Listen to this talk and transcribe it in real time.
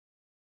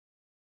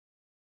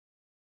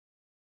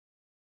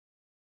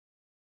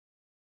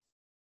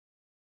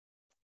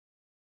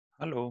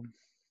Hello.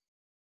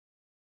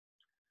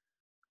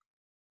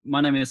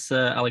 My name is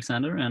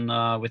Alexander,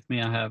 and with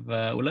me I have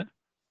Ole.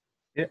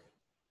 Yeah,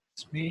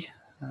 it's me.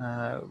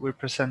 We're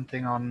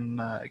presenting on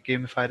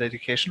gamified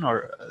education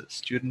or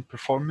student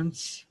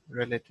performance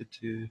related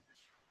to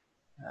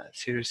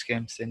serious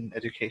games in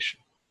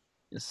education.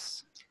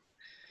 Yes.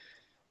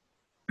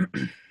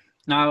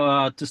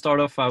 Now, to start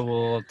off, I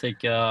will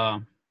take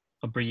a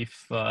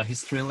brief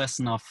history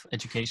lesson of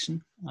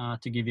education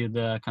to give you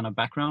the kind of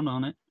background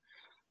on it.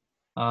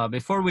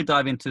 Before we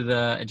dive into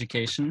the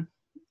education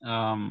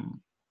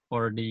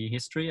or the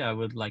history, I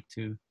would like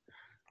to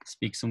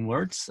speak some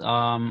words.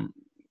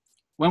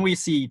 When we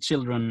see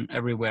children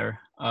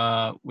everywhere,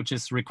 which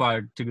is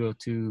required to go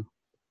to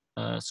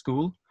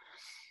school,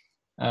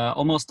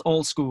 almost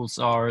all schools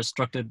are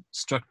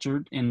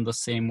structured in the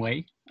same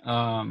way,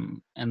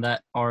 and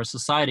that our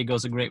society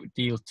goes a great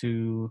deal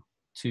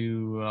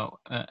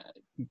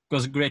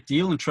goes a great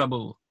deal in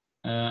trouble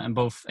and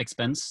both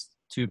expense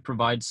to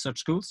provide such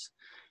schools.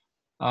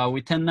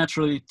 We tend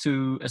naturally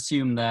to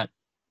assume that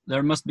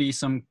there must be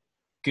some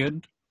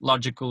good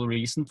logical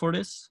reason for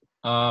this.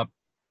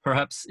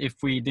 Perhaps if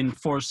we didn't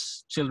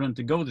force children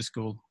to go to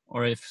school,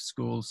 or if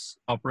schools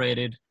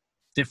operated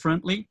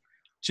differently,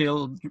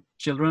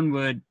 children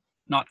would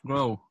not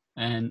grow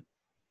and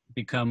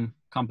become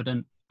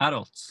competent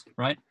adults,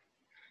 right?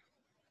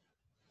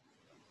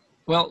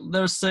 Well,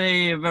 there's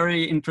a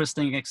very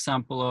interesting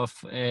example of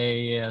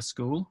a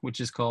school,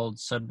 which is called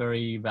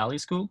Sudbury Valley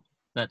School,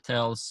 that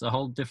tells a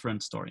whole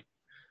different story.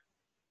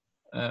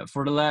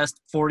 For the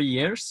last 40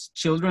 years,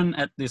 children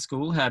at this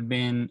school have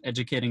been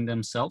educating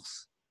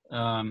themselves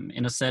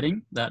in a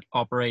setting that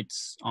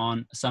operates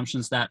on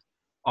assumptions that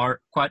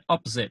are quite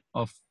opposite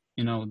of,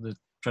 the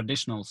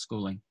traditional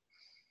schooling.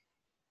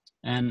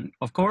 And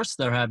of course,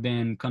 there have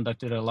been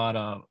conducted a lot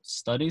of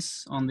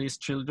studies on these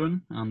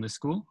children on this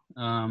school.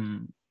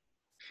 And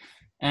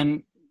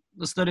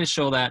the studies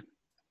show that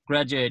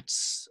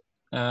graduates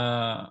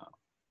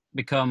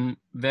become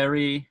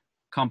very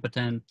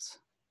competent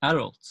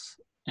adults,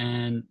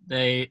 and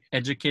they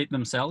educate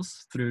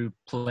themselves through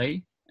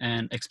play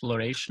and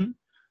exploration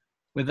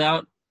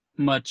without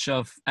much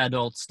of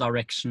adults'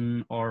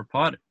 direction or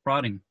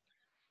prodding.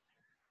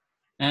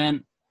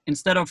 And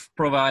instead of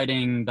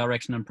providing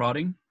direction and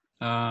prodding,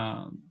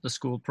 the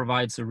school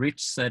provides a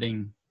rich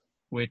setting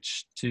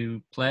which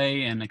to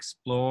play and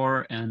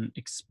explore and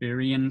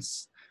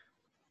experience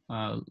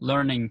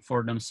learning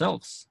for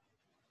themselves.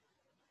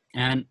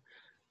 And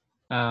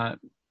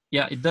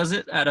it does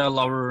it at a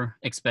lower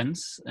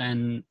expense,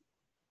 and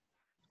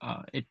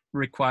it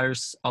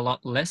requires a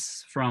lot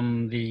less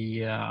from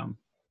the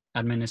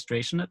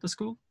administration at the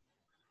school.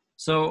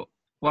 So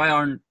why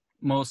aren't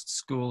most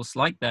schools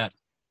like that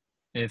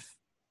if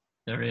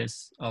there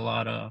is a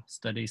lot of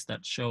studies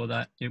that show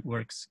that it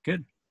works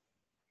good?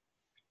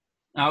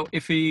 Now,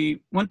 if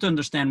we want to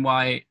understand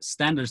why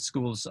standard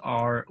schools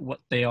are what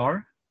they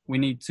are, we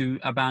need to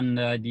abandon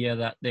the idea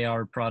that they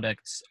are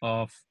products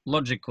of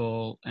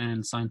logical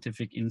and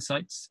scientific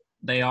insights.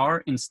 They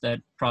are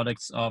instead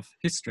products of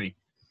history.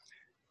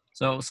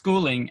 So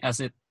schooling as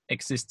it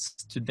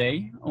exists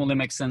today only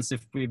makes sense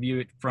if we view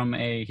it from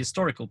a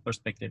historical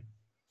perspective.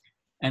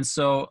 And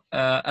so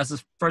as a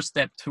first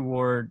step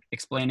toward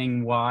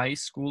explaining why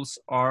schools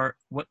are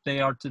what they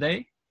are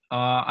today,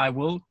 I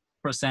will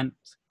present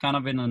kind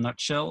of in a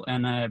nutshell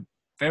and a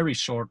very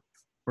short,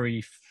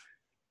 brief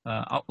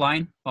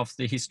outline of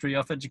the history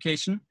of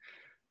education.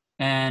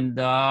 And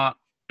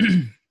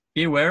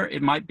be aware,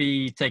 it might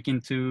be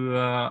taken to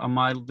a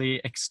mildly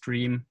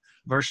extreme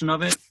version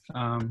of it.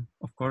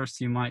 Of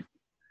course, you might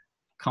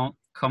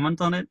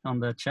comment on it on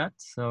the chat,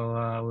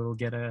 so we'll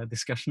get a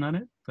discussion on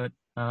it. But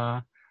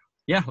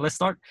yeah, let's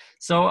start.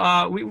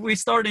 So we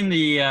start in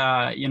the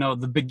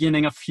the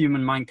beginning of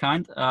human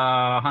mankind,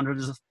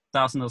 hundreds of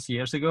thousands of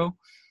years ago.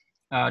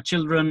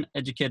 Children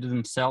educated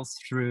themselves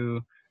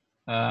through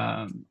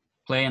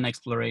play and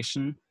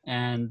exploration,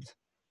 and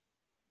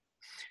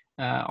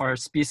our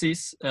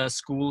species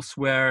schools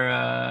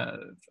were,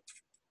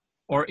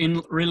 or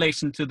in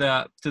relation to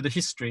the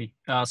history,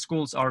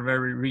 schools are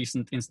very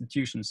recent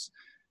institutions.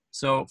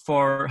 So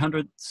for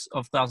hundreds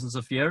of thousands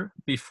of years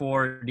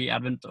before the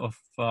advent of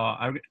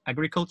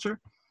agriculture,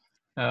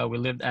 we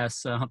lived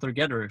as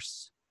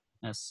hunter-gatherers,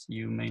 as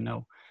you may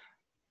know.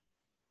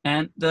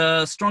 And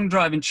the strong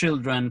drive in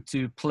children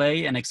to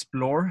play and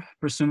explore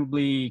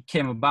presumably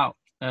came about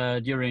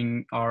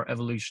during our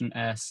evolution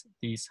as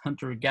these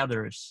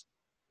hunter-gatherers.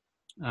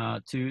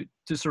 To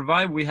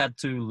survive, we had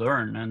to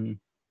learn, and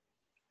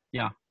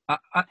yeah,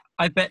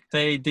 I bet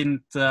they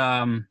didn't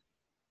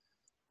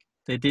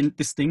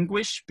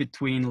distinguish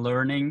between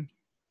learning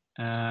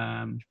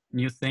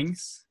new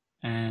things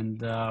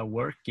and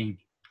working.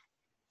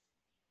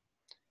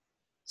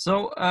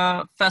 So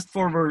fast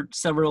forward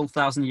several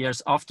thousand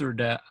years after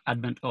the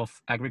advent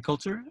of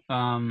agriculture,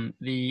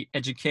 the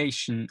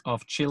education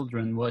of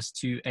children was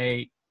to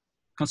a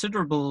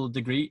considerable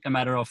degree a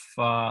matter of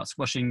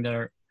squashing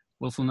their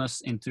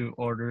willfulness into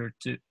order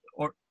to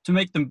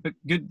make them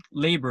good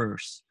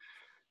laborers.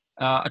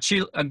 A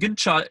good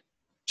child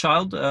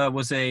child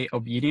was a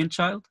obedient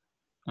child.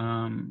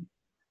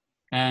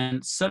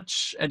 And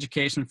such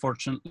education,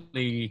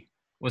 fortunately,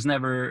 was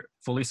never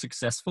fully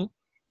successful.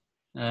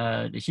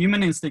 The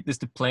human instinct is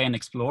to play and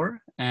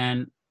explore,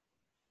 and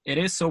it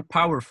is so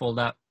powerful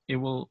that it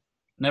will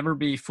never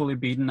be fully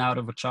beaten out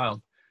of a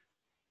child.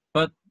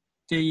 But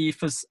the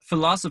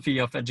philosophy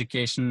of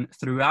education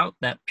throughout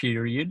that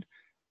period,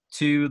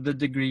 to the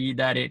degree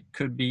that it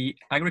could be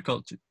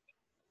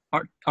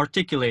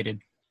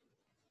articulated,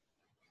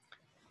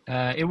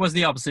 it was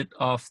the opposite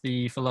of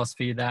the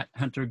philosophy that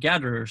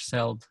hunter-gatherers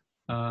held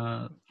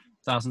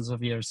thousands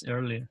of years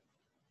earlier.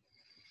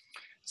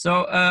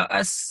 So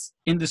as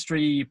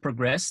industry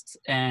progressed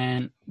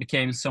and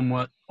became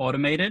somewhat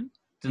automated,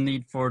 the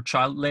need for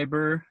child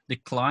labor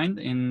declined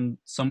in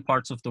some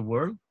parts of the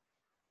world.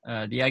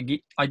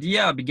 The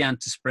idea began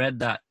to spread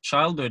that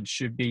childhood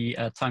should be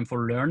a time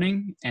for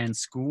learning, and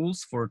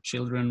schools for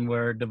children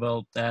were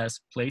developed as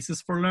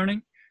places for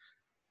learning.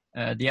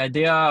 The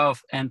idea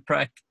of and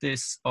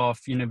practice of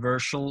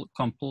universal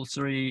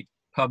compulsory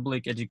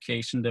public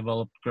education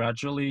developed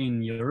gradually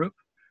in Europe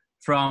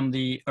from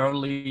the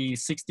early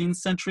 16th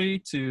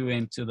century to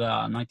into the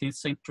 19th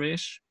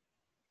century-ish.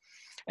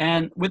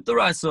 And with the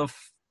rise of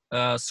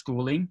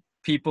schooling,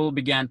 people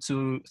began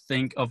to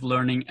think of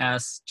learning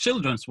as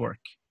children's work.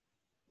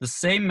 The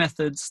same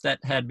methods that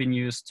had been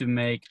used to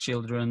make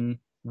children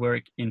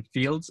work in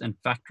fields and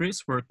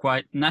factories were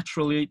quite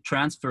naturally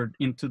transferred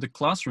into the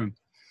classroom.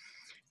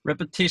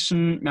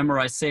 Repetition,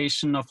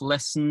 memorization of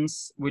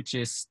lessons, which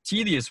is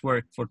tedious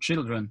work for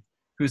children,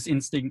 whose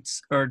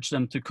instincts urge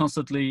them to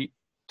constantly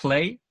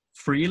play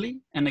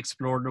freely and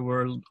explore the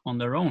world on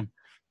their own.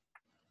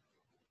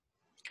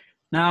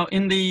 Now,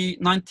 in the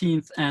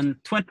 19th and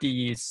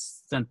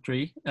 20th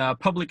century,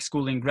 public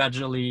schooling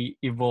gradually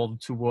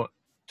evolved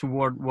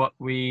toward what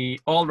we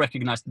all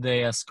recognize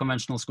today as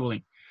conventional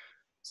schooling.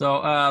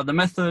 So the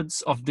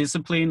methods of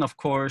discipline, of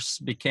course,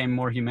 became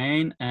more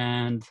humane,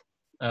 and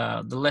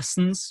the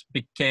lessons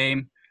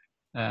became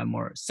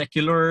more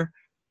secular.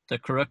 The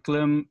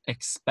curriculum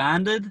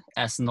expanded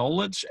as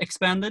knowledge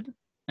expanded,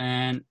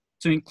 and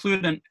to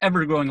include an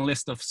ever-growing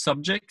list of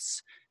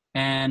subjects,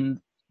 and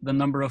the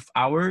number of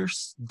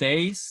hours,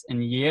 days,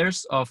 and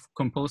years of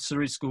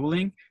compulsory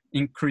schooling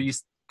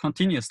increased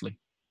continuously.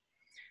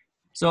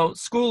 So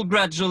school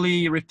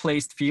gradually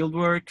replaced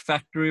fieldwork,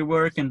 factory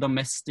work, and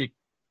domestic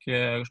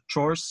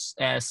chores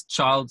as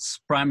child's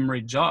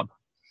primary job.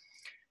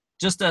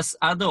 Just as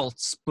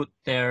adults put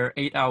their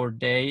 8-hour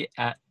day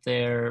at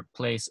their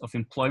place of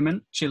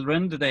employment,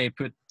 children today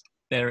put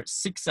their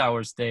 6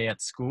 hours day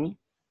at school,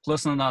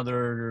 plus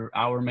another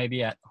hour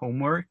maybe at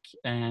homework,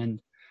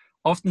 and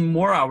often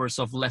more hours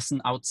of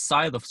lesson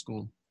outside of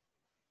school.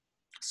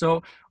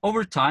 So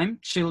over time,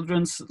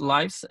 children's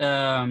lives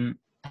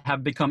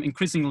have become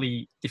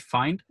increasingly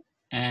defined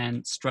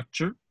and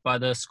structured by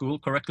the school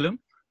curriculum.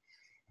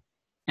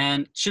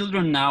 And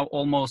children now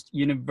almost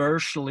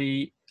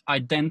universally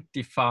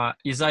identified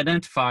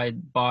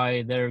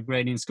by their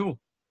grade in school,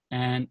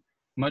 and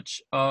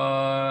much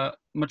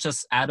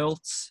as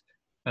adults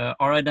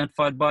are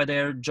identified by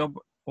their job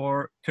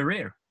or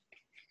career.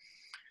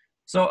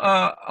 So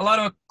a lot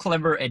of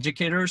clever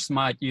educators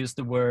might use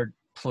the word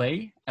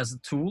play as a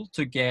tool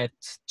to get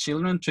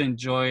children to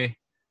enjoy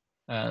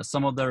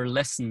some of their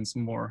lessons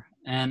more,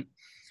 and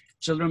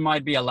children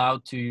might be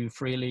allowed to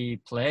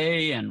freely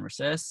play and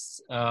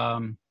recess,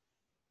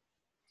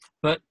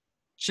 but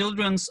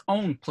children's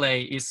own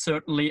play is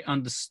certainly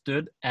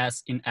understood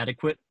as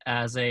inadequate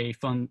as a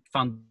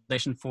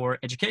foundation for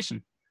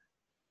education.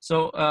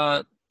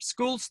 So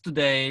schools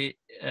today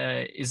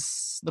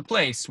is the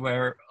place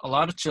where a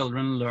lot of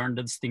children learn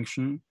the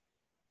distinction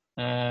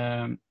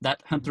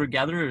that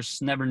hunter-gatherers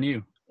never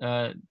knew,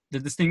 the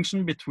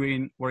distinction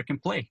between work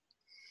and play.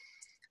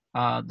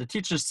 The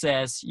teacher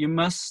says you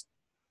must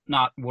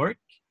not work,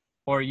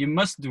 or you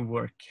must do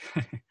work,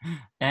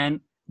 and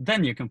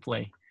then you can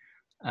play.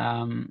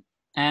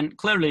 And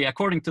clearly,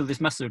 according to this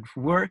method,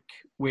 work,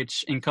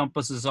 which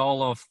encompasses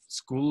all of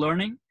school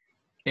learning,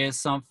 is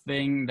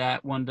something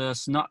that one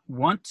does not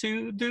want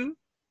to do,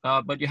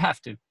 but you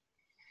have to.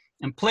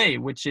 And play,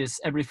 which is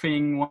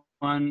everything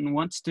one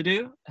wants to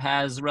do,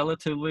 has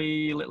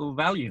relatively little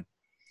value.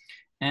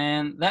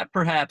 And that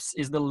perhaps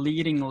is the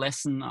leading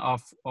lesson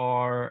of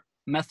our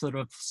method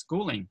of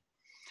schooling.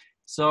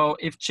 So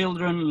if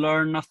children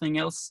learn nothing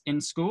else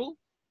in school,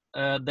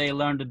 they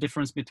learn the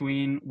difference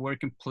between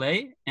work and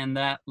play, and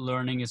that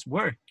learning is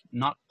work,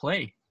 not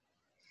play.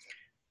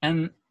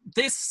 And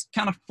this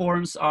kind of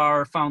forms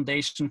our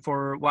foundation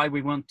for why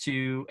we want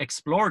to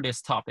explore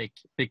this topic,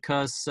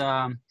 because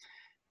I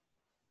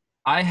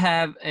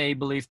have a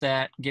belief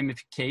that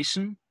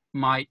gamification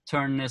might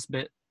turn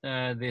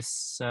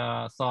this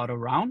thought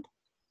around,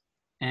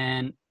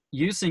 and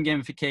using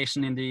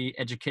gamification in the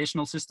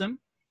educational system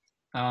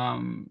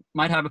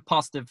might have a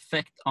positive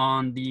effect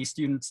on the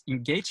students'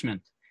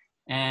 engagement.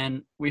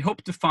 And we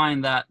hope to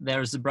find that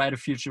there's a brighter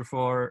future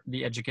for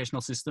the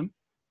educational system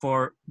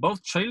for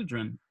both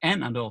children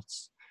and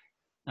adults,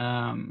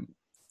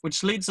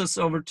 which leads us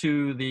over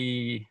to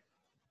the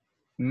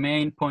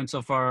main points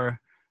of our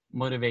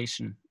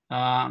motivation.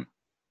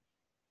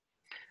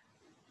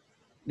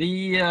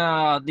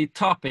 The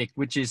topic,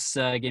 which is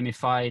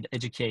gamified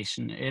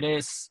education, it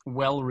is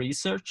well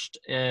researched.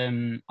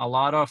 A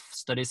lot of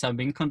studies have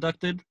been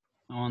conducted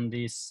on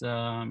this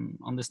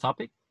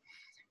topic,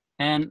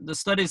 and the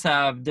studies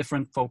have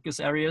different focus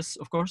areas.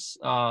 Of course,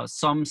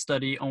 some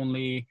study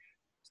only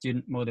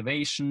student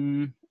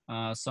motivation.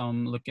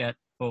 Some look at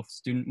both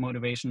student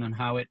motivation and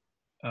how it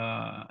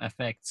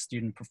affects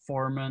student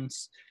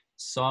performance.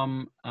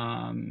 Some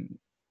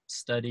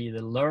study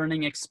the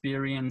learning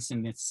experience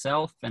in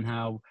itself and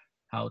how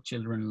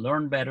children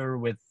learn better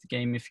with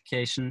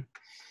gamification.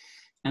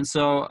 And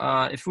so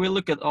if we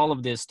look at all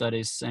of these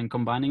studies and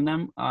combining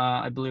them,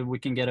 I believe we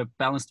can get a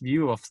balanced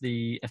view of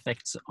the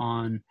effects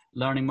on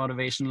learning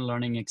motivation,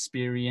 learning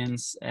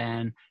experience,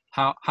 and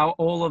how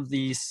all of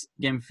these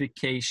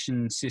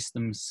gamification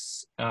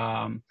systems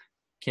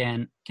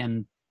can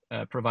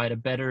provide a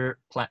better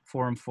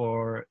platform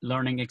for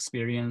learning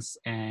experience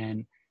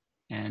and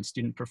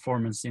student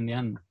performance in the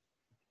end.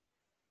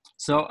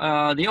 So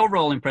the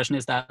overall impression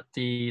is that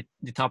the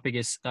topic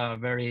is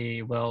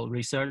very well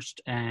researched,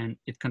 and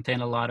it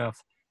contains a lot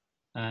of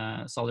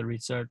solid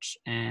research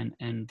and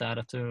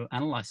data to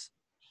analyze.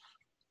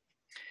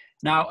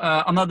 Now,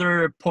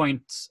 another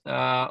point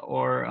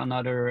or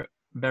another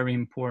very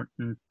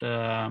important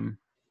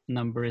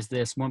number is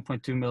this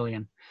 1.2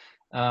 million.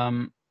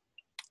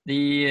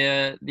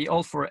 The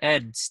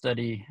All4Ed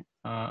study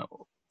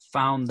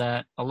found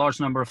that a large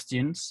number of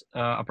students,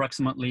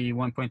 approximately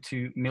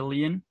 1.2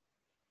 million,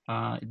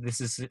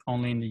 this is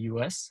only in the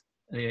US,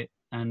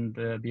 and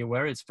be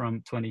aware it's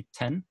from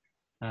 2010.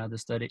 The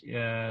study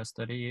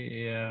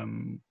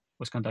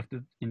was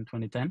conducted in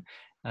 2010.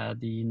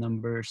 The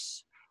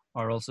numbers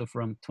are also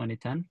from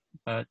 2010,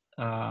 but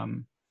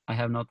I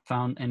have not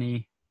found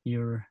any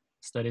newer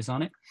studies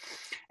on it.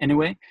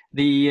 Anyway,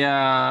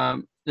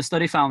 the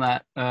study found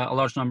that a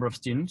large number of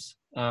students,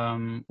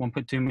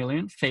 1.2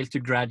 million, fail to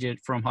graduate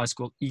from high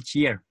school each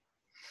year.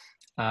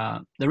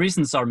 The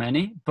reasons are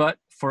many, but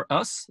for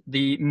us,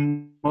 the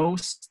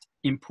most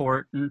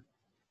important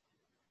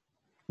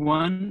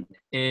one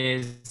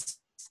is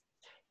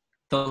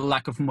the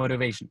lack of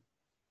motivation.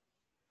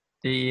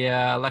 The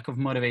lack of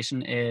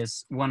motivation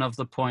is one of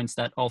the points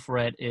that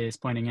All4Ed is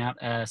pointing out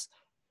as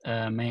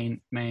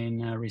main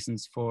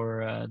reasons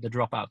for the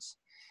dropouts.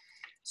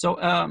 So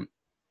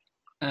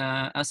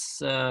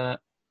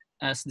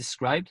as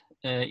described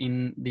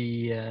in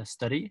the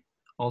study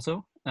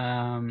also,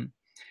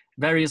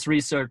 various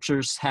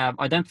researchers have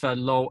identified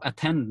low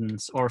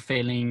attendance or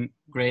failing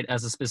grade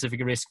as a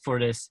specific risk for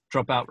this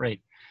dropout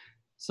rate.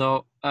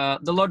 So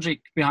the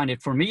logic behind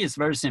it for me is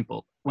very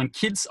simple. When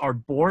kids are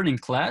bored in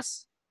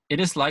class, it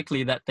is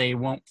likely that they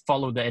won't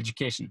follow the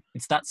education.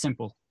 It's that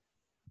simple.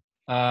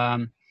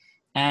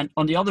 And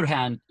on the other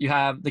hand, you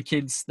have the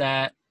kids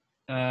that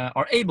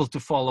are able to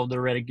follow the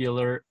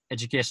regular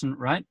education,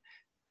 right?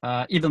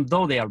 Even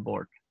though they are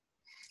bored.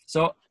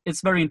 So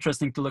it's very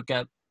interesting to look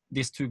at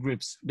these two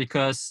groups,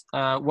 because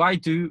why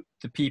do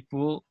the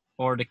people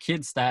or the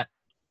kids that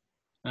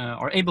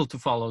are able to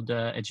follow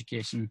the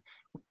education,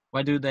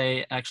 why do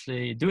they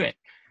actually do it?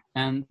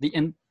 And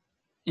the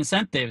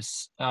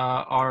incentives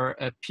are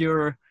a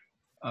pure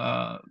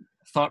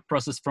thought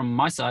process from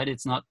my side.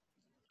 It's not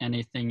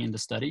anything in the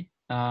study,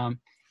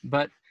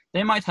 but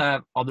they might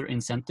have other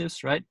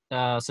incentives, right?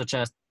 Such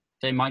as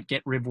they might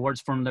get rewards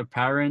from their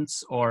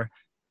parents, or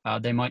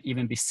they might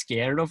even be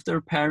scared of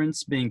their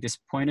parents being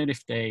disappointed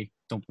if they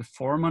don't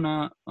perform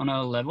on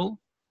a level.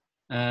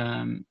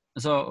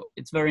 So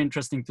it's very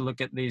interesting to look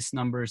at these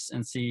numbers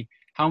and see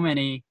how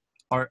many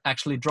are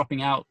actually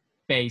dropping out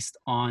based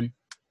on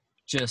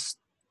just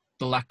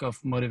the lack of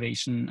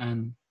motivation.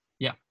 And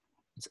yeah,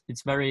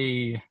 it's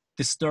very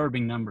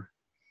disturbing number.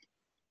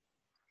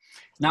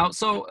 Now,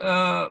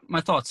 so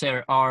my thoughts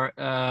here are,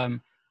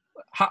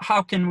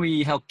 how can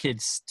we help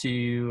kids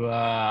to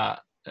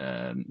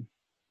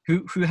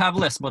who have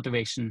less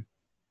motivation?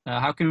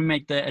 How can we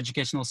make the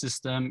educational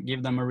system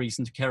give them a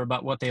reason to care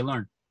about what they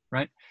learn,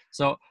 right?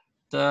 So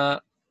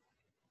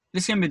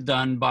this can be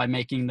done by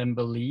making them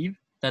believe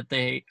that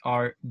they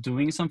are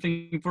doing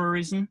something for a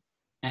reason.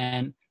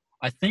 And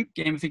I think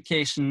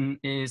gamification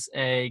is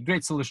a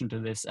great solution to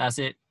this, as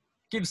it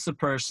gives the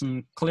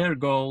person clear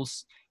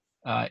goals.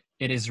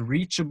 It is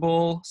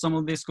reachable, some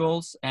of these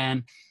goals,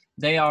 and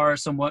they are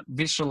somewhat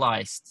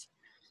visualized.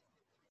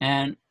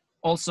 And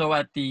also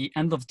at the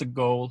end of the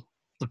goal,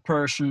 the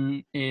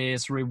person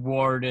is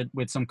rewarded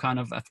with some kind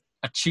of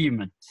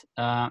achievement,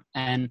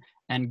 and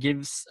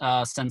gives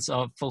a sense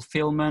of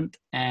fulfillment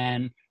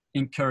and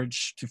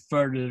encouraged to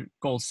further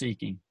goal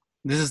seeking.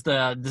 This is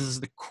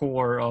the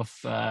core of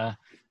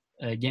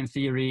game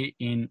theory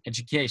in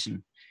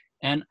education.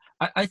 And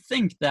I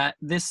think that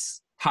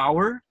this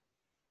power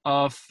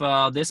of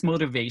this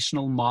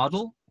motivational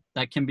model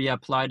that can be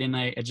applied in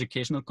an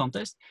educational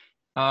context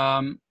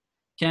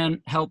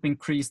can help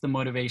increase the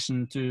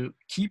motivation to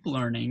keep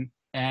learning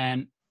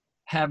and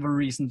have a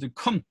reason to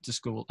come to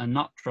school and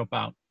not drop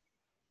out.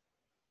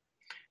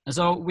 And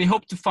so we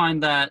hope to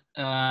find that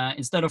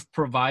instead of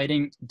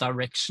providing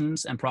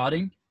directions and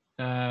prodding,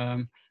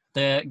 the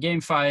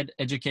gamified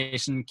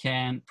education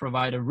can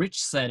provide a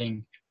rich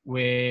setting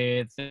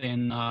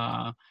within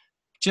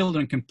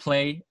children can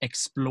play,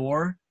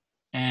 explore,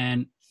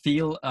 and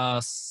feel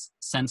a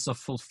sense of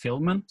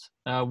fulfillment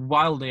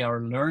while they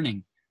are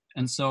learning.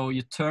 And so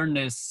you turn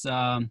this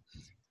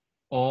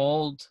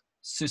old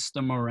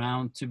system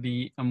around to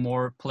be a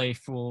more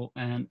playful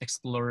and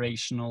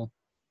explorational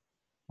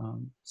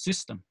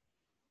system.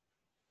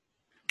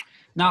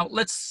 Now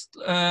let's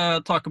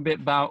talk a bit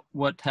about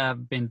what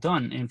have been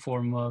done in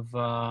form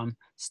of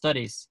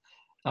studies.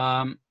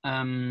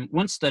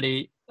 One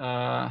study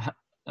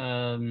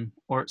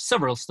or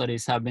several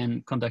studies have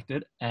been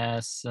conducted,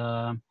 as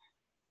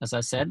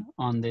I said,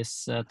 on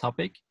this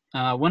topic.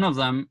 One of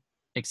them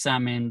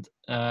examined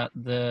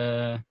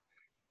the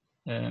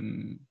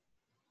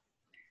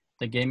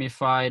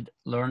gamified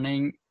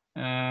learning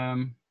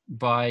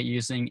by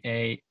using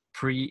a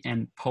pre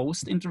and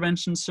post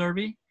intervention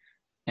survey,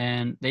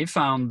 and they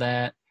found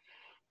that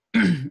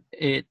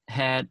it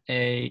had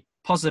a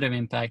positive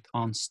impact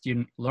on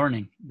student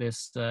learning,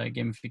 this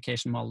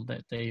gamification model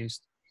that they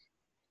used.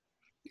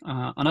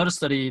 Another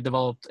study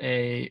developed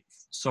a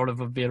sort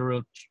of a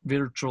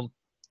virtual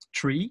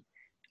tree,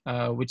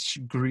 which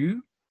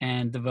grew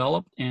and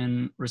developed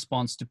in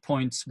response to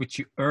points which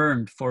you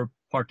earned for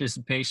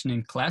participation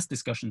in class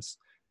discussions.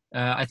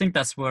 I think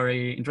that's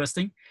very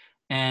interesting.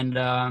 And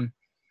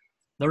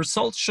the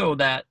results show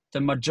that the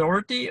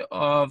majority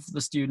of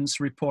the students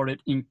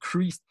reported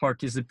increased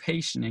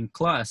participation in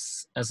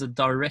class as a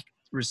direct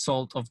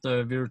result of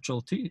the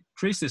virtual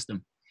tree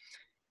system.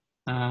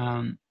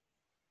 And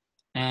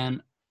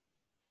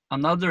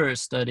another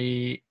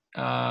study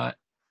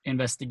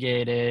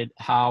investigated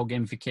how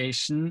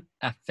gamification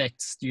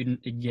affects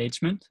student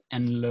engagement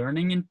and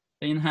learning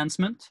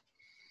enhancement.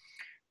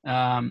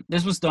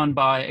 This was done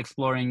by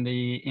exploring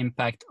the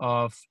impact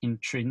of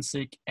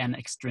intrinsic and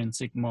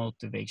extrinsic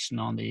motivation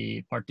on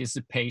the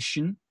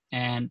participation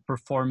and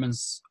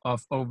performance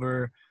of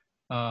over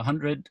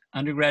 100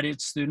 undergraduate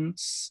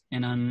students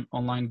in an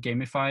online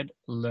gamified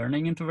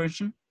learning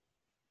intervention.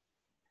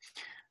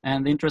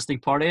 And the interesting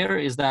part here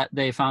is that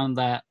they found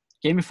that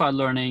gamified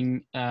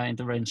learning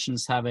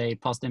interventions have a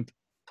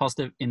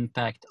positive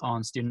impact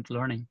on student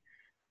learning.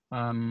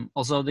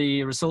 Also,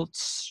 the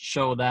results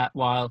show that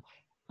while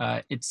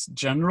it's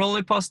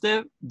generally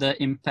positive,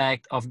 the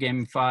impact of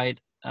gamified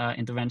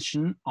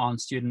intervention on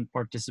student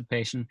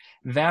participation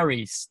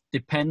varies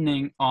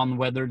depending on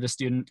whether the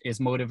student is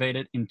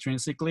motivated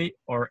intrinsically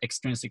or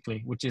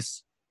extrinsically, which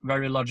is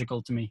very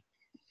logical to me.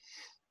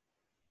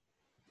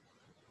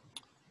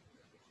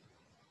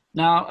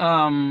 Now,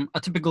 a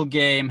typical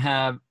game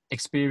have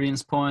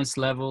experience points,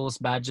 levels,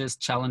 badges,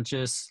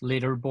 challenges,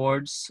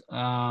 leaderboards,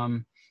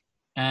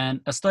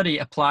 and a study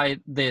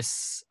applied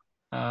this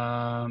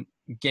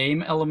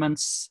game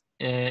elements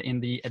in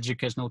the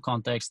educational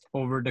context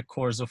over the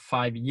course of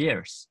 5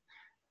 years,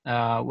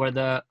 where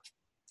the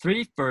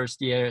 3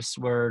 first years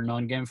were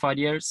non-gamified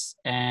years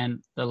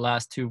and the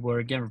last 2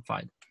 were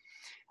gamified.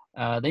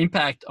 The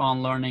impact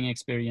on learning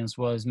experience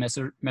was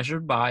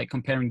measured by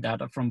comparing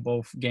data from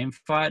both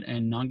gamified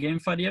and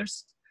non-gamified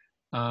years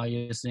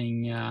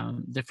using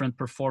different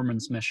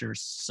performance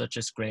measures such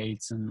as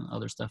grades and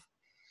other stuff.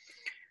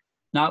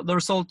 Now, the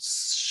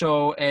results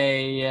show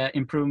a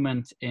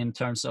improvement in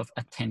terms of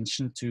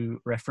attention to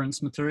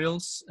reference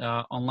materials,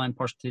 online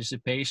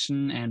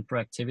participation, and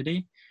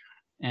proactivity.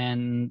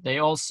 And they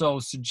also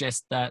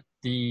suggest that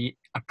the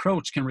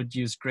approach can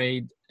reduce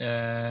grade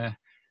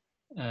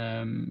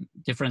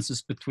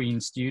differences between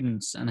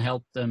students and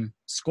help them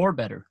score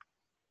better.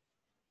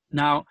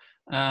 Now,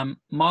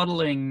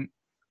 modeling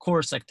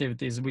course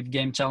activities with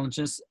game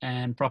challenges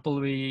and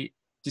properly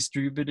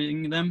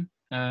distributing them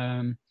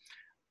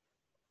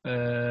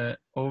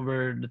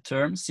over the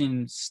term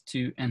seems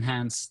to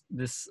enhance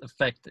this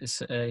effect,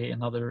 is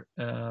another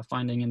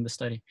finding in the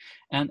study.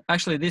 And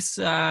actually this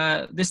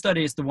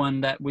study is the one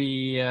that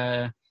we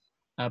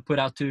put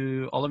out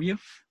to all of you.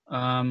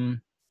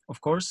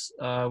 Of course,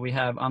 we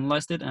have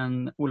analyzed it,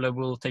 and Ulla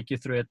will take you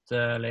through it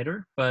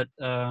later, but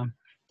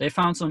they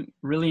found some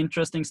really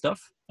interesting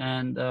stuff,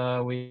 and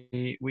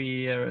we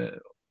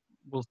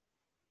will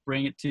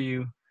bring it to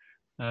you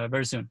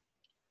very soon.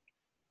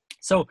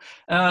 So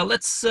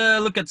let's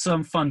look at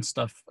some fun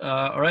stuff.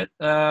 All right,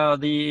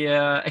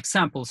 the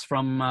examples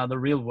from the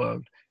real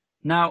world.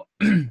 Now,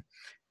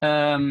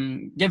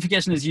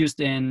 gamification is used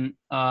in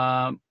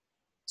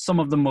some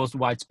of the most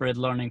widespread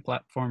learning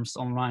platforms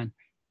online.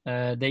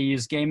 They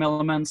use game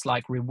elements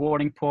like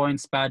rewarding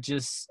points,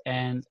 badges,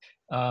 and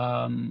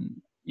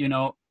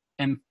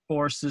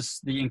enforces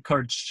the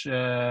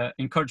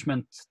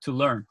encouragement to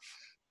learn.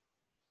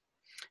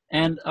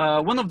 And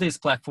one of these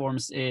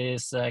platforms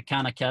is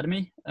Khan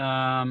Academy.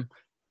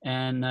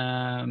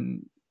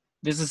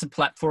 This is a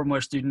platform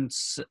where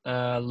students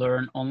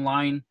learn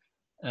online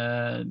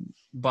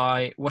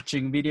by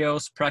watching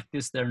videos,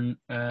 practice their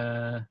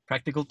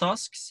practical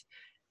tasks,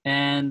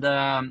 And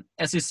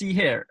as you see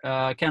here,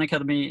 Khan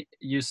Academy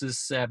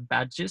uses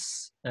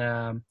badges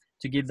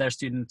to give their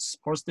students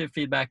positive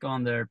feedback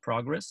on their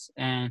progress,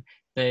 and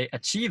they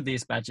achieve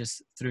these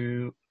badges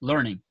through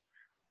learning,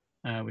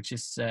 which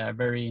is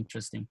very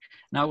interesting.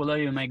 Now, Ulla,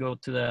 you may go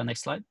to the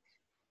next slide.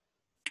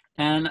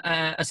 And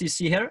as you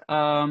see here,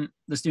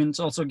 the students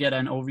also get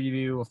an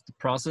overview of the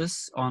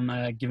process on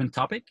a given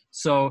topic.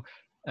 So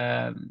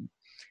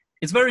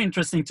it's very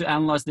interesting to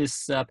analyze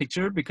this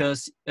picture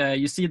because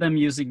you see them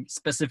using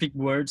specific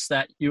words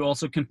that you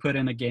also can put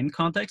in a game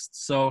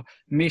context. So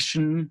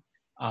mission,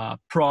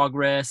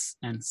 progress,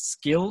 and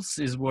skills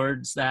is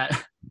words that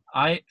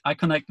I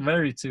connect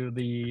very to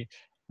the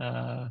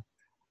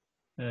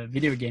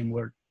video game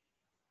word.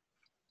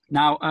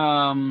 Now,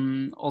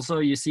 also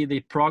you see the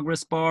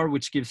progress bar,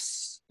 which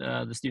gives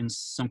the students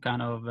some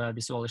kind of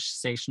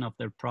visualization of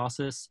their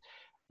process.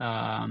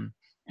 And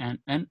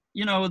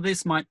you know,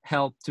 this might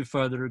help to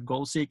further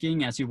goal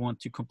seeking as you want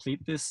to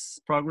complete this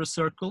progress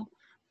circle.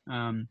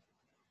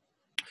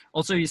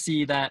 Also, you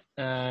see that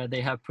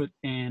they have put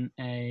in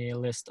a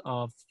list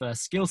of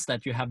skills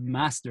that you have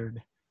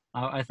mastered.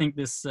 I think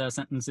this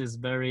sentence is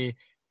very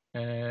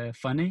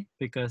funny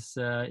because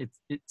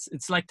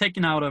it's like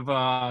taken out of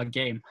a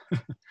game.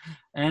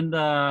 And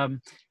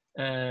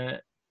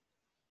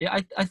yeah,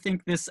 I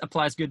think this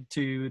applies good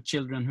to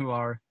children who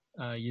are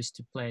used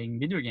to playing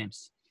video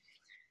games.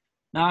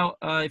 Now,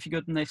 if you go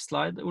to the next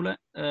slide, Ole,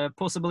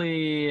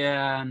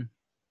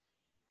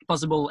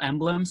 possible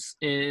emblems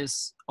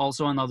is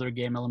also another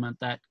game element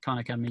that Khan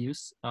Academy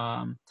use.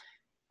 I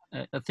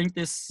think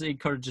this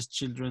encourages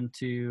children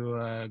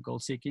to goal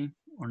seeking,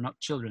 or not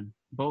children,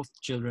 both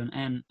children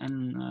and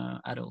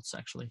adults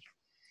actually.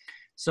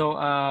 So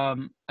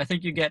I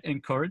think you get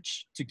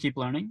encouraged to keep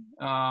learning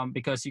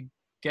because you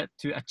get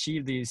to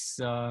achieve these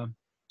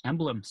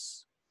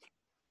emblems.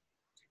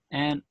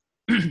 And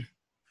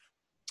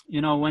you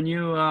know, when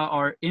you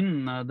are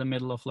in the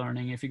middle of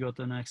learning, if you go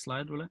to the next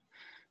slide, Ole,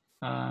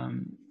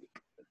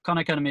 Khan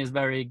Academy is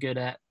very good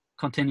at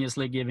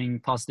continuously giving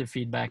positive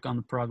feedback on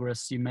the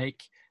progress you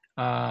make.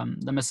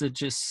 The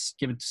messages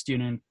given to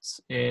students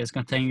is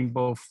containing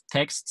both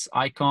texts,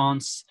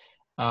 icons,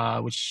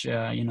 which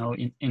you know,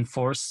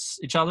 enforce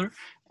each other,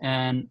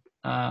 and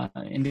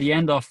in the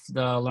end of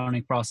the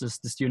learning process,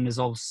 the student is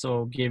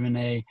also given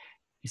a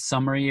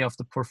summary of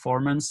the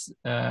performance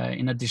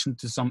in addition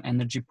to some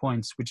energy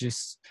points, which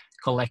is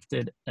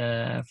collected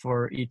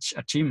for each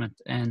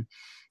achievement. And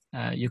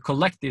you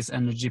collect these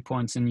energy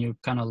points and you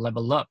kind of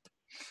level up.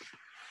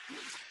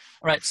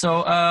 All right,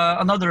 so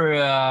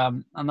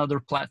another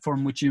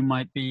platform which you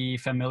might be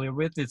familiar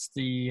with, it's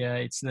the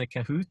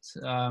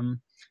Kahoot.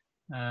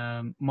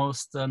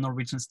 Most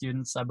Norwegian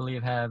students, I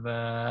believe, have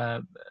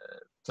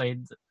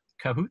played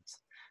Kahoot.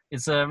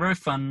 It's a very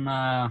fun,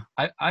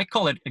 I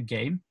call it a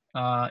game.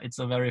 It's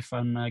a very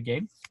fun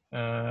game.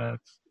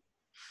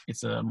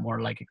 It's more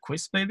like a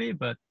quiz maybe,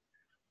 but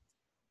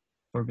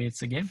for me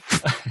it's a game.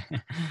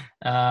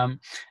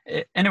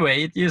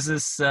 Anyway, it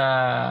uses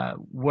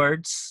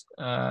words,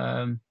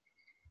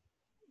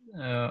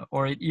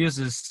 or it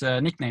uses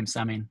nicknames.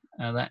 I mean,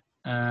 that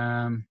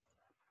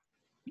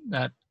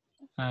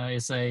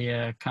is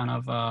a kind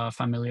of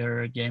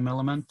familiar game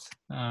element.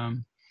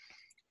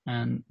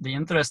 And the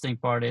interesting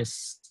part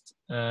is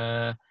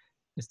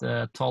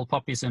the tall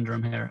poppy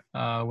syndrome here,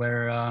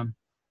 where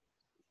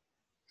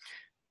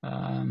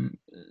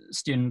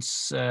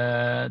students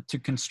to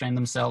constrain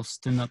themselves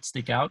to not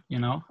stick out, you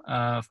know,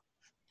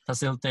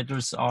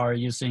 facilitators are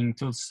using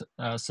tools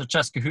such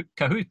as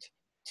Kahoot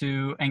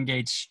to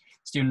engage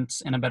students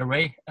in a better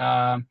way,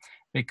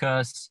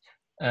 because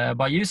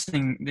by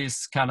using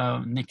these kind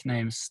of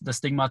nicknames, the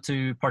stigma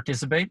to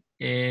participate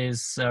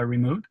is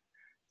removed,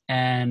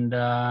 and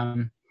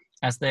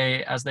as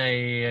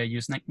they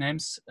use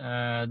nicknames,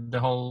 the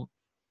whole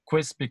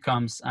quiz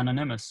becomes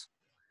anonymous.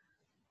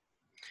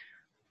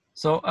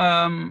 So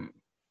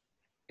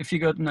if you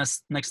go to the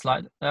next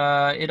slide,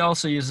 it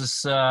also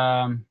uses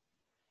a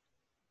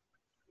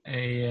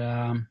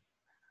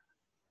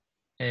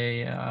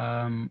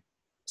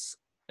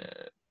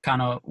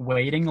kind of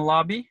waiting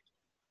lobby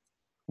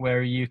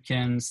where you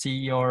can see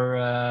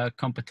your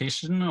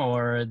competition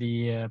or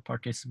the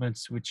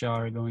participants which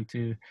are going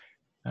to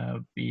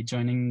be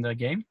joining the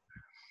game.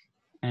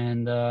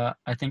 And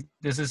I think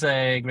this is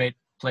a great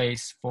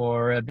place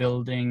for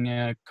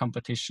building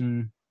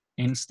competition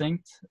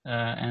instinct,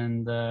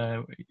 and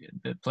the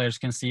players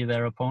can see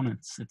their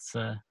opponents. It's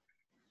a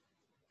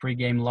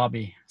pre-game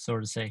lobby, so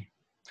to say.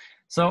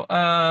 So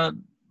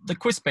the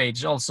quiz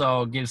page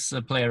also gives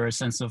a player a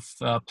sense of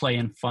play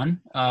and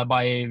fun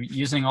by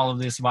using all of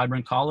these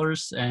vibrant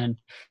colors, and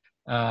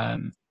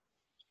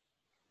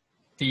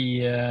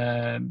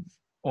the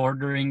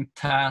ordering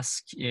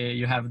task,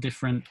 you have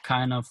different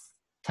kind of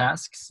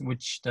tasks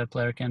which the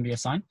player can be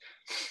assigned.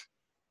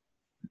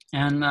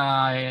 And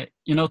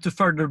you know, to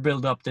further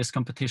build up this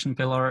competition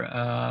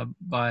pillar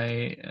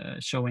by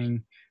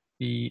showing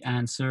the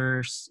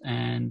answers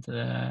and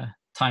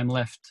time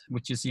left,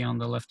 which you see on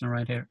the left and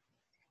right here.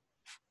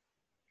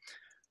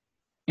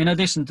 in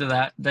addition to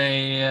that,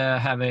 they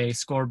have a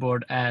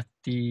scoreboard at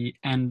the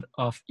end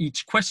of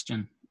each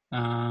question.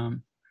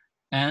 And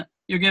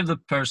you give the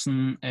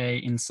person a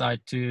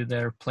insight to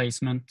their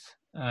placement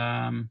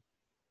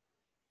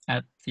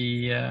at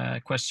the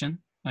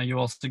question. You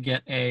also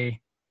get a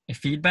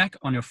feedback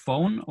on your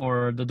phone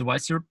or the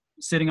device you're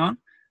sitting on,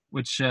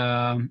 which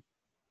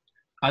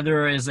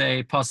either is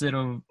a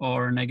positive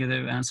or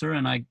negative answer.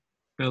 And I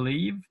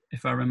believe,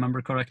 if I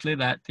remember correctly,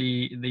 that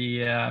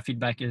the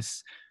feedback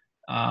is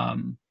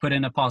put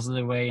in a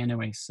positive way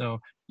anyway. So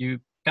you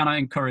kind of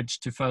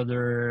encourage to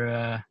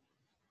further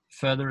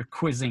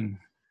quizzing.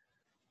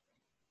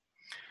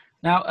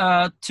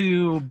 Now,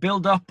 to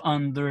build up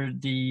under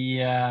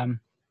the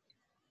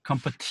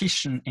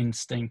competition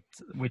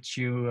instinct, which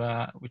you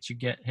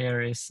get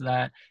here, is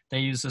that they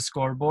use a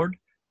scoreboard,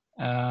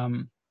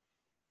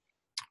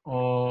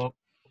 or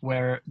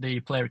where the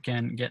player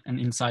can get an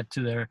insight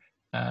to their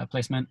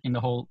placement in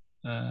the whole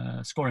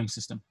scoring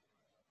system.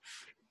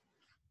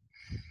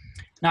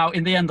 Now,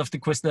 in the end of the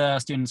quiz, the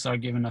students are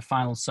given a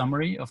final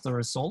summary of the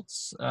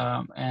results,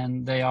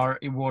 and they are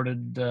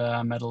awarded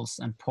medals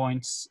and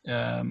points,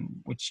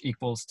 which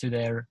equals to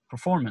their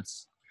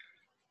performance.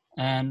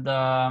 And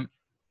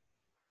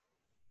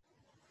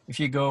if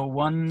you go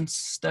one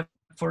step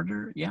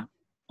further, yeah,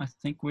 I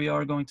think we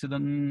are going to the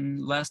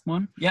last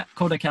one. Yeah,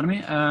 Code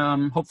Academy.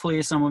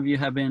 Hopefully some of you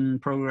have been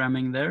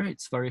programming there.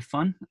 It's very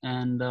fun.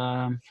 And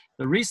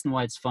the reason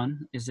why it's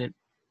fun is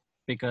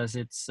because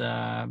it's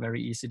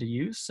very easy to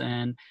use,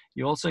 and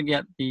you also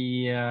get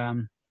the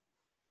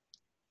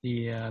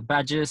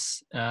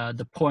badges,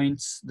 the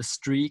points, the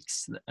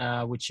streaks,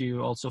 which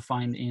you also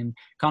find in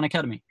Khan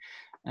Academy,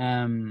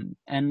 and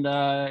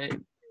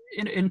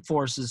it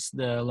enforces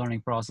the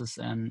learning process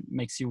and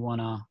makes you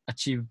want to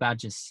achieve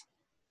badges.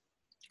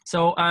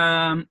 So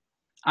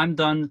I'm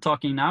done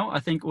talking now. I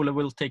think Ole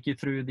will take you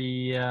through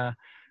the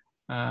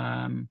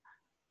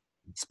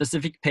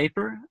specific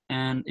paper,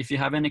 and if you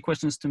have any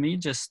questions to me,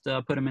 just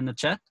put them in the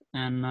chat,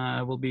 and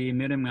I will be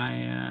muting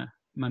my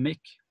mic.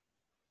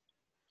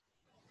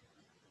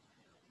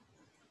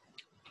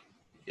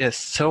 Yes,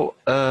 so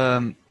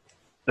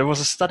there was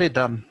a study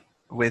done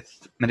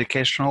with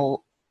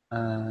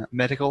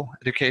medical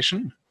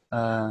education.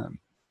 As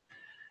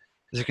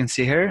you can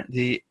see here,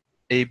 the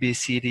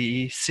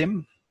ABCDE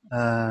sim,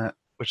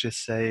 which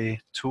is a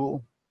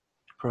tool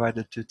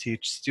provided to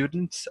teach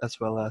students as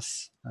well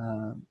as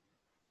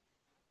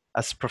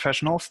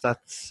professionals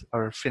that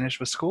are finished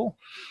with school.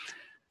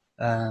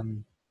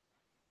 And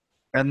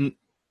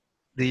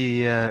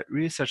the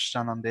research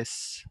done on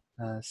this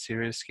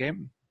serious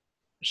game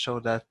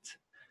showed that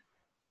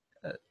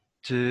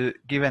to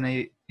give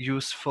any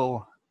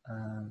useful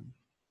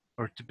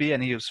or to be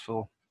any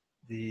useful,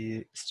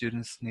 the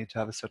students need to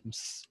have a certain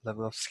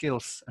level of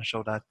skills, and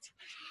show that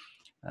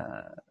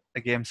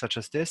a game such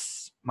as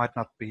this might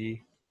not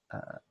be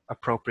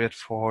appropriate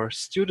for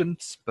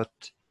students,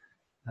 but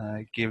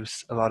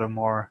gives a lot of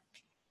more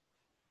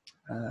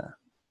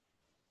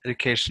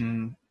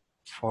education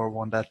for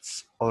one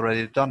that's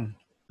already done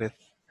with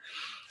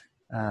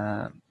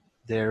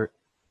their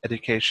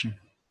education.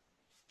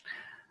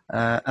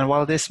 And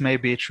while this may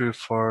be true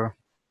for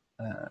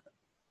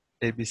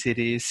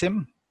ABCD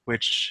Sim,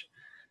 which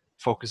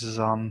focuses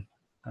on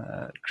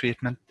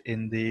treatment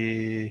in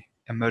the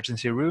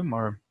emergency room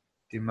or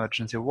the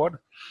emergency ward,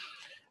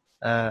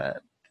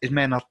 it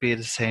may not be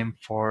the same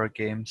for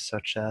games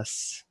such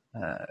as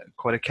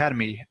Code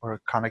Academy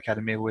or Khan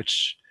Academy,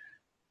 which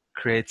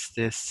creates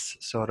this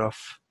sort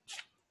of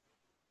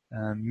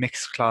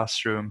mixed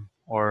classroom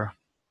or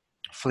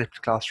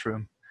flipped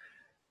classroom,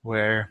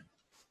 where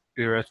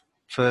you're at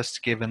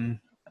first given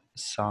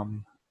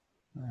some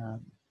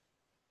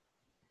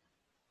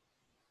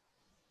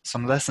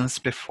lessons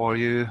before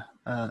you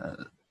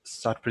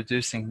start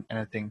producing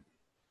anything.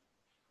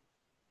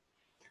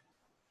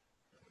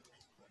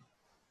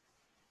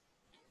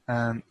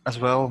 As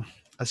well,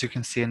 as you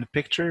can see in the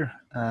picture,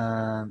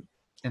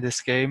 in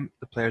this game,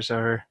 the players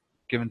are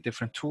given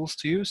different tools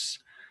to use.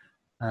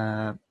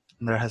 And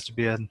there has to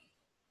be an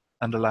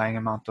underlying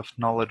amount of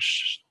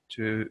knowledge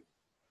to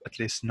at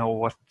least know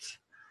what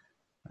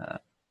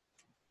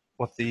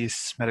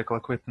these medical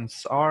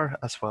equipments are,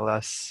 as well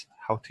as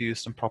how to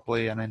use them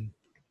properly and in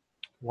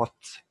what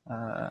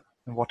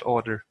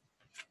order.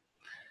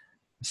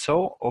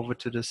 So over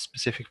to the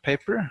specific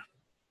paper.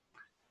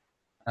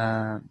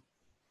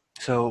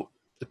 So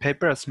the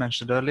paper, as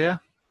mentioned earlier,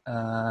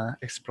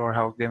 explore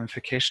how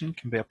gamification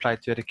can be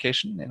applied to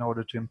education in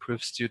order to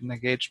improve student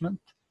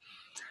engagement.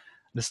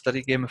 The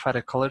study gamified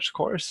a college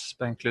course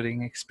by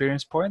including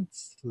experience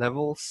points,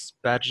 levels,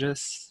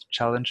 badges,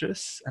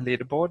 challenges, and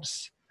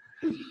leaderboards.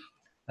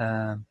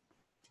 And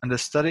the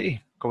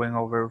study, going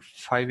over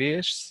 5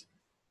 years,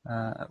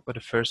 were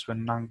the first were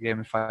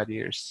non-gamified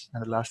years,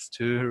 and the last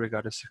two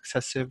regarded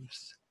successive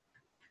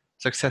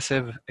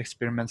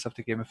experiments of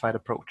the gamified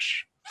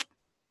approach.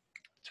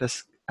 To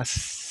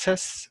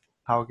assess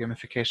how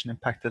gamification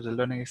impacted the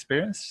learning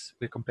experience,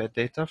 we compared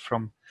data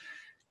from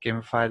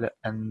gamified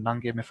and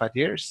non-gamified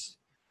years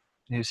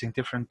using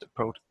different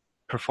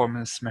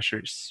performance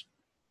measures.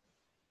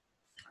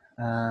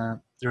 The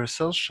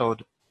results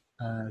showed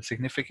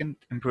significant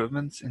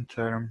improvements in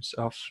terms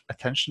of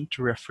attention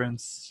to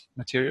reference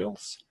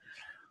materials,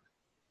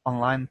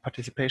 online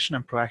participation,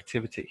 and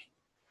proactivity.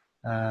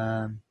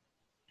 And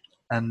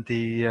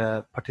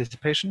the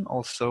participation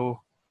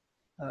also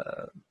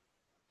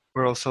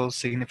were also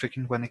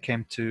significant when it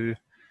came to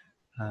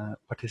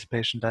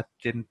participation that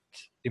didn't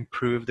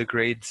improve the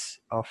grades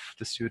of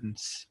the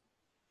students.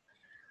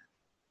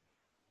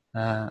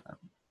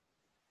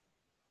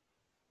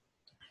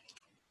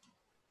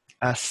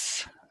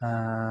 As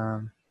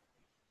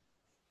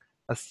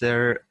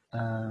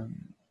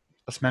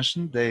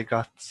mentioned, they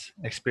got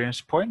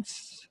experience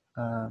points.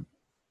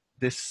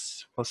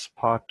 This was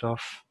part of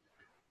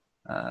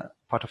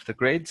the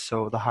grade.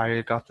 So the higher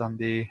you got on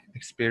the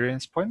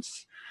experience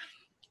points,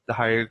 the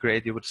higher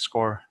grade you would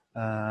score.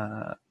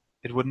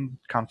 It wouldn't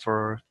count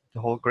for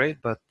the whole grade,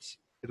 but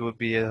it would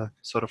be a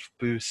sort of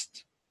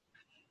boost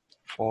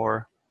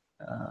for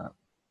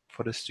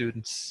the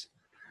students.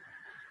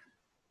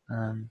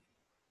 In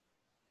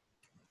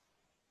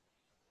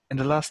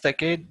the last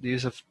decade, the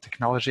use of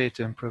technology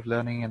to improve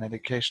learning and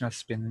education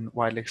has been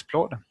widely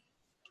explored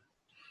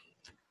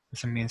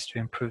as a means to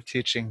improve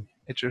teaching.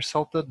 It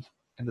resulted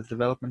in the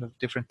development of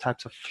different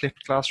types of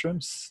flipped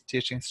classrooms,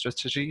 teaching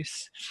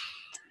strategies,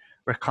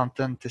 where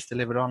content is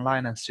delivered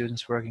online and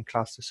students work in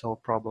class to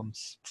solve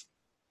problems.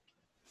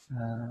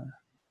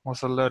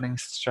 Also, learning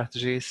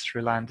strategies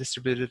rely on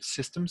distributed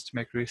systems to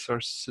make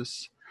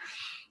resources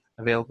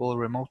available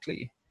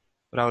remotely,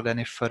 without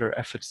any further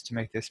efforts to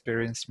make the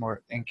experience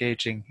more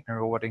engaging and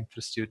rewarding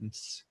for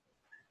students.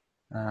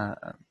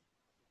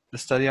 The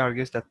study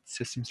argues that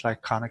systems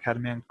like Khan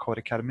Academy and Code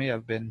Academy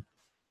have been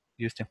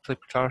used in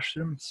flipped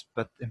classrooms,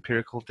 but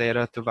empirical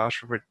data to vouch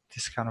for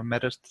this kind of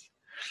method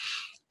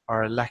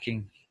are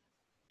lacking,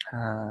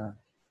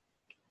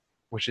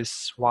 which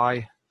is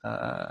why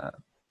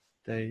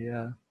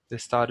they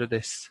started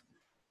this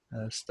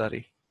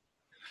study.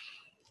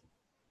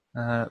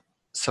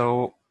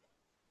 So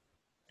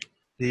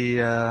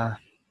the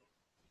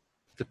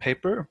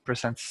paper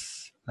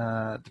presents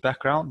the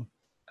background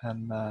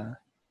and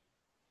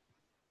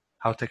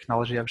how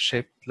technology have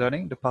shaped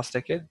learning the past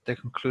decade. They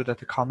conclude that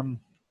the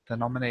common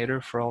denominator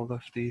for all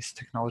of these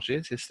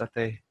technologies is that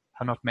they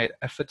have not made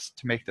efforts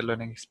to make the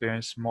learning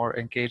experience more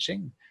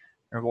engaging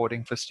and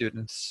rewarding for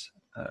students,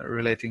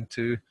 relating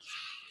to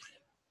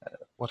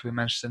what we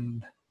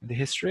mentioned in the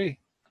history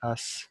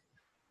as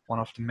one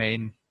of the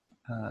main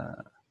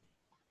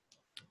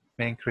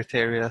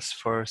criteria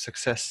for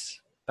success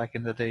back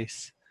in the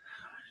days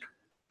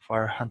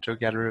for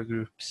hunter-gatherer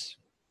groups.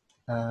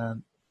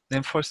 They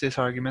enforce this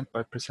argument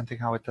by presenting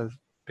how it has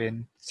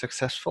been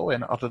successful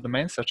in other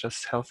domains such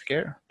as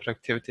healthcare,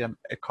 productivity, and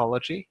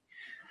ecology.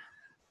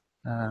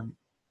 And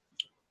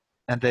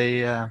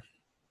they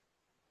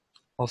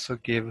also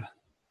give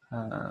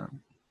a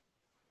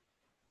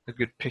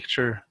good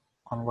picture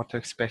on what to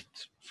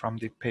expect from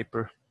the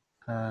paper.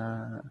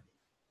 And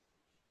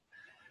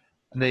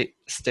they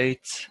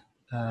state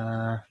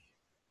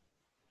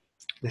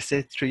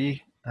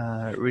three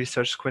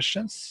research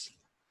questions.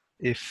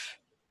 If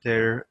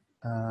their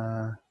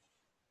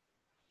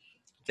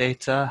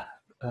data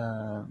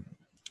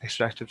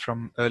extracted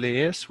from early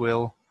years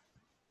will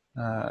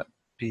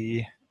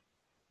be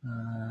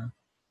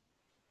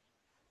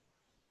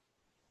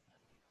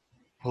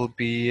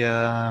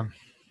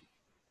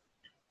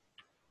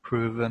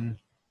proven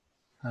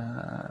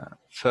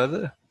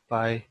further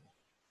by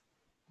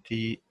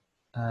the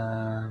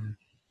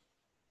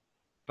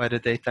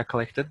data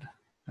collected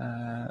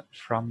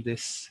from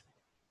this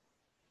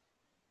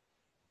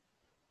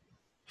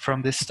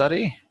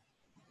study,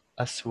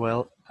 as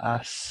well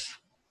as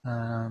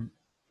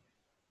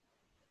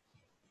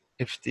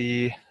if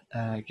the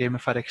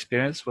gamified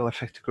experience will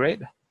affect the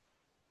grade,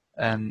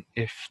 and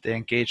if the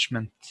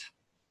engagement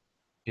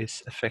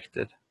is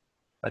affected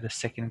by the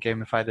second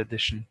gamified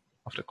edition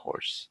of the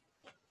course.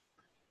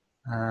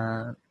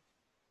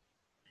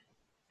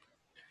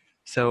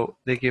 So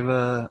they give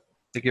us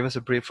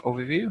a brief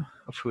overview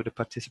of who the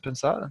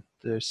participants are,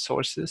 their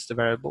sources, the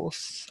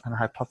variables, and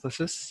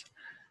hypothesis.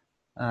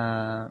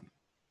 And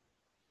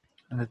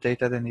the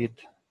data they need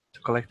to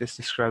collect is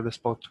described as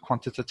both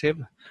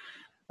quantitative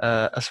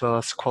as well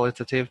as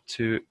qualitative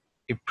to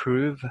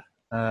improve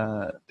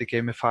the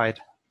gamified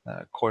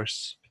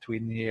course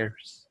between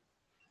years.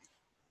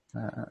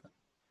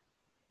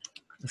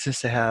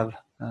 Since they have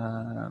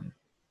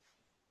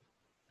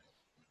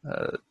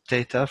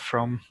data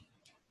from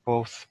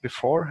both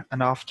before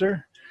and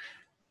after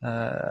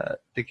the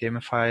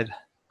gamified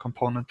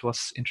component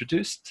was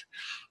introduced,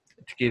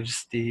 it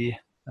gives the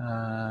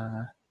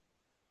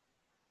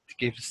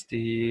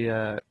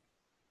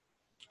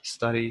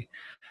study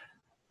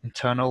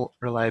internal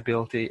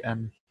reliability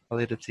and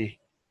validity.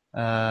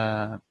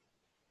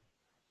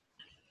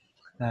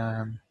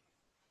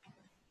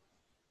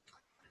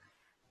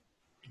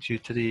 Due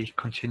to the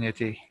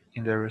continuity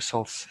in the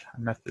results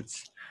and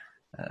methods.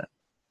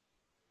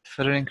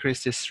 further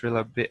increase this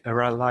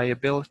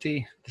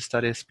reliability, the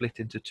study is split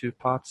into two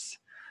parts.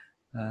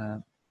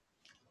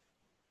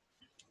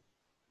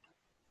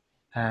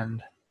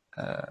 And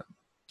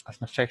as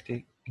an effect,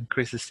 it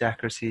increases the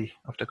accuracy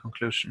of the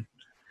conclusion.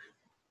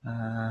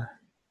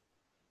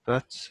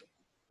 But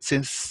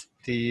since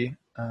the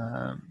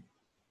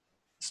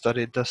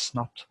study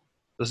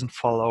doesn't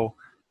follow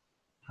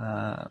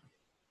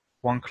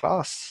one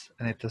class,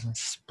 and it doesn't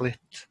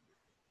split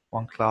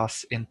one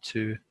class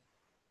into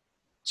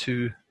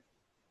two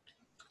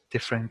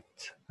different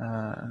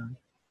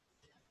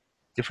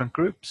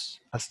groups,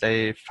 as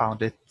they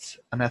found it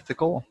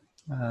unethical,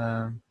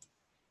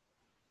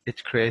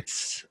 it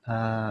creates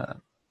a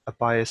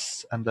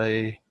bias and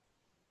a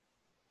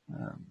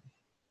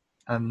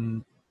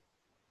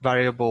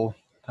variable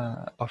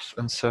of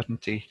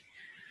uncertainty,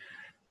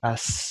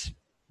 as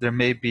there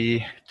may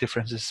be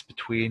differences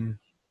between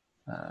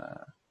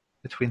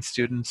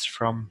students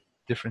from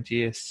different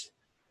years.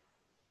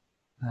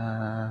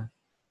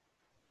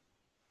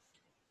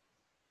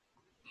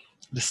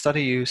 The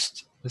study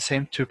used the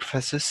same two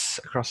professors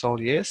across all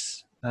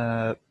years,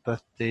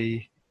 but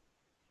the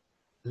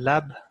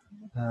lab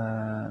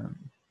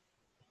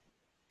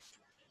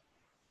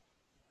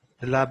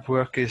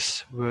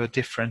workers were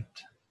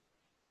different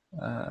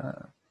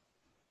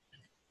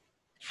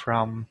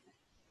from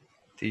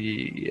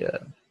the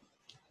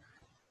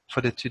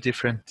for the two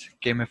different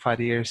gamified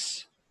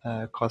years,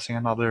 causing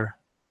another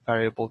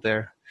variable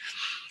there,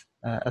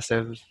 as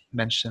I've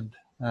mentioned.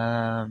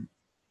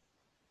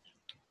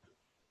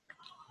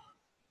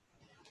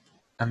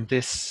 And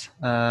this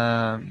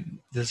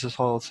is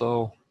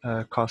also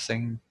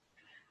causing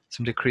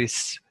some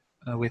decrease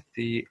with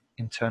the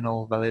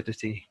internal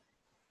validity,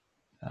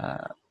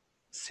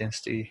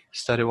 since the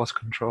study was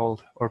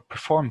controlled or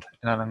performed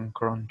in an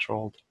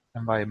uncontrolled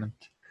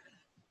environment,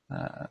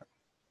 and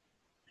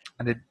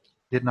it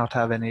did not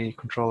have any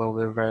control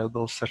over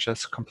variables such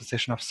as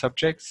composition of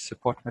subjects,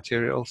 support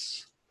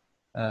materials,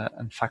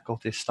 and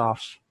faculty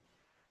staff,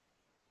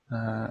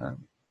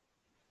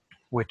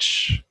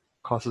 which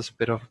causes a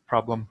bit of a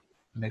problem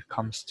when it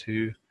comes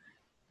to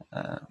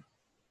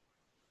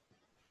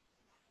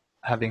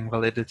having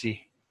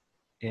validity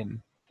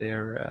in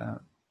their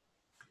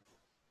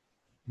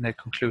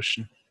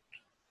conclusion.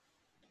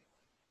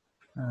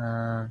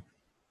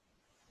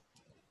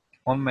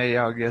 One may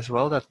argue as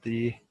well that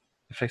the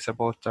effects are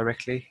both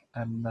directly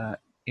and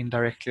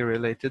indirectly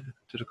related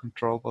to the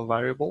controllable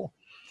variable.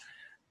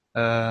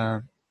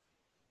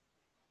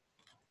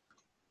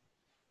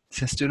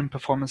 Since student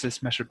performance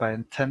is measured by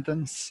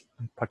attendance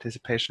and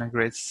participation and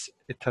grades,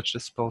 it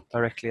touches both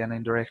directly and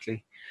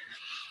indirectly.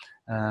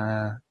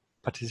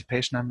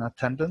 Participation and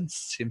attendance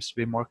seems to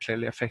be more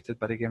clearly affected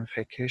by the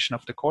gamification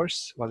of the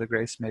course, while the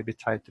grades may be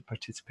tied to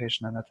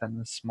participation and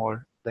attendance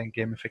more than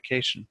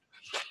gamification.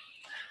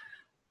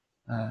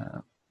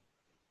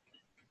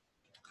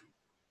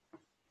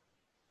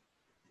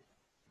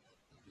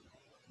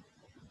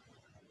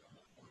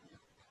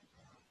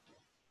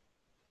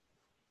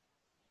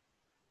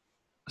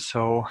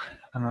 So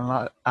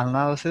an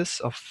analysis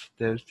of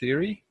their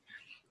theory.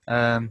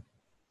 The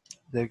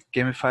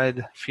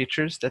gamified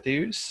features that they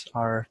use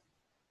are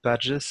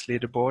badges,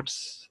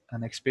 leaderboards,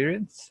 and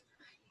experience,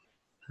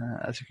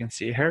 as you can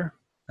see here.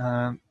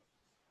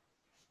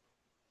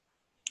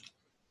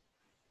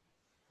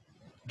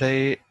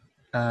 They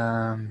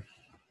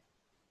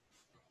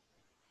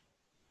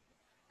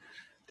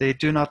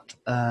do not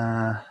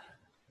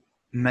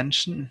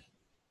mention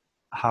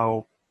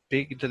how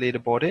big the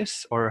leaderboard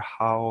is, or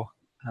how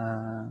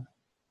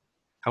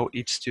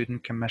each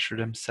student can measure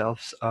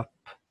themselves up.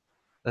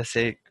 Let's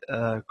say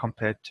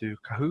compared to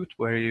Kahoot,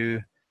 where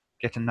you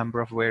get a number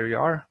of where you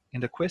are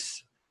in the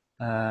quiz,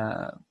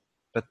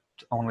 but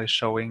only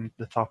showing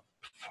the top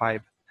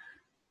 5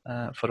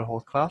 for the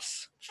whole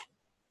class.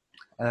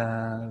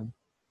 When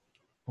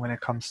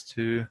it comes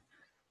to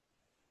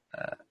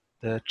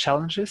the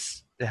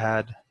challenges, they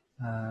had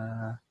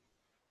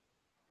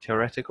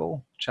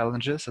theoretical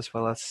challenges as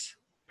well as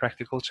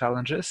practical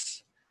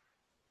challenges,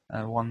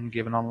 one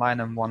given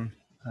online and one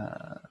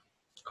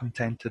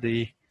contained to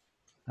the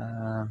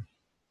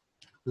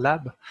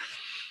lab.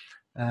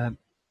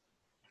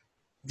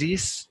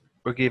 These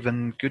were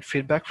given good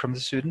feedback from the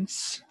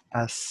students,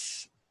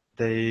 as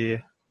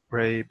they were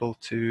able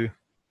to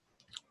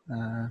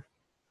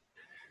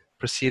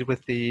proceed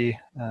with the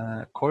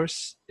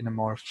course in a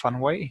more fun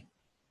way,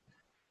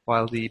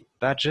 while the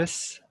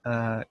badges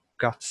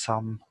got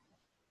some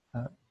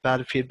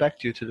bad feedback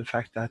due to the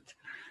fact that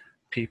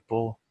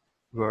people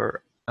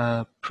were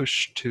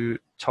pushed to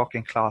talk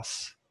in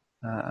class,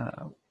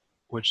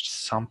 which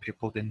some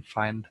people didn't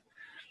find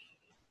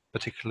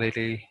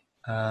particularly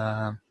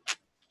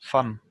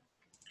fun,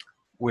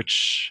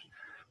 which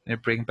they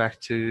bring back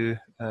to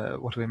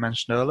what we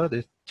mentioned earlier,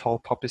 the tall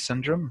poppy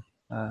syndrome,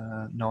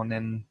 known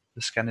in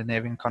the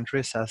Scandinavian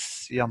countries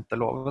as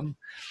janteloven.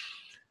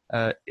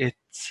 It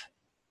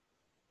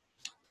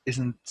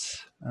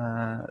isn't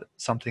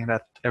something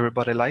that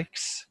everybody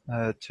likes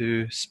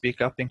to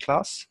speak up in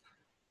class,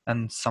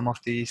 and some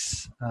of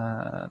these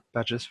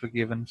badges were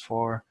given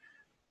for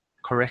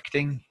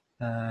correcting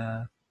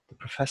the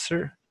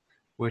professor,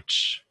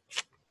 which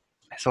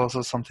is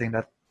also something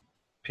that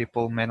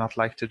people may not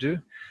like to do.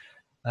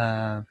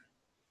 And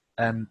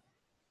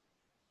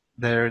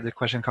there the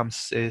question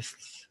comes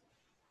is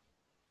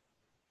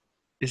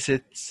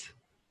it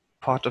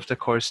part of the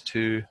course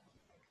to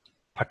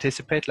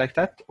participate like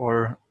that,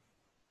 or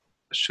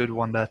should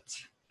one that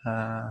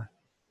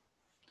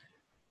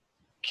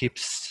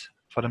keeps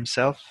for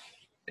themselves,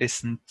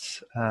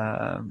 isn't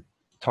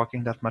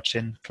talking that much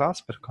in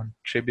class but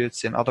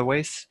contributes in other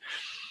ways,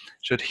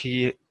 should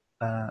he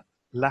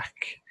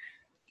lack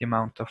the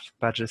amount of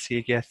badges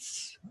he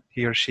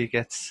or she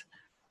gets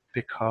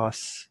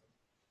because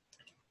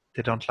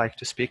they don't like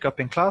to speak up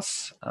in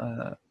class,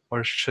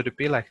 or should it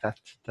be like that,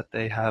 that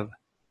they have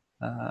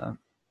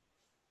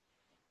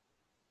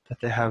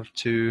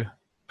to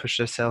push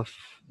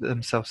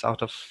themselves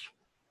out of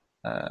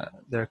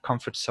their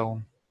comfort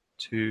zone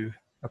to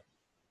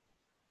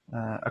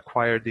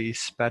acquire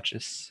these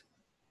badges?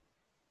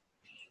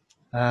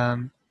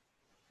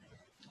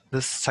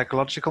 This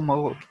psychological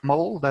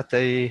model that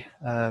they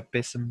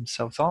base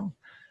themselves on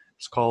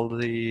is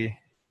called the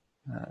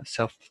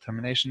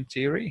self-determination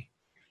theory,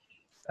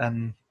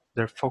 and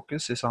their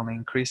focus is on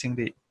increasing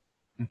the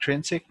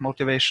intrinsic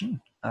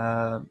motivation,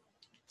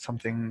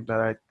 something that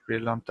I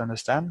really don't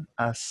understand,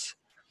 as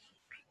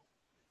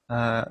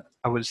I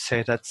would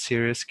say that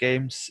serious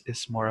games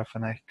is more of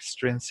an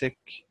extrinsic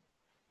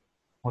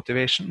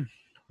motivation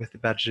with the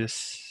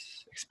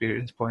badges,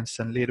 experience points,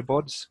 and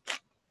leaderboards.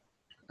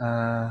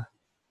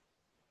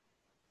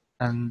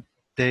 And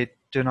they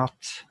do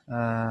not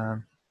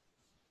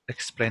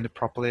explain it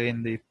properly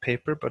in the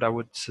paper, but I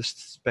would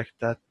suspect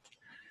that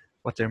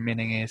what their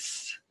meaning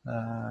is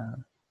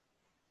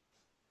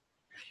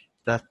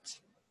that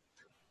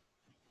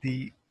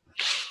the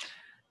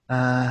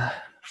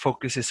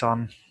focus is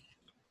on,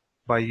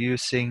 by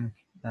using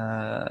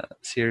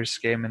serious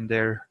game in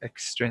their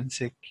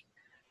extrinsic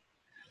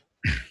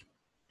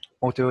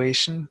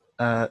motivation,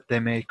 they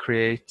may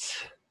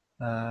create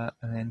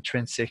an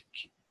intrinsic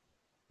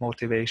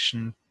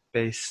motivation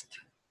based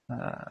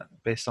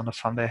on the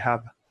fun they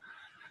have.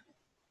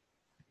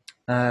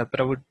 But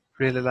I would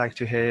really like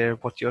to hear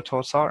what your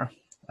thoughts are.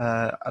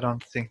 I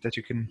don't think that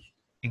you can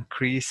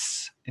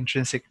increase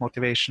intrinsic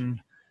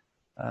motivation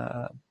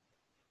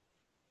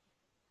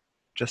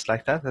just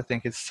like that. I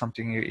think it's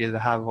something you either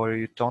have or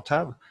you don't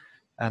have,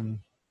 and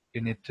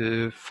you need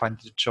to find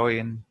the joy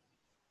in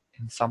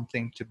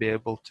something to be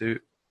able to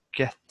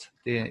get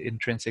the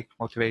intrinsic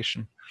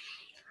motivation.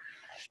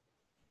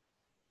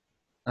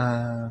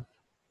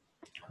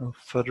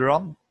 Further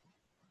on,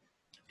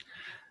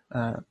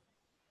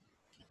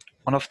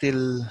 one of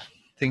the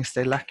things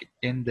they lack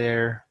in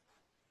their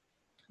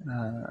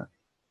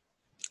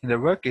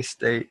work is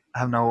they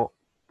have no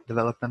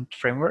development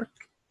framework,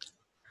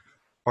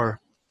 or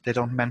they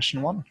don't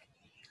mention one.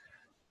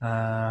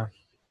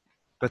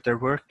 But their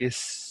work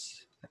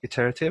is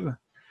iterative.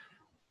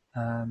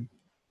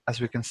 As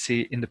we can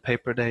see in the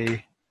paper,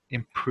 they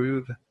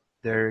improve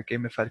their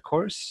gamified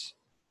course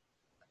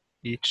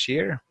each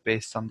year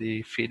based on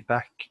the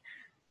feedback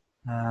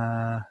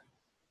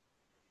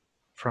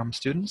from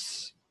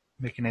students,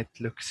 making it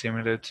look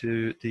similar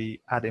to the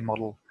ADDIE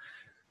model,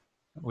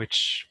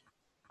 which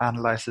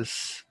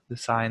analyzes,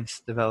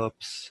 designs,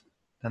 develops,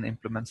 then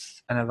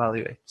implements and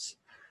evaluates.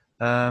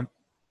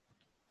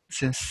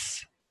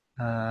 Since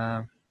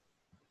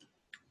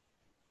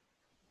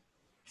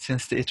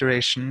the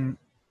iteration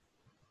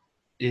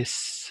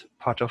is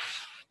part of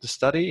the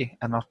study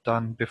and not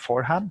done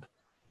beforehand,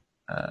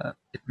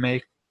 it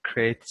may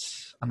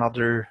create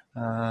another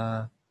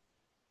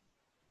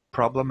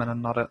problem and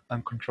another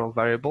uncontrolled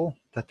variable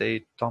that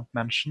they don't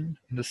mention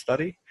in the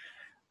study.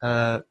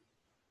 But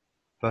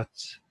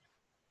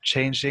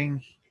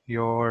changing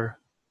your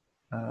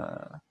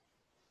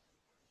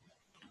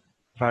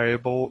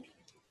variable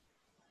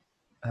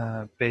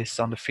based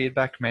on the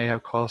feedback may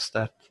have caused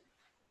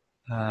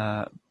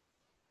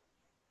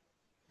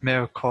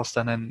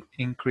an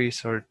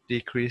increase or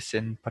decrease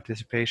in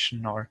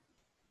participation or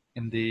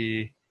in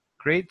the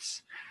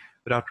grades,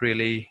 without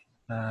really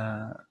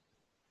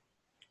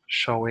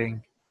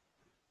showing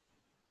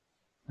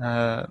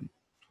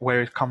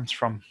where it comes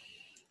from.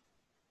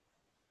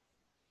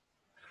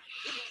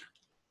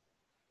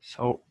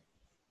 So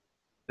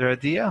their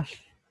idea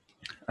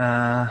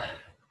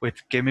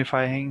with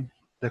gamifying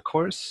the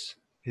course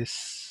is,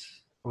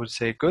 I would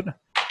say, good.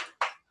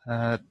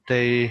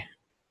 They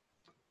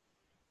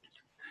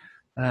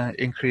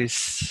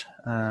increase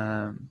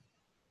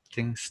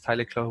things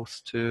tightly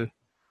close to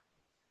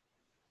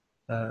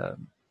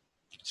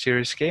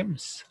serious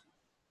games,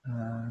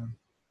 and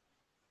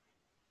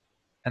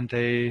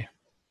they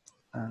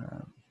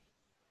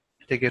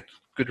get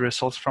good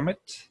results from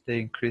it. They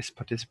increase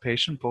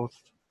participation both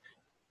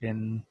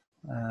in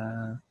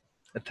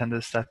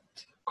attendance that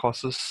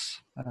causes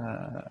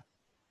a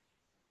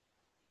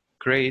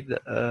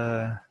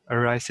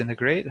rise in the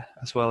grade,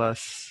 as well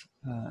as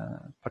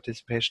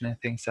participation in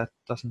things that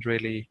doesn't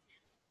really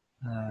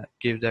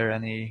give them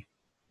any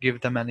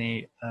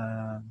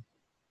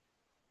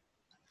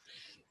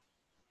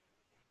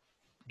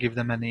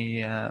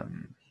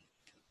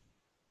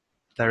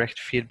direct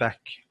feedback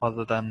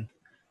other than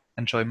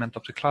enjoyment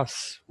of the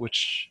class,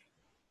 which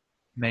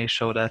may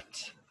show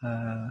that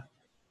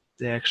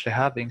they actually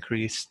have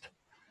increased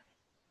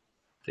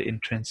the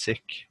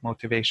intrinsic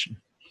motivation.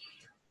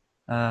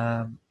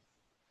 One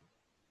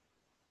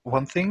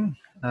thing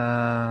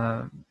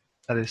that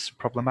is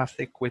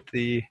problematic with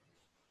the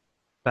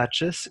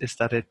badges is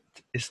that it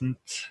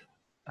isn't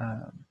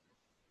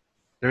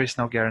there is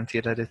no guarantee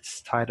that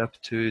it's tied up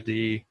to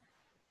the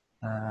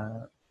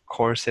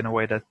course in a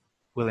way that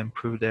will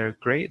improve their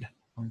grade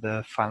on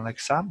the final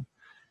exam.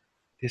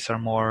 These are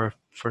more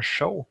for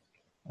show.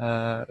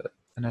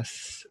 And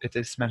as it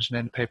is mentioned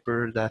in the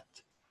paper that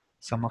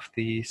some of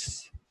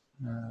these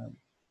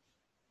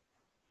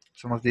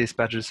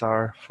badges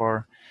are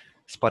for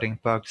spotting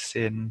bugs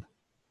in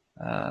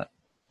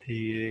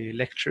the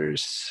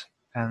lectures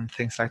and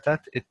things like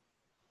that. It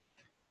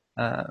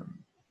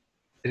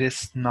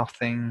is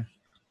nothing,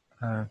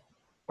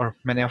 or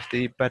many of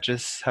the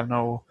badges have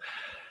no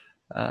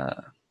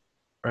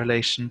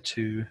relation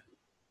to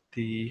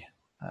the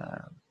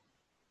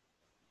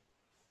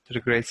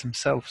grades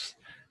themselves.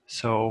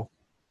 So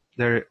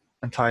they're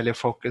entirely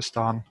focused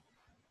on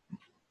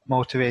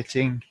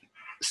motivating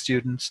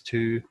students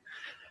to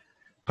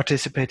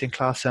participate in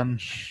class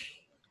and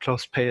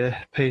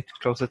pay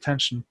close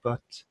attention,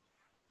 but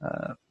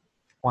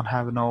one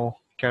have no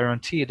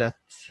guarantee that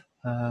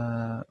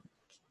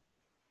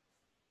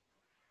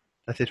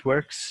it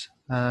works.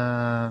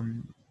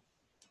 And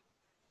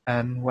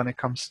when it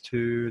comes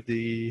to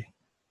the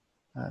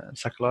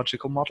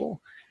psychological model,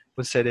 I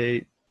would say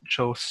they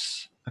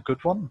chose a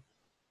good one,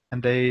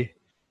 and they,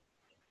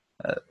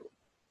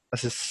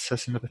 as it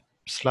says in the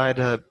slide,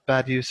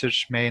 bad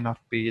usage may not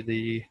be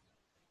the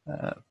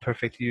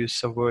perfect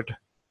use of word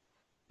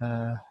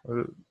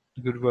or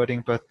good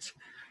wording, but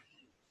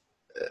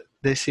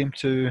they seem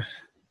to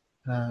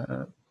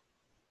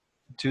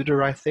do the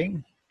right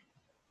thing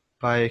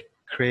by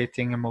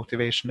creating a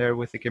motivation there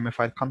with the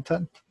gamified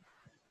content,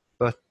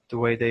 but the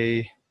way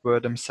they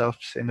word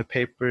themselves in the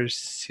papers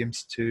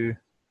seems to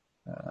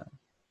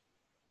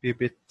be a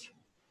bit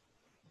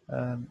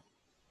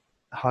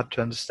hard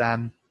to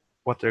understand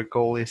what their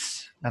goal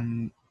is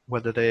and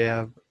whether they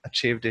have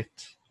achieved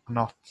it or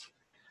not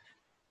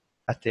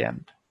at the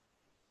end.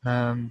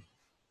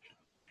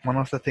 One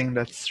of the things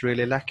that's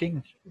really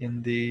lacking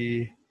in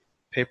the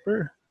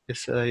paper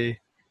is a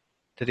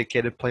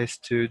dedicated place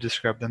to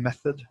describe the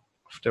method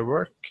of their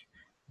work.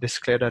 It is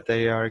clear that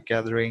they are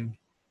gathering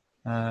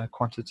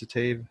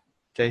quantitative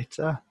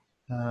data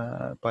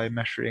by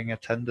measuring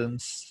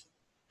attendance,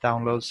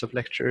 downloads of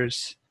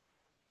lectures,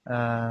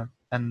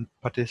 and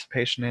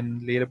participation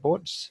in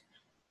leaderboards,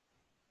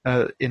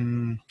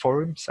 in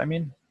forums, I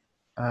mean.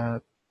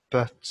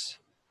 But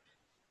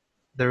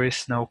there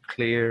is no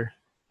clear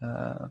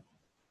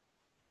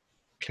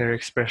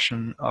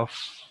expression of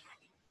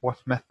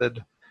what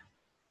method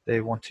they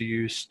want to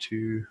use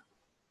to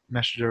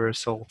measure the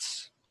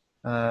results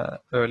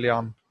early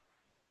on.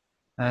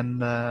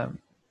 And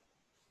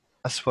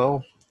as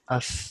well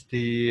as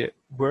the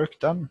work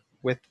done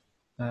with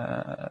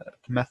the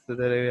method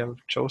that they have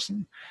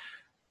chosen,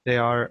 they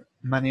are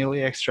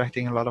manually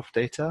extracting a lot of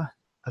data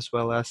as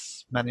well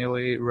as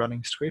manually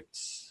running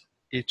scripts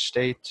each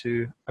day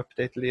to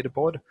update the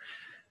leaderboard.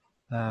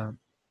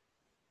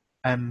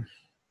 And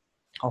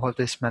all of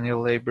this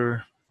manual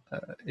labor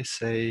is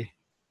a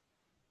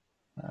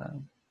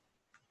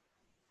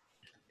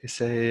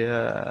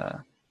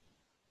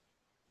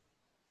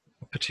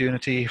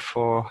opportunity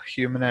for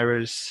human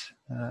errors.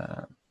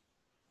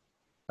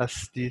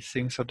 As these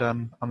things are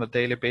done on a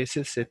daily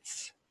basis,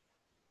 it's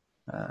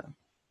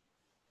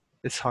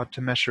hard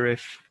to measure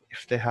if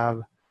they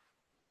have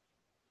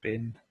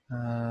been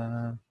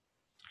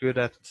good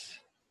at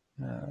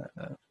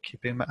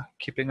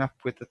keeping up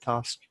with the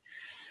task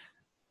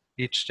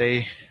each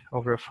day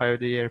over a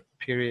 5-year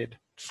period.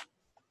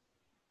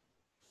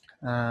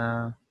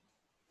 And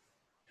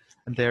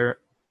their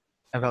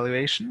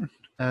evaluation,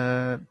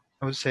 I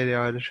would say they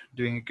are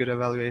doing a good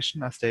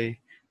evaluation, as they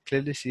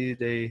clearly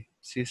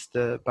sees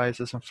the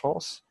biases and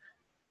flaws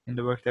in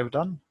the work they've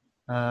done.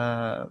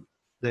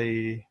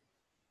 They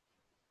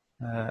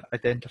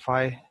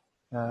identify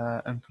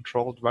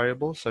uncontrolled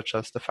variables such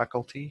as the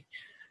faculty,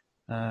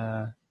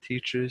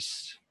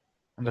 teachers,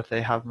 and that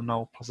they have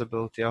no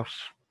possibility of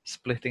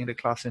splitting the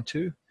class in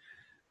two.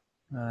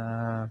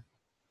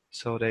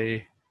 So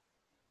they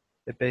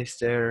base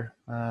their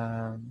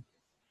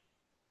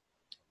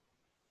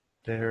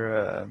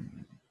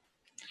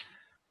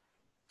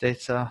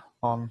data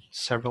on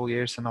several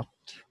years and not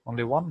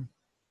only one.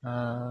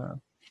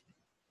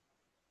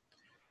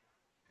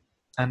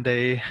 And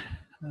they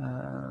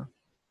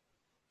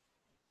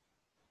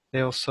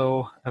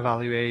also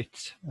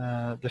evaluate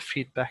the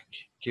feedback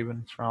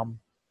given from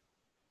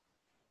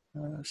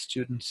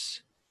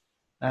students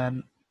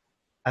and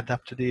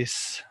adapt to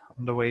these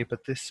on the way,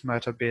 but this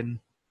might have been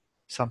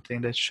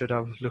something that should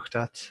have looked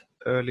at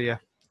earlier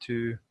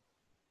to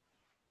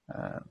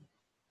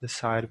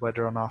decide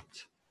whether or not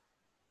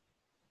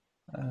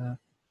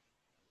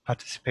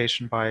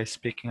participation by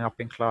speaking up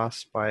in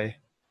class, by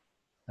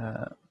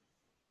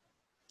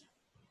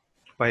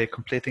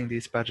completing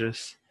these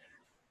badges,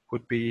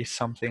 would be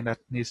something that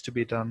needs to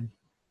be done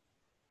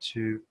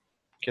to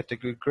get a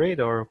good grade,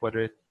 or whether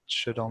it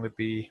should only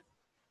be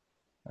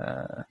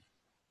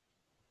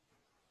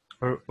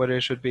or whether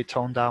it should be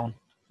toned down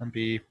and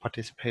be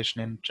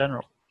participation in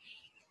general.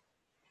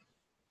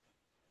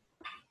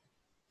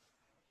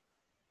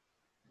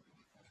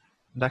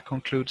 That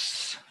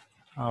concludes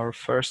our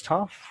first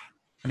half.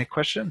 Any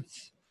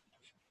questions?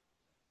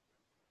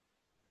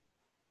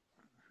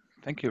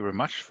 Thank you very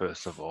much,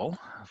 first of all,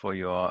 for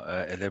your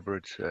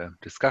elaborate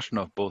discussion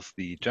of both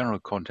the general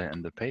content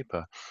and the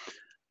paper.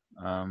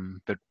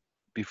 But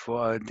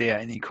before there are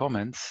any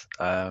comments,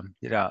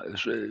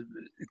 the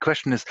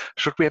question is,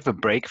 should we have a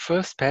break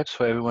first, perhaps,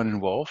 for everyone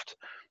involved?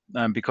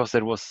 Because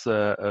that was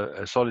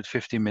a solid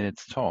 15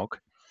 minutes talk.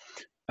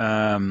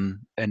 And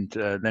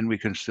then we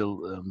can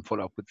still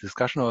follow up with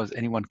discussion, or is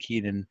anyone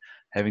keen in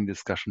having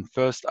discussion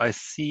first? I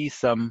see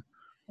some,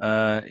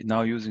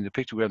 now using the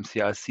pictograms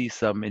here, I see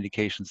some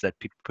indications that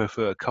people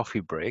prefer a coffee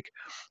break.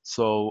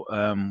 So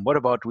what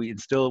about we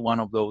instill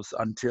one of those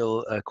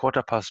until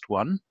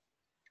 1:15?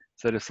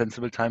 Is that a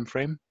sensible time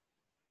frame?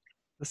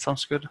 That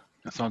sounds good.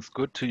 That sounds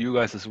good to you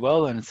guys as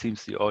well, and it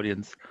seems the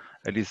audience,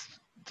 at least,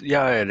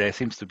 yeah, there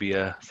seems to be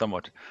a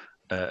somewhat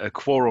a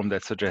quorum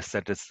that suggests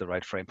that it's the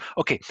right frame.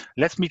 Okay,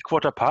 let's meet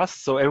 1:15,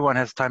 so everyone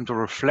has time to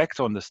reflect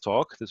on this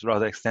talk, this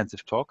rather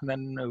extensive talk, and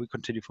then we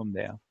continue from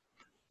there.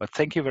 But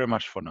thank you very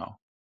much for now.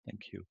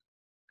 Thank you.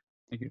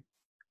 Thank you.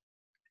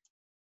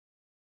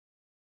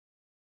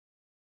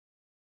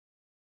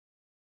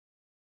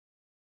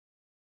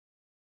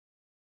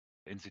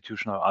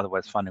 Institutional or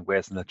otherwise funding,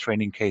 whereas in the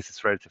training case,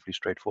 it's relatively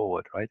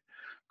straightforward, right?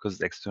 Because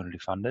it's externally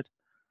funded.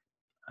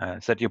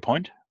 Is that your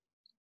point?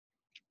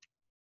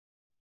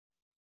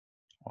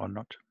 Or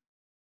not?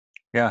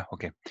 Yeah,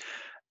 okay.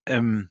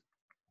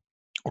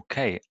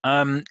 Okay.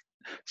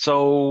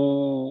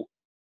 So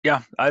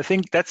yeah, I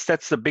think that's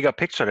the bigger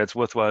picture that's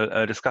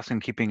worthwhile discussing,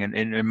 keeping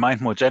in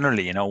mind more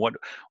generally. You know, what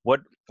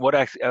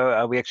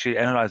are we actually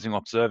analyzing,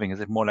 observing? Is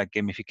it more like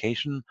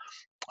gamification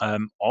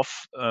of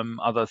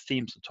other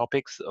themes or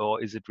topics,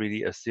 or is it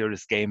really a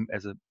serious game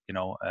as a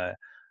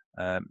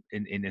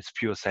in its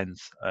pure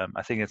sense?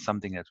 I think it's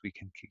something that we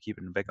can keep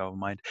in the back of our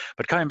mind.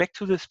 But coming back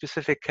to the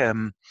specific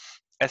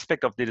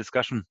aspect of the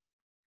discussion,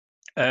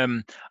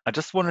 I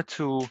just wanted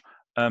to.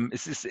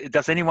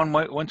 Does anyone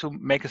want to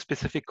make a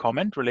specific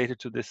comment related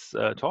to this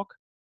talk?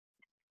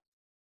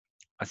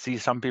 I see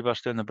some people are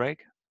still in the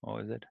break,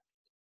 or is it?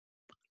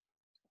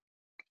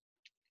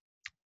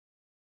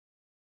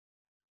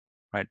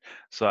 Right,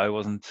 so I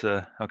wasn't,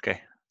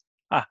 okay.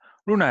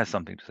 Runa has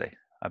something to say,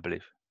 I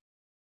believe.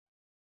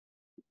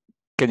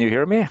 Can you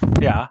hear me?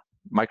 Yeah.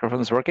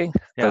 Microphone's working?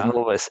 Yeah. Doesn't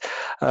always.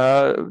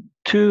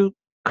 Two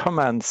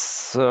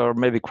comments, or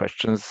maybe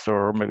questions,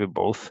 or maybe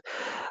both.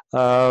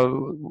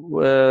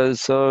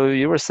 So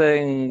you were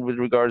saying with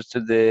regards to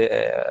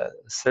the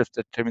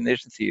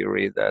self-determination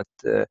theory that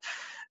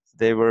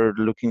they were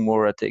looking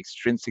more at the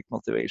extrinsic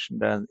motivation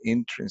than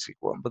intrinsic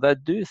one. But I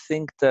do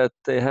think that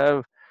they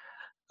have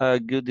a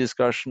good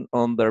discussion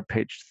on their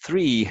page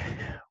 3,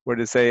 where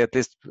they say, at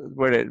least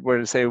where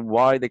they say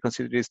why they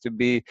consider this to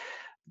be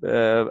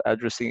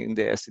addressing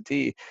the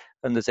STT,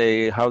 and they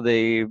say how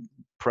they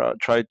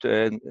try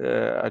to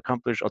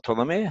accomplish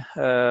autonomy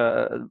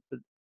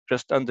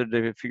just under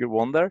the figure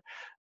 1 there,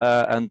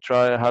 and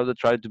how they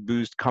try to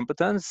boost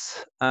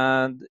competence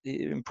and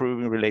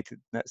improving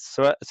relatedness.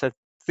 So I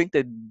think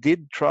they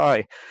did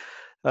try.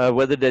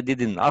 Whether they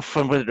did enough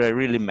and whether they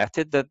really met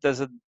it, there's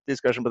a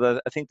discussion,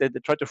 but I think they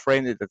tried to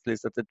frame it, at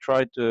least, that they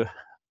tried to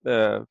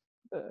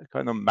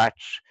kind of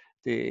match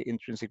the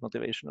intrinsic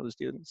motivation of the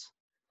students.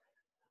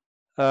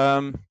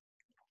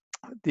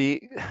 The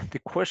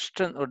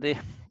question, or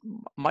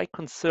my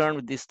concern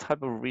with this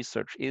type of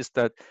research is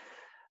that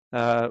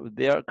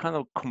they are kind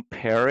of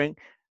comparing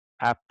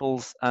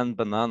apples and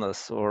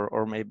bananas,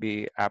 or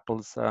maybe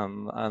apples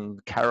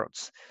and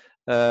carrots,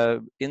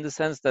 in the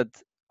sense that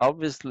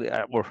obviously,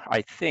 or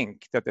I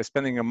think that they're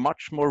spending a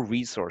much more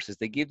resources.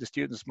 They give the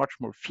students much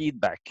more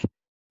feedback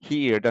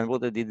here than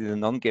what they did in the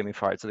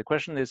non-gamified. So the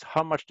question is,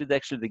 how much did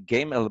actually the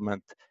game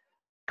element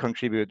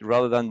contribute,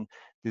 rather than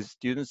the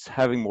students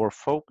having more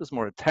focus,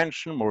 more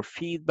attention, more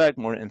feedback,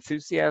 more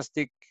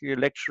enthusiastic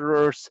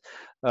lecturers,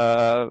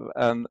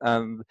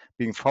 and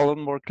being followed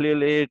more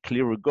clearly,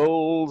 clearer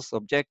goals,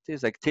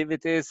 objectives,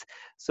 activities.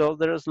 So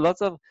there's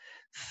lots of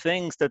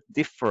things that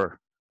differ,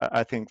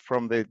 I think,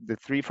 from the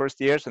 3 first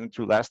years and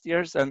 2 last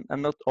years, and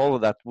not all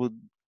of that would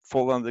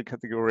fall under the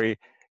category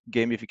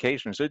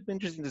gamification. So it'd be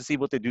interesting to see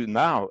what they do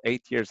now,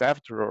 8 years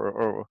after,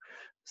 or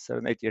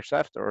 7, 8 years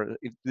after, or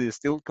if they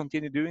still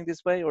continue doing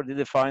this way, or did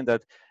they find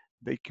that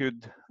they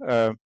could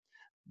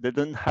they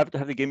didn't have to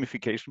have the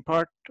gamification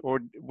part, or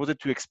was it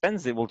too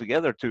expensive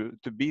altogether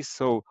to be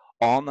so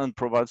on and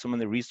provide so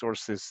many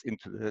resources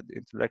into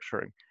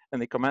lecturing?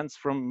 Any comments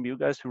from you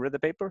guys who read the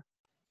paper?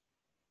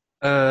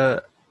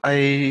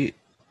 I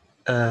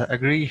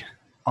agree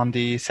on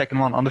the second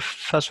one. On the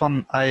first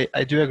one,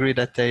 I do agree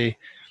that they,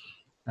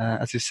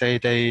 as you say,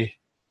 they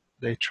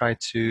try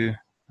to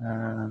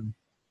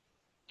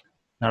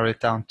narrow it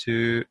down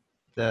to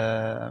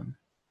the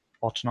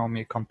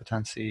autonomy,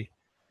 competency,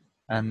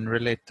 and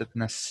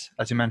relatedness,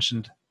 as you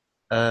mentioned.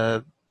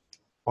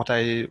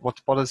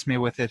 What bothers me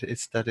with it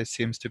is that it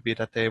seems to be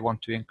that they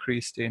want to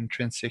increase the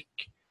intrinsic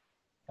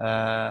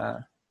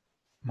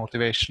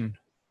motivation,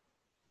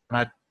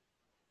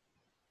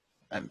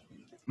 and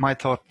my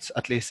thought,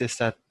 at least, is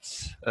that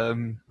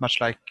much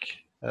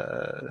like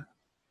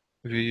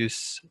if you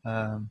use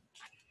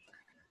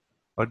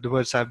or the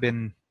words I've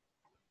been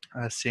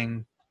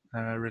seeing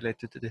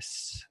related to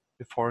this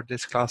before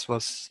this class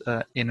was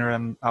inner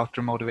and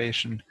outer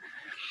motivation,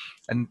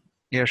 and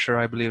here, sure,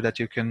 I believe that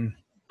you can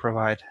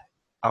provide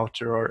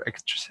outer or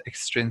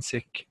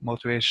extrinsic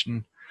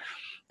motivation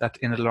that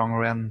in the long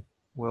run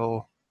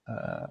will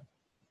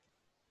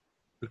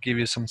give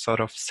you some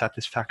sort of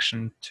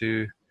satisfaction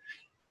to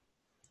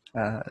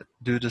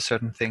do the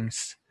certain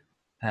things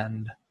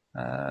and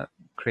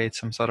create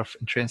some sort of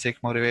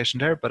intrinsic motivation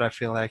there. But I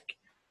feel like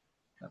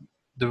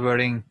the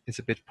wording is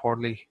a bit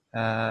poorly,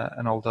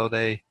 and although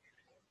they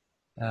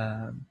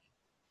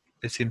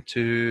seem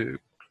to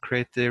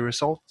create the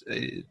result,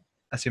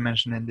 as you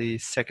mentioned in the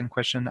second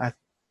question, at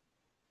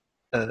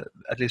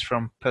least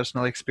from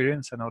personal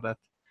experience, I know that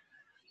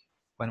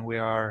when we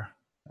are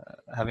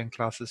having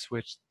classes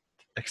with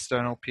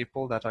external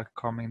people that are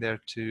coming there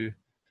to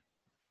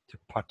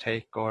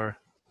partake or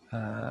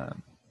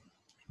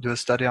do a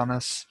study on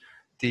us,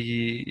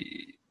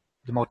 the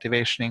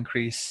motivation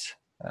increase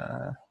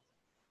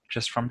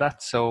just from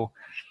that. So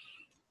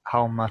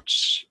how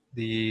much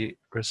the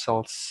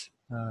results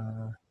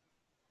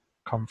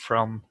come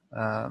from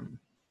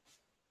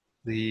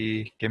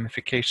the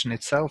gamification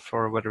itself,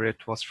 or whether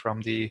it was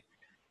from the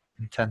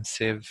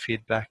intensive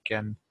feedback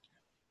and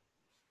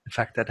the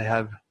fact that they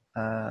have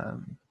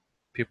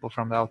people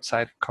from the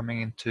outside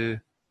coming in to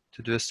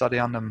do a study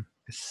on them,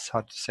 is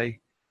hard to say.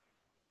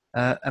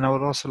 And I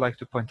would also like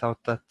to point out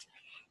that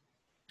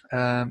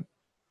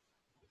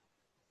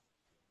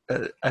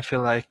I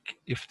feel like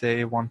if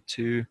they want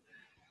to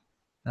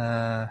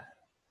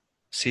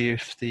see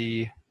if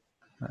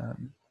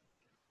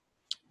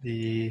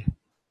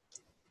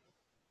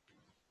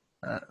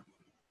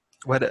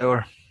whether,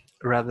 or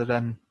rather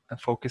than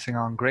focusing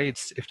on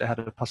grades, if they had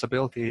a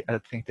possibility, I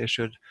think they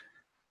should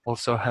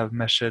also have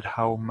measured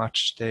how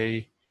much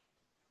they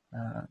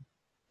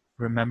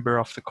remember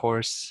of the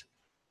course,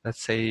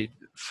 let's say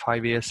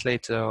 5 years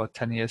later or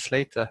 10 years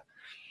later,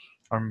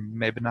 or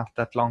maybe not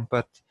that long,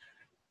 but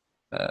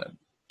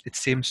it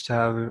seems to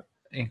have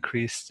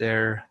increased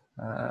their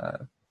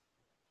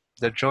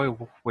joy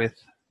with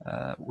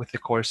the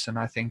course. And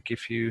I think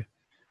if you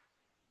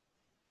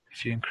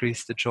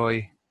increase the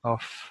joy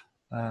of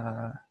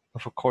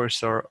a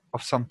course or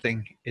of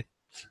something, it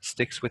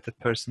sticks with the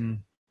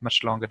person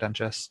much longer than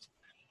just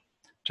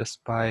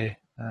by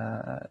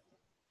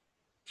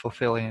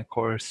fulfilling a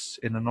course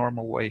in a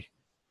normal way.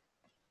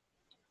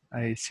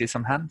 I see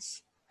some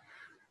hands.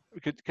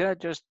 Can I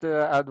just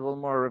add one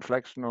more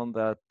reflection on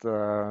that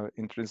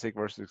intrinsic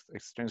versus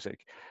extrinsic?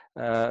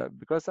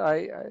 Because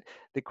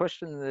the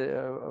question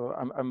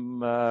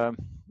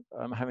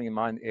I'm having in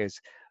mind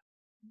is,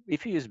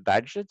 if you use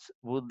badges,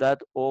 would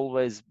that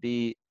always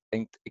be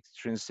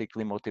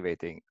extrinsically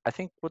motivating? I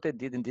think what they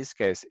did in this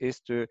case is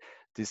to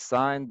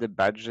design the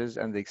badges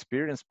and the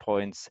experience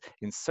points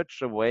in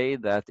such a way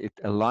that it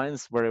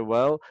aligns very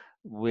well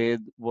with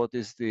what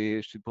is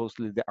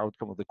supposedly the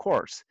outcome of the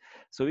course.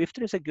 So if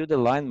there's a good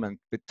alignment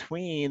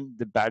between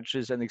the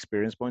badges and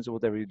experience points or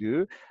whatever you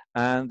do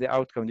and the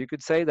outcome, you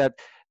could say that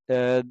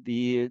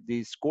the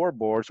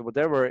scoreboards or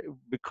whatever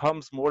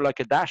becomes more like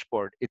a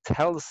dashboard. It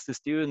tells the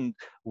student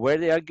where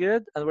they are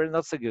good and where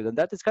not so good, and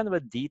that is kind of a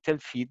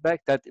detailed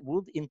feedback that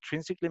would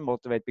intrinsically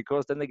motivate,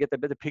 because then they get a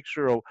better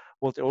picture of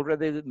what they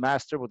already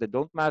master, what they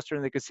don't master,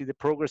 and they can see the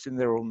progress in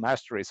their own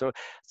mastery. So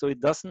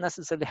it doesn't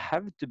necessarily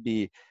have to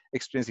be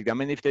extrinsic. I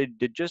mean, if they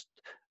just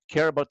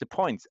care about the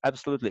points,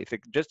 absolutely. If they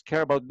just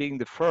care about being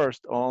the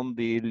first on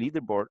the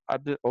leaderboard,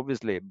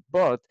 obviously.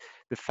 But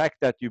the fact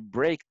that you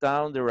break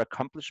down their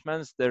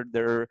accomplishments,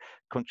 their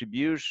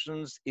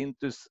contributions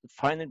into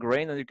finer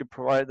grain, and you can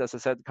provide, as I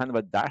said, kind of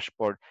a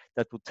dashboard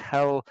that would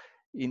tell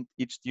in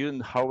each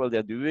student how well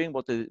they're doing,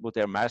 what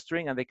they're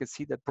mastering, and they can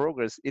see that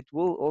progress. It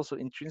will also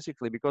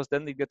intrinsically, because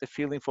then they get the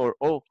feeling for,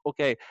 oh,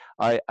 okay,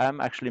 I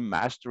am actually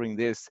mastering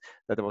this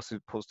that I was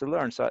supposed to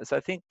learn. So I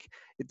think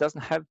it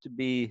doesn't have to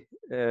be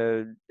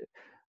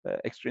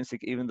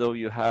extrinsic, even though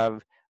you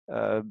have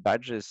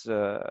badges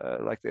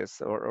like this,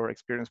 or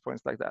experience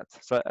points like that.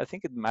 So I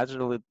think it matters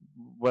a little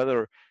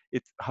whether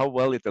how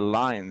well it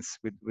aligns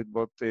with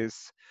what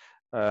this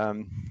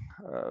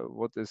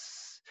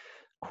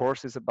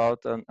course is about,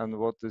 and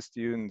what the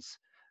students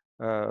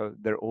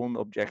their own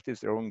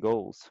objectives, their own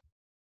goals.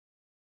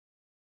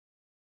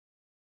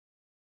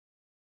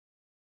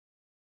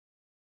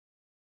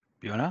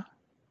 Björn?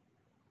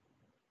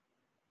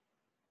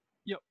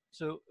 Yeah,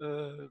 so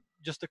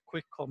just a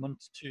quick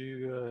comment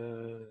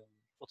to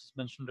what was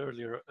mentioned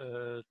earlier.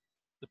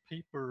 The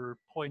paper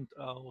point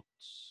out,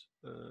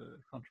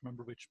 I can't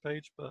remember which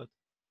page, but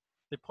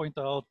they point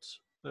out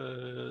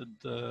the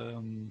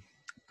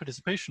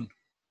participation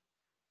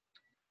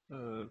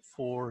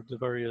for the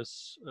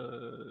various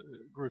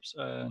groups,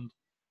 and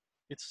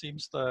it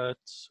seems that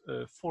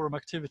forum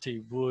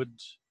activity would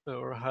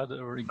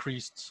or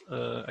increased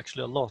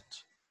actually a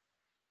lot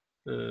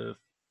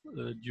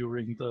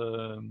during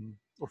the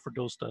or for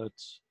those that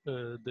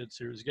did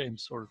serious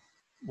games or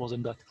was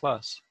in that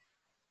class.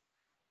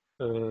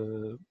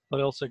 But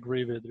I also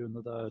agree with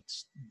Rune that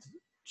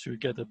to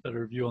get a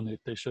better view on it,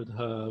 they should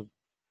have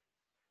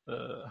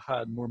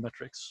had more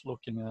metrics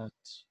looking at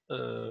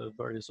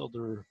various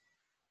other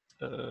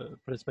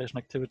participation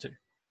activity.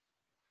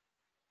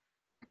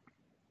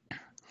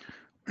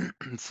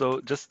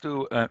 So just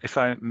to, if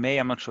I may,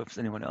 I'm not sure if there's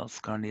anyone else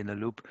currently in the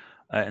loop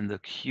in the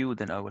queue,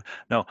 then I will.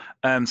 No.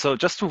 So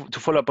just to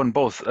follow up on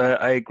both,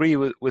 I agree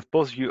with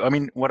both of you. I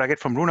mean, what I get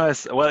from Runa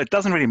is, well, it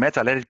doesn't really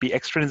matter. Let it be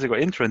extrinsic or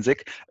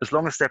intrinsic, as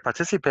long as they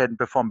participate and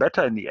perform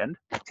better in the end.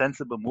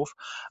 Sensible move.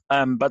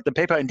 But the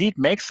paper indeed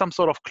makes some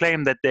sort of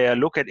claim that they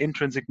look at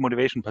intrinsic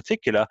motivation in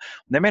particular.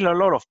 They made a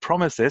lot of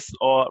promises,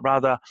 or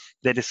rather,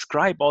 they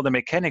describe all the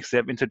mechanics they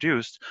have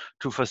introduced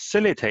to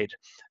facilitate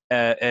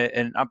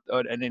an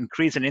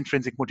increase in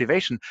intrinsic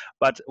motivation.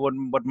 But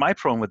what my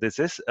problem with this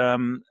is,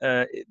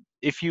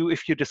 if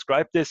you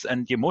describe this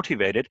and you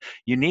motivate it,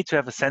 you need to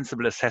have a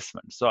sensible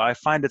assessment. So I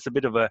find it's a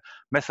bit of a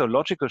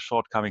methodological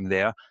shortcoming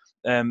there,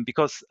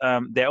 because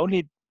they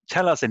only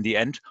tell us in the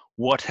end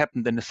what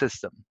happened in the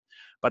system,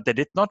 but they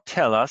did not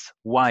tell us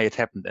why it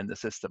happened in the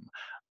system.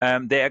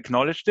 They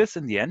acknowledge this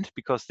in the end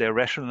because they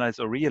rationalize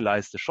or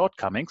realize the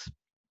shortcomings,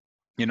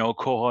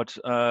 cohort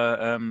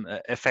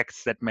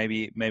effects that may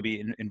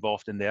be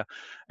involved in there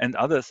and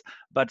others.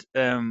 But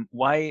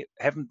why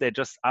haven't they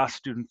just asked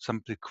students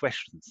simple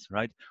questions,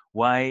 right?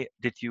 Why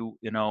did you,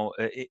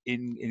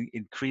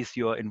 increase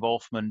your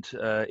involvement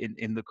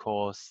in the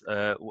course?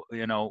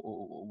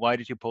 Why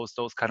did you pose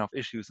those kind of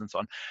issues and so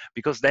on?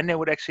 Because then they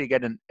would actually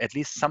get at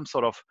least some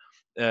sort of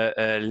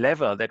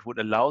lever that would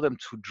allow them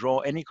to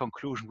draw any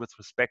conclusion with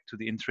respect to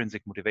the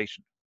intrinsic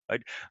motivation.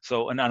 Right?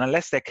 So, and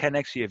unless they can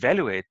actually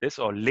evaluate this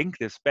or link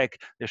this back,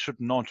 they should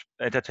not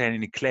entertain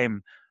any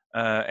claim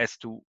as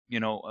to,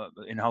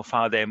 in how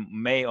far they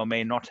may or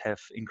may not have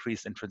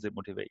increased intrinsic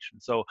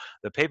motivation. So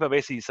the paper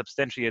basically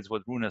substantiates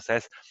what Rune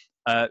says.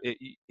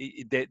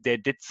 They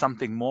did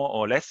something more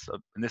or less,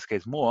 in this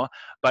case more,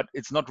 but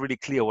it's not really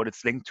clear what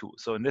it's linked to.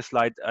 So in this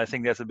light, I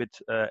think there's a bit,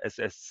 as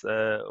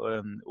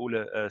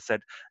Ole said,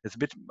 it's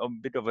a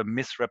bit of a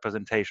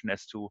misrepresentation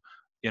as to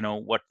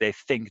what they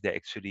think they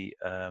actually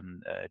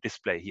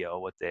display here,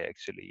 or what they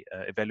actually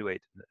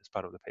evaluate as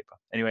part of the paper.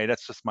 Anyway,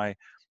 that's just my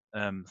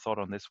thought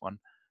on this one.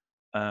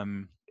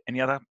 Any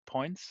other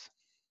points?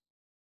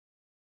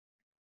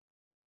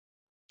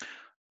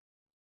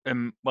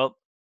 Well,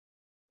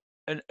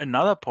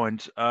 another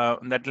point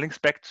that links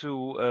back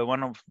to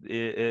one of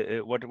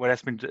what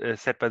has been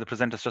said by the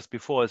presenters just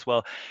before as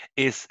well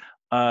is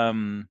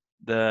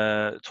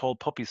the tall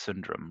poppy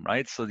syndrome,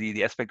 right? So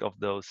the aspect of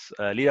those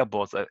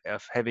leaderboards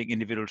of having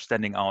individuals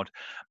standing out,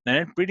 and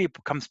it really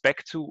comes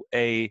back to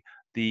the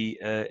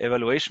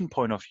evaluation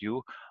point of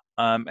view.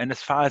 And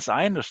as far as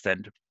I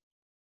understand,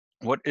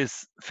 what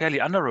is fairly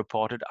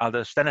underreported are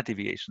the standard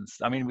deviations.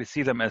 I mean, we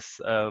see them as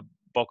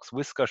box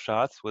whisker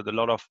charts with a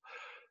lot of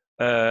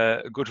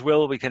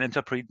goodwill. We can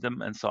interpret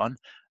them and so on.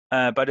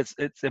 But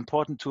it's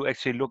important to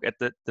actually look at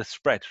the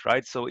spread,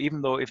 right? So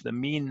even though if the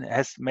mean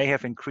may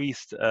have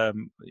increased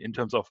in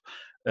terms of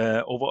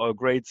overall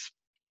grades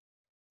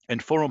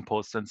and forum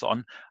posts and so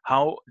on,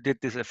 how did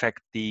this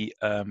affect the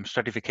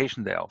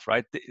stratification thereof,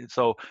 right?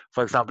 So,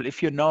 for example,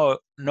 if you know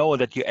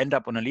that you end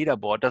up on a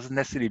leaderboard, does it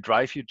necessarily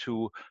drive you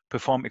to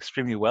perform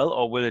extremely well,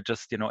 or will it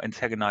just,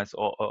 antagonize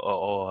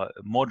or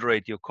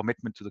moderate your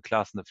commitment to the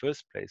class in the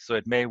first place? So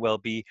it may well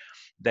be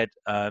that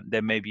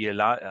there may be a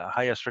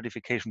higher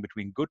stratification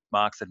between good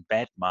marks and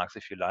bad marks,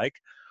 if you like,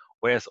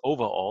 whereas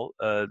overall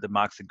the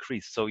marks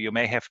increase. So you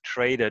may have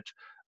traded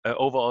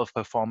overall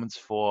performance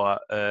for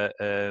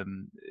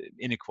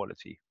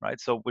inequality, right?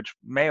 So which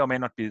may or may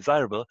not be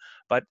desirable,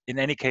 but in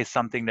any case,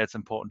 something that's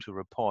important to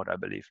report, I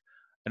believe.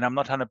 And I'm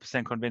not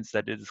 100% convinced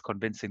that it is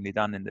convincingly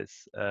done in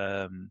this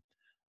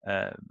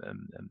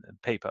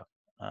paper.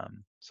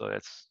 So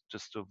that's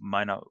just a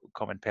minor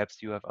comment.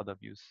 Perhaps you have other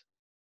views.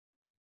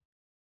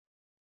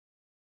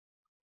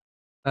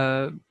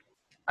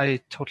 I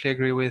totally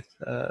agree with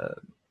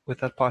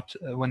that part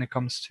when it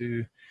comes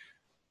to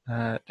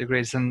the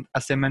grades, and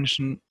as I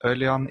mentioned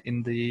early on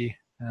in the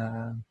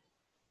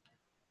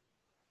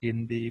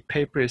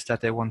paper, is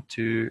that they want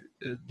to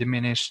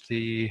diminish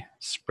the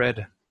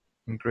spread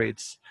in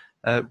grades,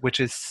 which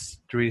is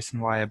the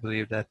reason why I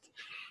believe that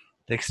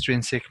the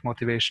extrinsic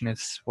motivation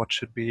is what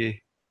should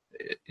be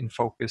in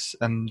focus,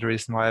 and the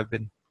reason why I've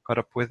been caught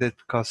up with it,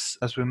 because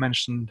as we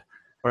mentioned,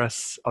 or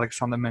as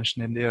Alexander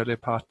mentioned in the earlier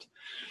part,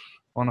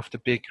 one of the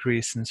big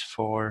reasons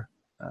for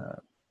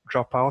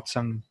dropouts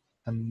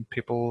and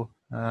people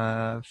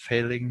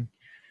failing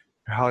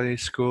high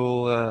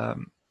school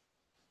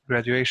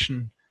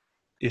graduation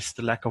is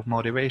the lack of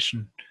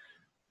motivation,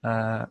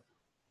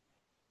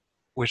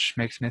 which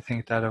makes me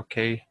think that,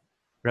 okay,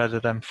 rather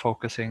than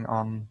focusing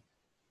on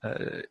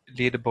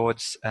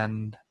leaderboards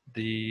and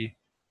the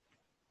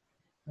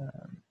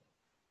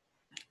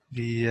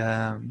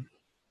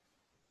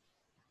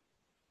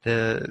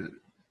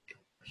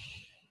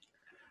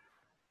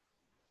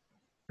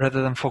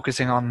rather than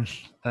focusing on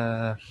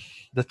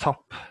the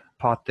top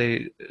part,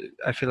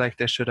 I feel like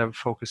they should have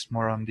focused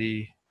more on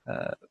the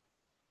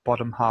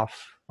bottom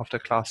half of the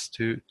class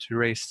to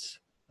raise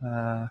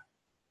the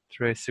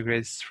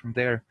grades from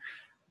there.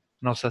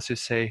 And also, as you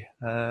say,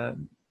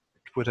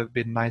 it would have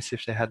been nice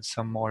if they had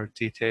some more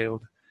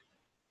detailed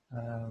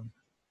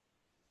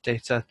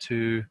data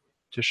to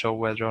show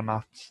whether or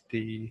not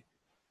the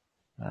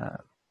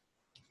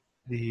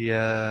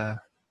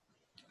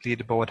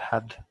leaderboard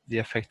had the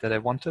effect that I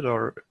wanted,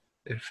 or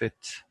if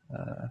it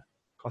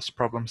caused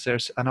problems.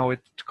 I know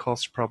it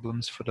caused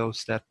problems for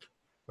those that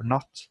were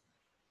not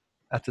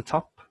at the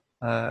top.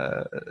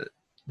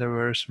 There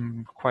were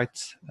some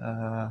quite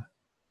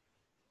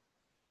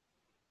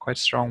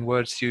strong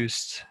words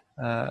used,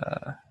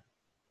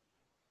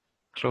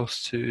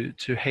 close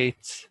to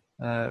hate,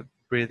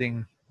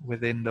 breathing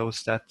within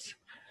those that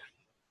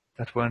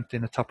weren't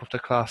in the top of the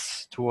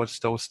class towards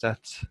those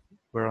that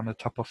were on the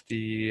top of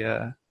the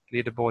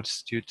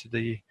leaderboards due to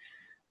the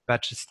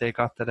badges they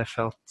got, that I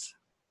felt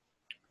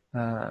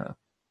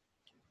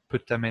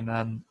put them in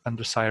an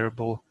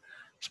undesirable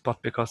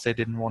spot because they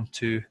didn't want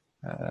to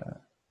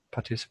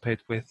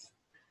participate with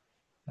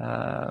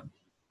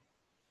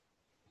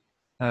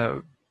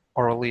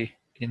orally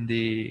in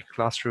the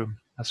classroom,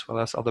 as well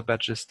as other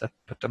badges that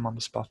put them on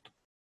the spot.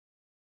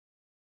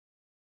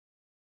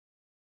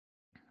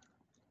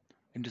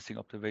 Interesting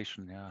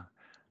observation. Yeah,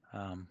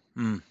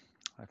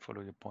 I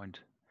follow your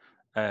point.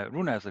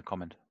 Rune has a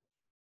comment,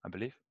 I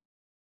believe.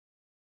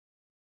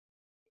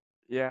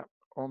 Yeah,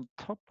 on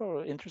top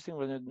of, interesting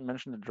when you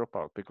mentioned the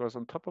dropout, because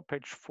on top of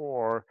page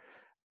 4,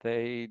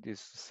 they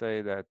just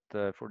say that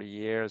for the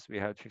years we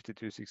had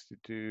 52,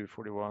 62,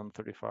 41,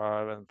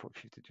 35, and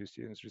 52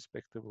 students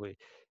respectively,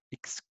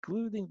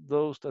 excluding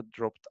those that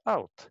dropped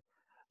out.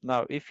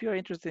 Now, if you're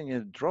interested in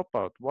a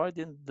dropout, why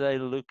didn't they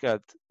look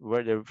at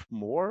were there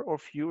more or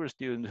fewer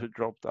students who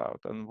dropped out,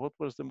 and what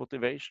was the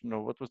motivation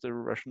or what was the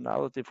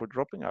rationality for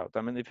dropping out?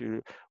 I mean, if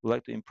you would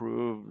like to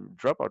improve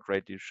dropout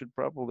rate, you should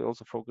probably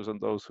also focus on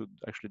those who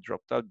actually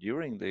dropped out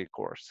during the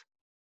course.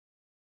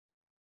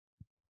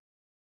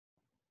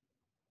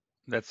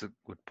 That's a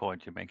good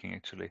point you're making,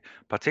 actually.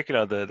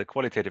 Particularly the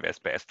qualitative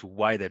aspect as to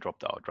why they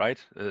dropped out, right?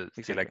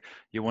 Exactly. Like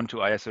you want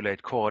to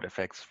isolate cohort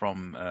effects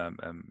from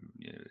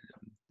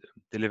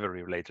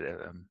delivery-related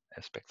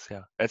aspects.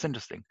 Yeah, that's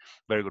interesting.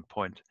 Very good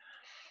point.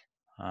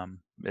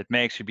 It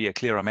may actually be a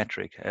clearer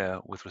metric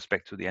with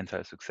respect to the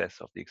entire success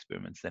of the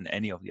experiments than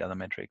any of the other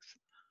metrics,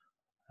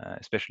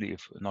 especially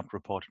if not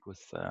reported with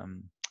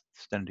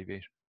standard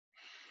deviation.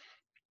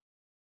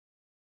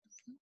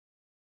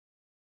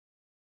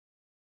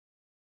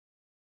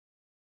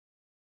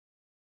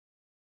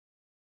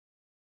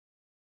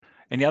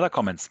 Any other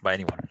comments by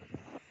anyone?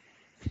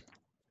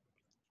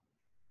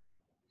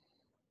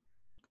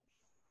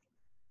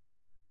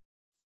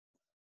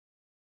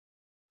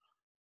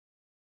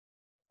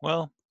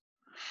 Well,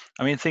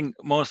 I mean, I think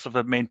most of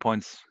the main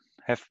points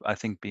have, I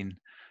think, been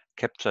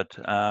captured.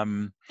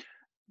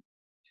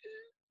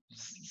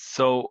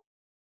 So,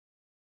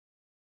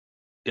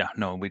 yeah,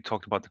 no, we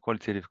talked about the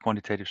qualitative,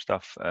 quantitative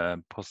stuff,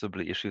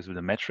 possibly issues with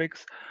the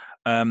metrics.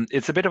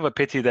 It's a bit of a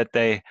pity that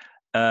they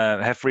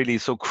have really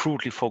so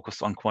crudely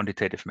focused on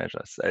quantitative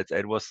measures.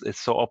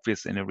 It's so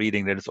obvious in a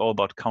reading that it's all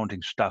about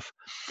counting stuff,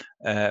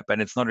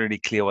 but it's not really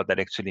clear what that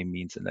actually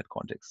means in that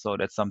context. So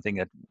that's something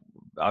that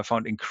I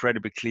found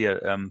incredibly clear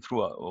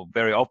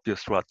very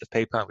obvious throughout the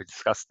paper. We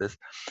discussed this,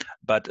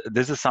 but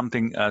this is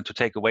something to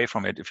take away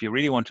from it. If you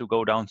really want to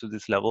go down to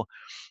this level,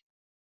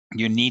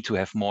 you need to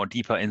have more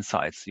deeper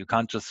insights. You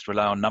can't just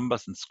rely on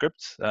numbers and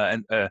scripts.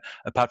 And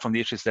apart from the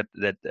issues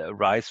that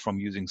arise from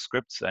using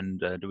scripts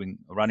and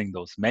running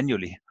those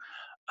manually,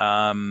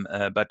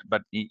 but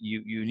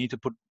you need to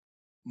put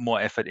more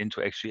effort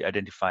into actually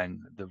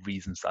identifying the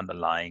reasons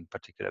underlying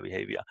particular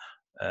behavior.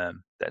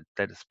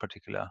 That is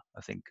particular,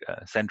 I think,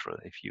 central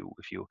if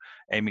you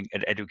aiming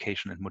at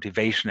education and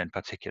motivation in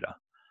particular.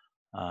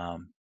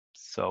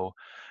 So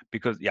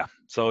because yeah,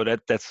 so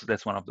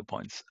that's one of the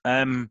points.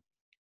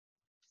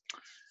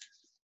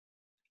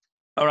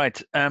 All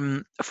right.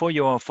 For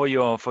your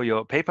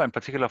paper, in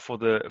particular for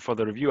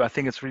the review, I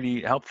think it's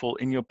really helpful.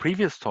 In your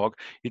previous talk,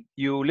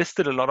 you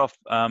listed a lot of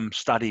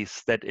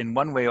studies that, in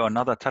one way or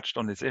another, touched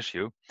on this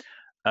issue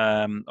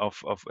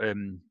of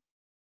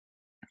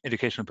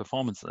educational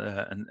performance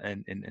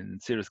in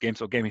serious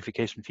games or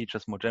gamification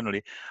features more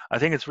generally. I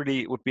think it's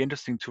really would be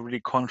interesting to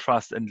really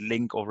contrast and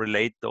link or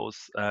relate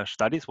those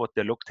studies, what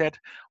they looked at,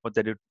 what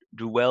they did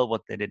do well,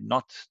 what they did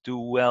not do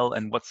well,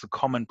 and what's the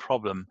common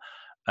problem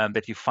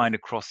that you find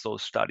across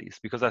those studies,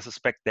 because I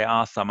suspect there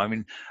are some. I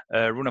mean,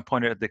 Runa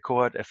pointed at the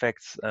cohort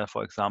effects,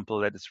 for example,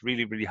 that it's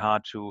really, really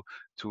hard to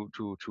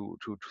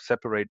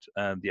separate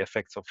the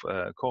effects of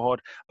cohort,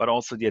 but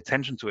also the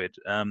attention to it.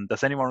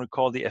 Does anyone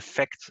recall the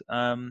effect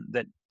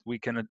that we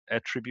can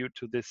attribute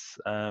to this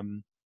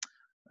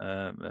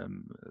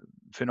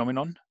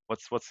phenomenon?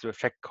 What's the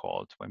effect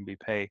called when we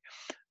pay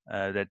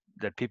that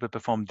people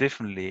perform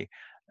differently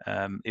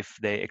if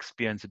they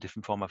experience a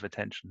different form of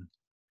attention?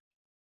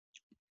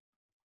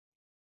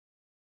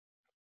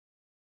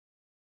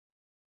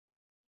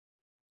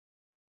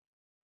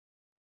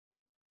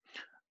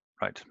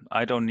 Right,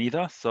 I don't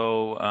either.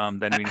 So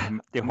then we can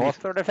the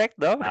Hawthorne effect,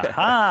 no?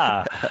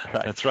 Aha,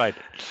 right. That's right.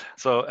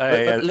 So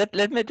but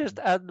let me just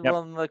add yep.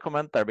 one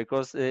comment there,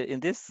 because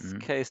in this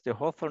case, the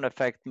Hawthorne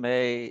effect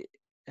may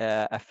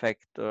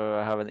affect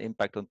or have an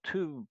impact on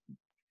two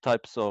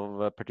types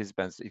of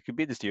participants. It could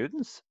be the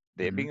students,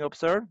 they're being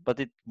observed, but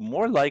it's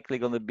more likely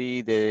going to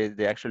be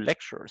the actual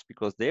lecturers,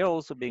 because they're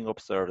also being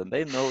observed and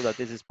they know that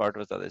this is part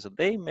of a study. So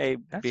they may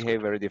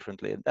behave very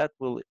differently, and that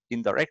will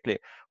indirectly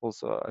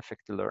also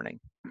affect the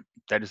learning.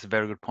 That is a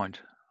very good point.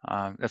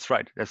 That's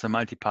right. There's a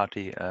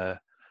multi-party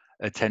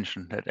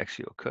attention that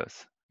actually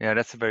occurs. Yeah,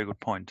 that's a very good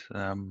point.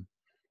 So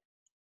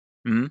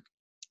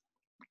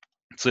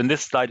in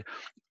this slide,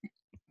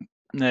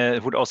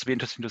 it would also be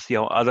interesting to see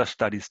how other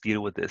studies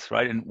deal with this,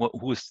 right? And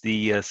who is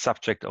the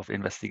subject of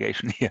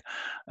investigation here,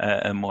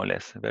 more or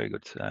less. A very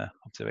good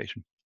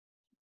observation.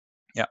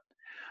 Yeah.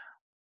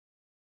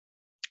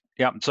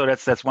 Yeah, so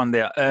that's one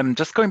there.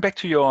 Just going back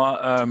to your,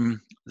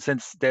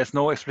 since there's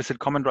no explicit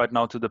comment right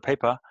now to the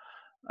paper,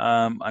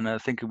 and I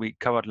think we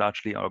covered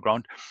largely our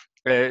ground,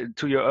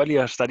 to your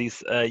earlier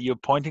studies, you're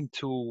pointing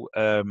to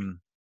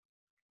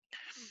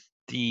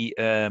the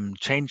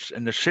change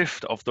and the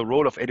shift of the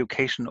role of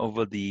education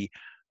over the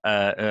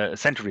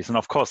centuries. And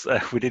of course,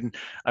 we didn't,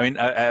 I mean,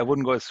 I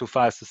wouldn't go so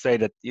far as to say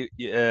that you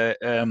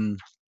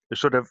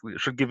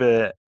should give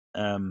a,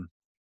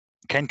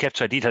 can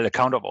capture a detailed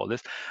account of all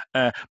this.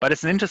 But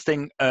it's an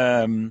interesting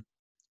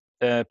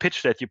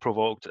pitch that you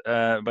provoked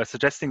by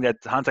suggesting that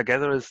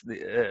hunter-gatherers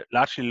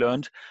largely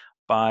learned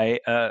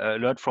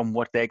from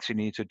what they actually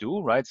need to do,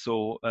 right?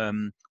 So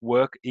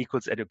work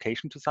equals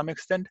education to some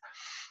extent.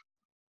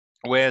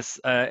 Whereas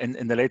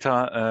in the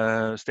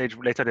later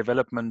later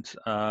development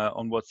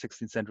onwards,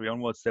 16th century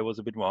onwards, there was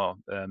a bit more,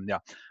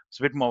 it's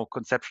a bit more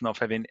conception of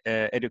having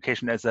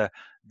education as a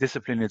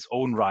discipline in its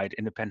own right,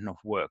 independent of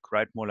work,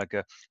 right? More like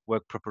a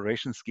work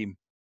preparation scheme,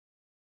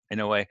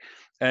 in a way.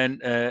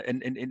 And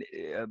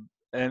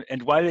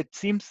while it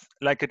seems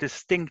like a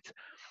distinct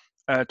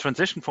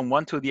transition from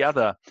one to the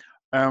other,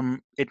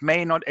 it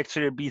may not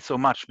actually be so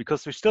much,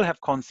 because we still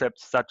have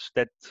concepts such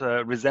that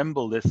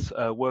resemble this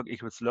work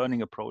equals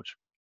learning approach.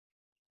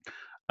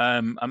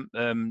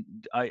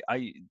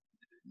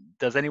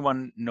 Does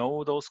anyone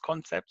know those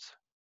concepts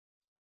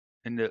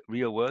in the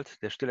real world?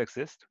 They still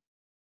exist?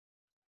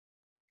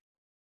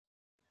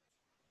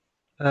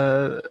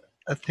 I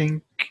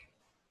think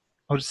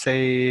I would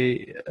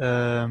say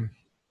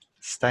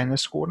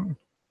Steinerskolen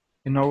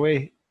in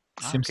Norway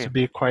seems to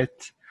be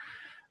quite.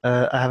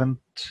 I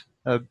haven't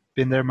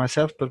been there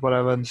myself, but what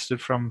I've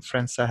understood from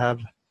friends I have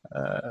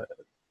that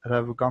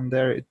have gone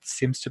there, it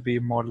seems to be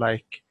more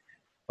like,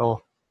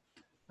 well,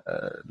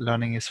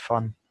 learning is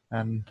fun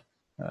and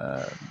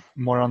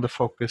more on the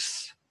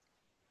focus,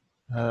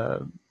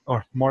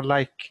 or more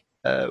like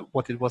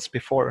what it was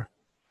before,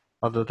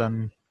 other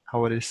than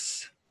how it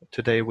is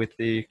today with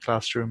the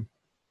classroom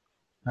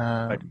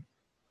setting.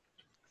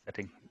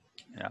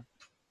 Yeah.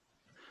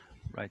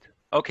 Right.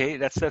 Okay,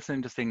 that's an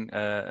interesting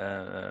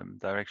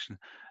direction.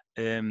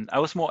 I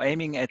was more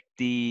aiming at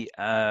the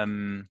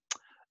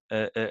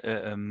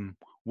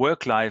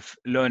work-life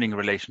learning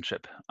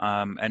relationship,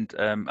 and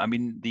I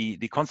mean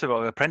the concept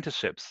of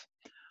apprenticeships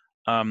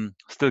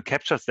still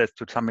captures that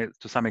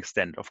to some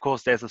extent. Of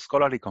course, there's a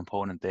scholarly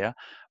component there,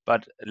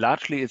 but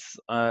largely it's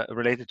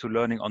related to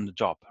learning on the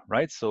job,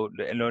 right? So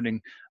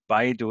learning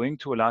by doing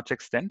to a large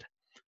extent.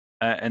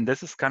 And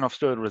this is kind of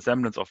still a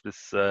resemblance of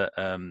this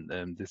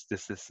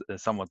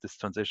somewhat this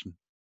transition.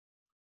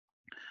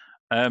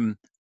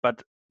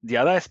 But the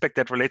other aspect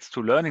that relates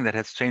to learning that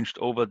has changed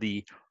over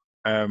the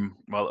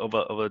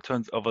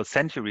over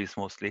centuries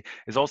mostly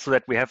is also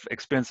that we have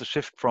experienced a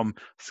shift from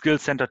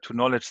skill-centered to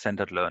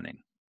knowledge-centered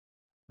learning.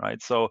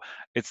 Right, so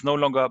it's no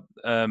longer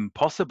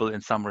possible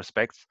in some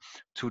respects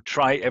to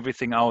try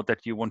everything out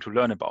that you want to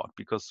learn about,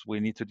 because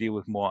we need to deal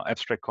with more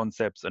abstract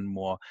concepts and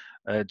more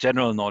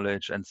general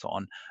knowledge and so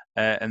on.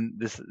 And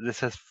this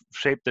has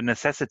shaped the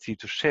necessity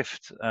to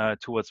shift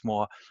towards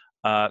more,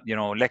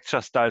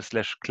 lecture style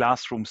 /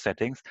 classroom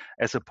settings,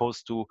 as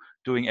opposed to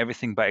doing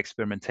everything by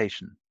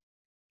experimentation.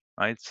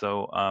 Right,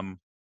 so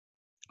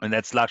And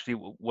that's largely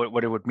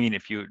what it would mean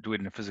if you do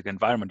it in a physical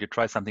environment. You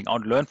try something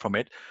out, learn from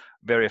it,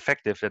 very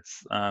effective.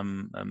 That's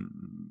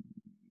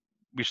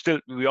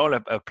we all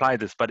apply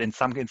this, but in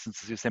some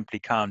instances you simply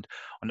can't.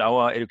 And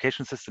our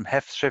education system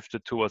has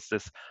shifted towards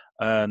this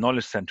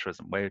knowledge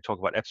centrism, where you talk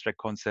about abstract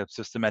concepts,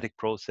 systematic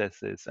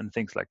processes, and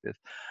things like this.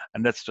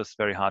 And that's just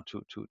very hard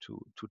to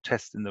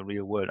test in the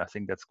real world. I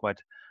think that's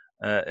quite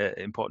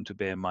important to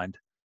bear in mind.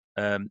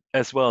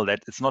 As well,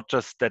 that it's not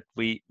just that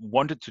we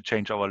wanted to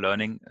change our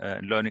learning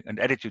and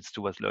attitudes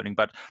towards learning,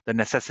 but the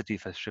necessity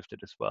has shifted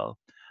as well.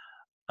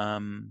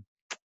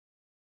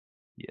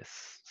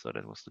 Yes, so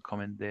that was the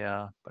comment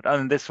there.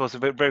 But this was a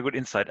very, very good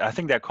insight. I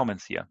think there are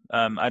comments here.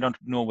 I don't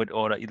know what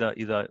order,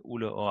 either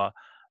Ule or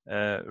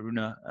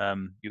Rune.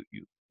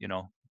 You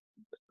know,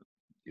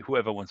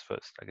 whoever wants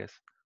first, I guess.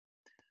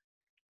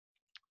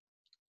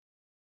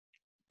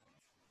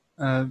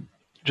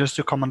 Just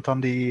to comment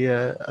on the,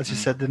 as you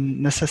said, the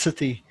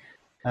necessity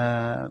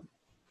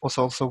was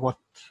also what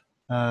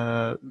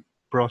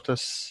brought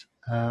us,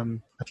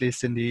 at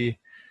least in the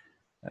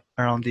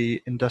around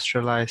the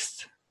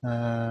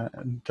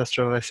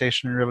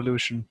industrialization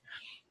revolution.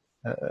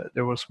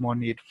 There was more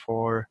need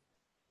for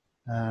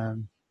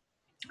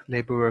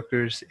labor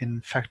workers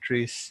in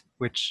factories,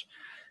 which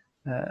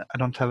I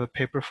don't have a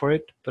paper for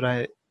it, but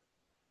I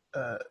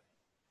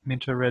mean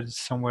to have read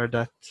somewhere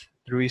that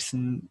the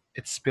reason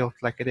it's built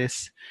like it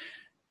is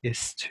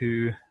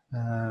to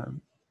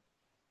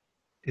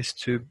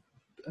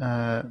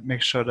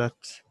make sure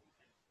that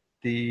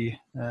the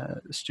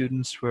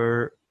students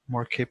were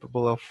more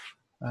capable of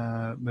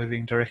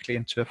moving directly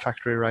into a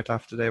factory right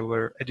after they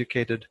were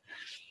educated.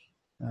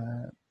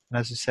 And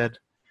as you said,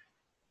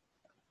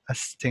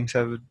 as things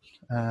have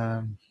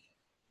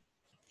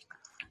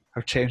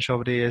changed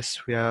over the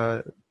years, we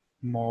are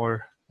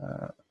more.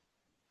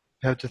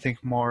 We have to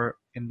think more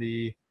in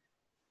the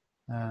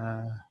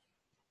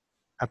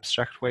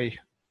abstract way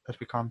that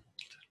we can't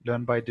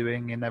learn by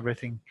doing in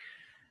everything.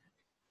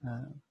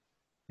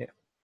 Yeah.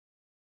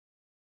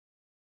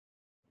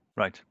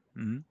 Right.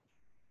 Mm-hmm.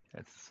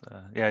 It's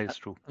yeah, it's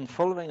true. And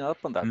following up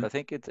on that, I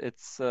think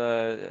it's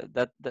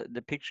that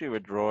the picture you were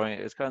drawing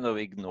is kind of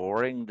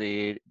ignoring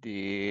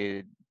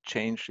the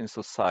change in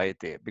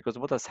society, because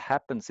what has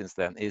happened since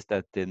then is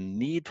that the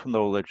need for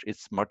knowledge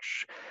is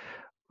much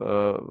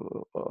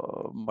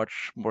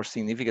more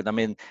significant. I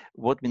mean,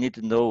 what we need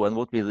to know and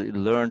what we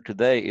learn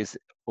today is,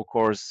 of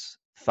course,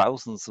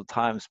 thousands of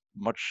times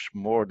much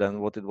more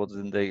than what it was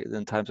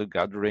in times of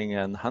gathering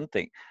and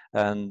hunting.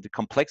 And the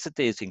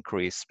complexity is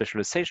increased,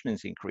 specialization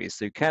is increased.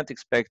 So you can't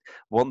expect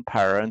one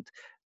parent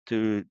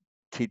to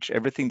teach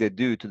everything they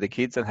do to the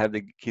kids and have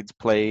the kids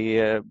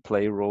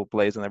play role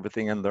plays and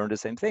everything and learn the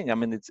same thing. I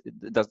mean, it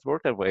doesn't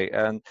work that way.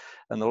 And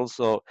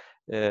also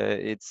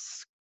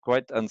it's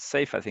quite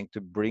unsafe, I think,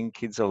 to bring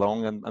kids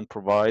along and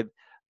provide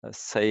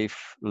safe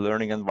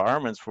learning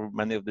environments for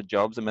many of the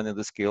jobs and many of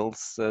the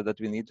skills that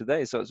we need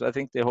today. So I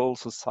think the whole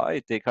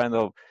society kind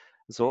of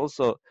is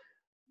also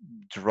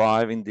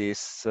driving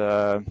this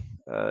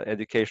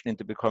education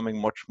into becoming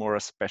much more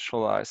a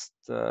specialized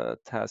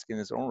task in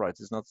its own right.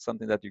 It's not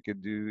something that you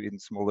could do in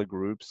smaller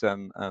groups,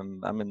 and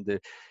I mean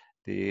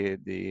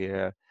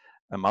the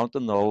amount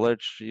of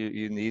knowledge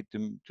you need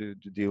to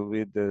deal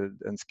with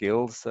and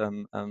skills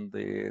and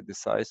the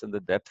size and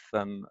the depth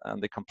and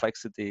the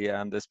complexity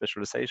and the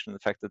specialization. The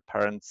fact that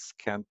parents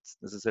can't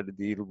necessarily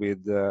deal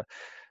with the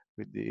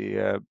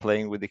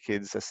playing with the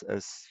kids as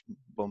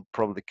one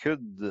probably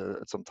could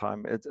at some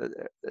time. It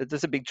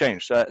is a big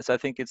change. So I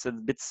think it's a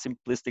bit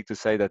simplistic to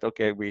say that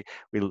okay, we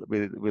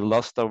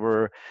lost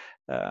our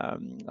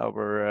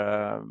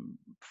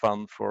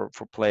fun for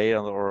play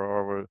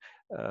or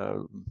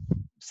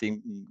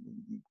seeing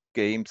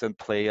games and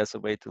play as a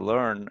way to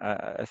learn.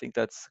 I think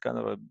that's kind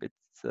of a bit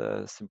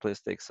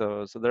simplistic.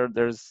 So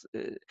there's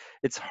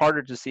it's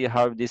harder to see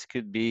how this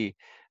could be.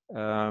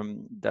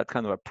 That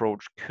kind of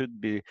approach could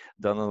be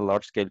done on a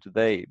large scale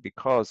today,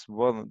 because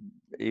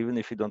even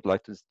if you don't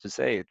like to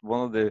say it,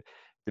 one of the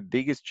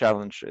biggest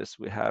challenges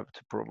we have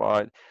to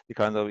provide the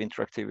kind of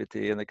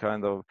interactivity and the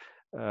kind of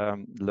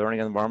learning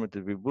environment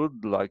that we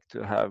would like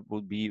to have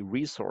would be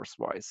resource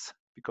wise,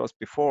 because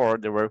before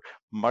there were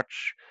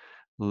much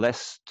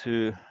less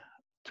to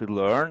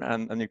learn,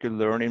 and you can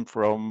learn in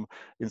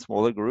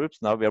smaller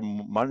groups. Now we have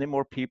many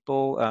more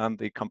people, and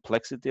the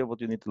complexity of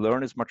what you need to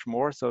learn is much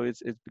more. So it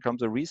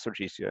becomes a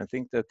research issue. I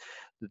think that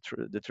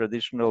the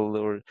traditional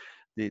or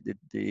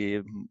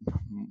the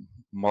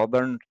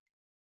modern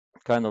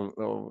kind of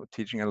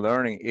teaching and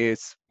learning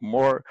is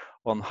more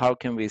on how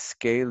can we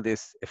scale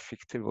this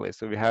effectively,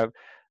 so we have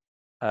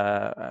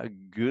a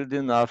good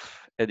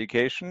enough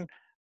education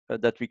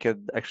that we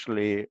can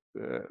actually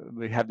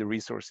we have the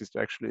resources to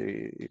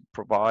actually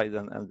provide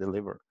and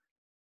deliver.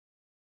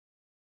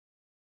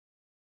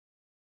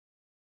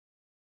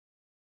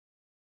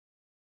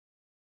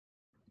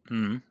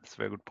 That's a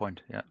very good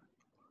point. Yeah.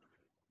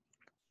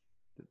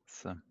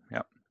 It's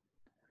yeah.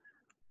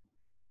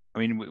 I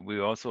mean, we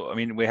also, I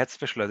mean, we had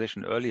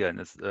specialization earlier in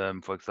this,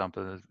 for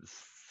example,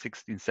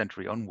 16th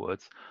century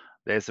onwards.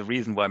 there's a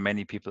reason why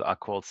many people are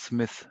called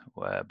Smith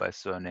by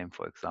surname,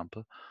 for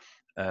example.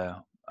 I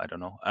don't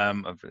know.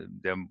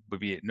 There will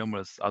be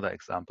numerous other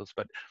examples,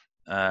 but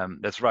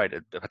that's right.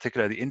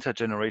 Particularly the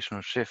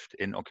intergenerational shift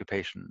in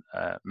occupation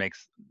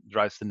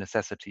drives the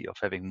necessity of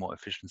having more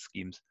efficient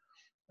schemes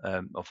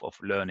of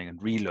learning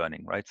and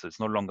relearning, right? So it's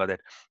no longer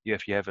that you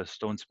have a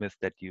stonesmith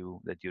that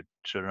your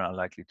children are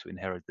likely to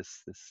inherit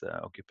this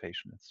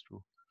occupation. It's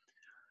true.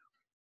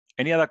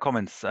 Any other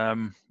comments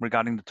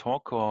regarding the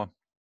talk or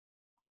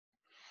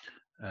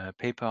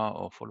paper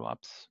or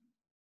follow-ups?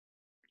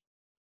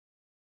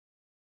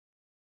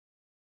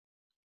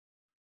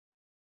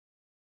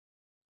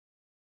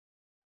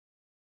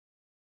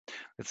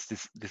 It's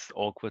this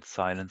awkward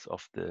silence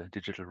of the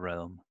digital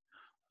realm.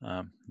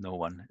 No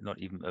one, not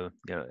even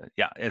yeah.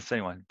 Yes,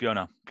 anyone.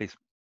 Björna, please.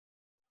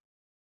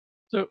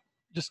 So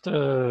just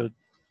a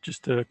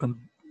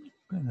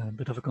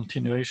bit of a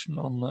continuation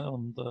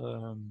on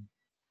the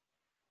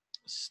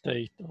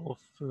state of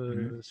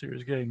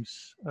serious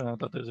games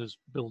that this is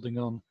building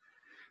on,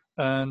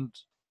 and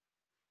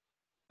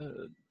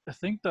I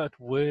think that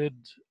with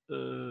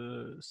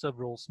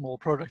several small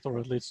projects, or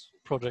at least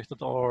projects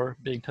that are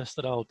being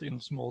tested out in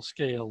small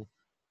scale,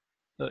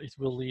 it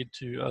will lead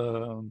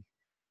to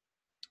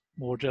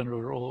more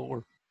general,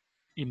 or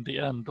in the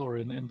end, or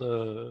in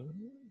the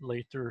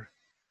later,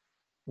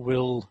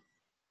 will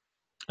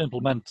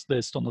implement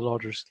this on a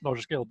larger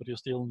scale. But you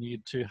still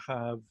need to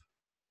have,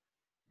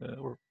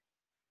 or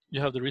you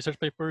have the research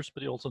papers,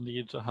 but you also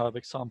need to have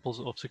examples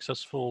of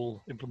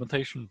successful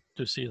implementation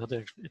to see that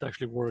it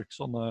actually works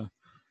on a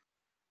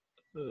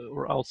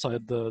or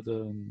outside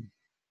the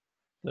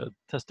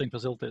testing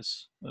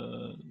facilities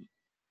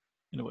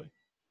in a way.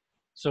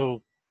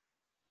 So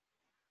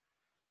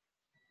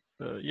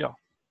yeah,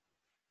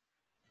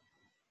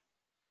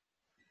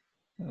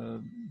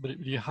 but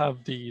you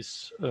have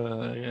these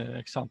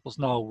examples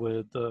now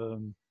with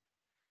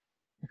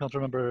I can't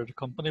remember the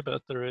company,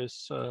 but there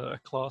is a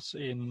class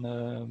in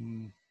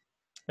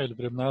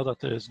Elverum now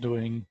that is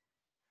doing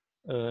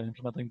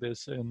implementing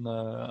this in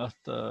at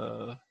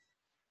the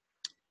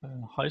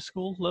high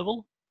school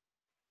level,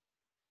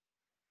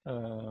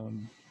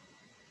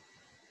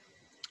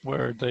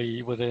 where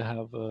they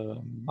have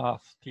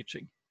math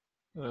teaching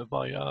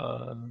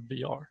via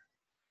VR.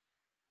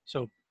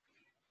 So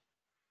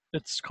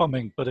it's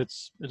coming, but it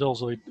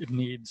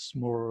needs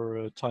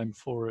more time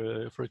for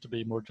it to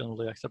be more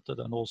generally accepted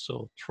and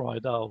also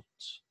tried out,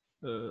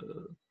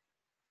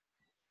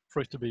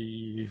 for it to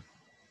be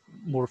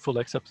more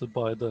fully accepted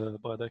by the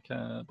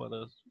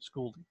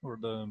school or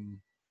the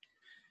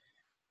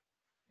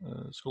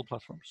school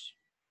platforms.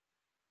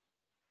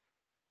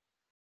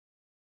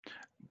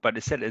 But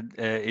is that an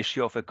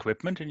issue of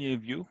equipment in your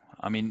view?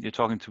 I mean, you're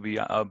talking to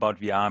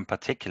about VR in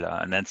particular,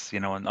 and that's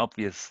an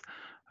obvious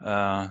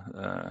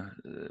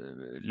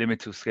limit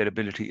to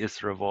scalability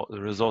is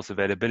resource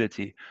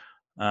availability.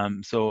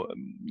 So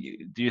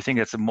do you think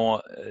it's a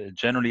more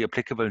generally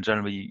applicable and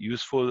generally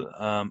useful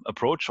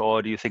approach,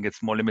 or do you think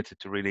it's more limited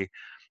to really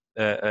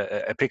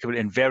applicable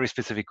in very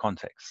specific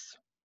contexts?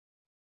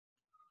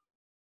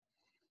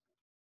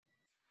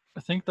 I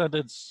think that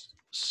it's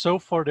so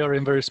far they are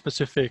in very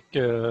specific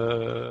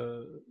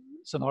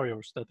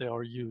scenarios that they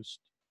are used,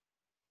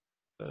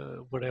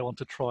 where they want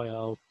to try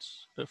out,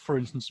 for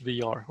instance,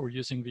 VR, or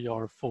using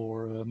VR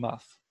for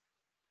math.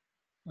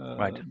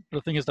 Right.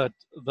 The thing is that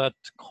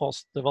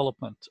cost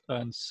development,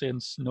 and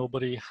since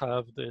nobody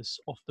have this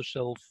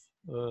off-the-shelf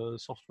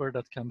software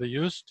that can be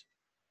used,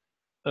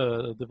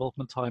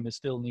 development time is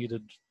still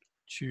needed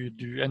to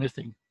do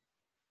anything.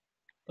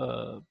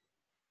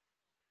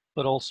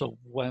 But also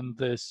when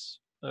this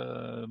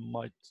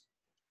might,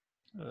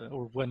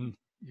 or when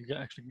you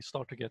actually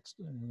start to get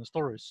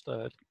stories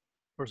that,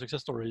 or success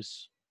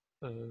stories,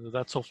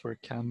 that software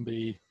can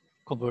be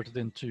converted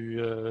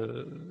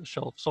into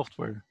shelf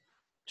software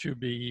to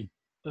be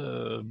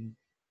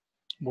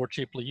more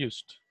cheaply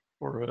used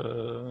or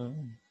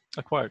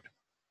acquired.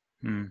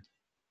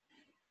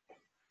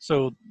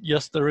 So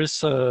yes, there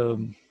is a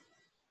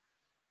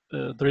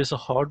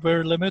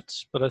hardware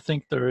limit, but I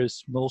think there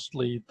is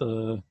mostly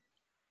the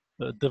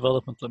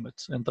development limit,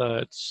 and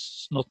that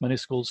not many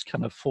schools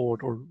can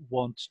afford or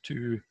want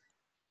to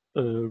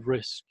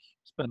risk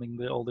spending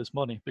all this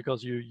money,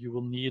 because you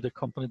will need a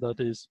company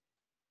that is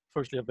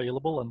firstly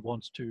available and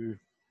wants to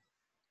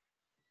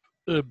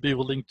be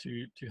willing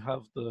to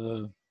have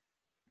the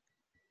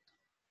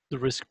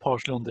risk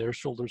partially on their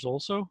shoulders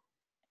also,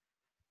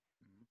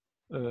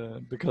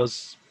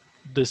 because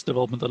this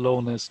development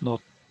alone is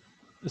not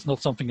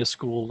something a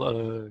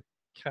school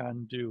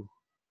can do,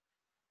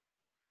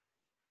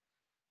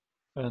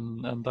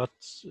 and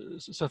that's,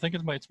 so I think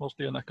it's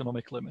mostly an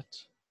economic limit,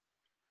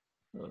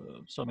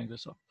 summing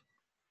this up.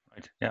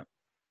 Right. Yeah.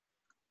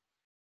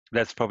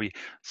 That's probably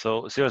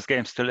so. Serious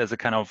games still as a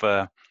kind of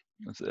like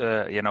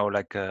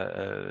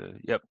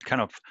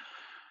kind of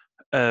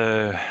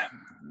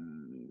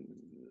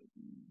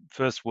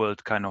first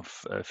world kind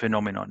of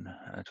phenomenon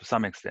to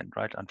some extent,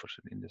 right?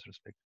 Unfortunately, in this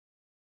respect.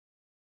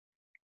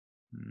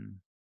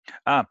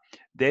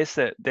 There's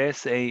a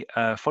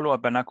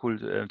follow-up by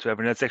Nakul to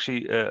everyone. That's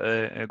actually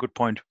a good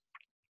point.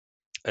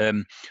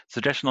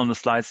 Suggestion on the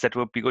slides that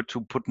would be good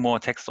to put more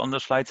text on the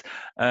slides.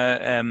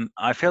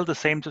 I felt the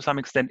same to some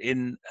extent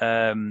in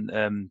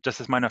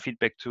just as minor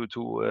feedback to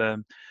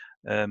Ole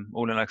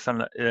and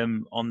Alexander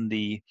on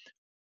the.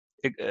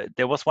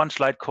 There was one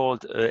slide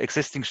called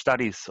existing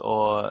studies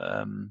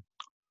or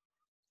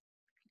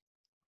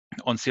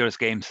on serious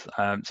games.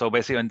 So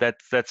basically, and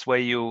that's where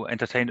you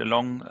entertained a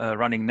long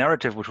running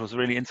narrative, which was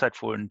really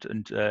insightful and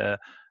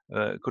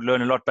could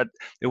learn a lot. But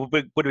it would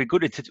be a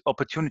good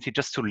opportunity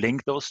just to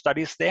link those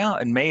studies there,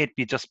 and may it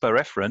be just by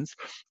reference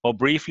or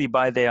briefly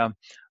by their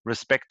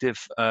respective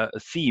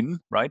theme,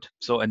 right?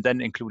 So, and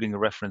then including a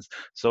reference.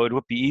 So it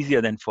would be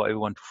easier then for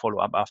everyone to follow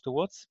up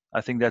afterwards.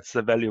 I think that's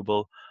a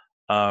valuable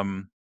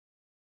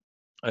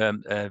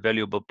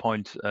valuable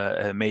point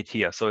made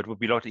here. So it would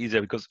be a lot easier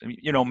because,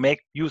 you know,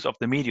 make use of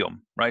the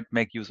medium, right?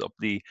 Make use of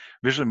the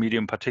visual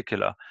medium in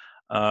particular.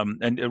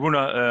 And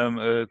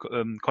Runa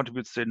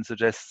contributes to it and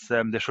suggests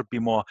there should be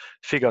more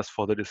figures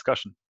for the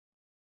discussion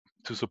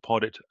to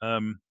support it,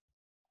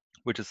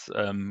 which is,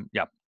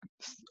 yeah,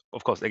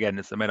 of course, again,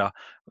 it's a matter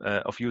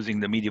of using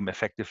the medium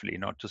effectively,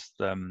 not just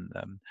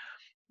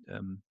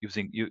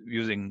using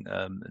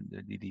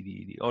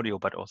the audio,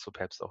 but also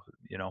perhaps of,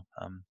 you know,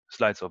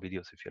 slides or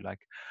videos if you like.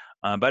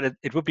 But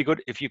it would be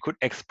good if you could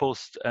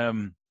expose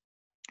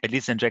at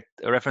least inject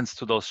a reference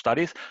to those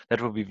studies. That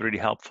would be really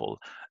helpful.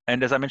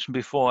 And as I mentioned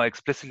before, I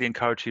explicitly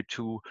encourage you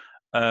to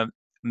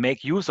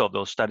make use of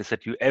those studies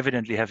that you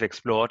evidently have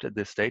explored at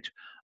this stage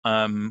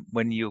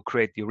when you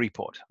create the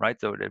report, right?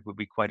 So that would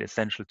be quite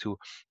essential to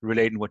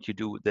relate in what you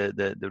do.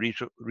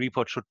 The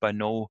report should by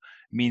no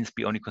means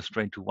be only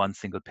constrained to one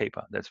single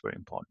paper. That's very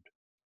important.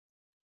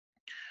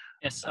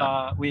 Yes,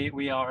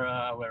 we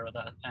are aware of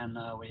that, and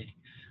we,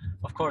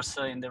 of course,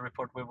 in the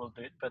report we will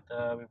do it, but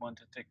we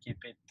wanted to keep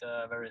it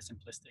very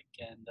simplistic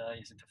and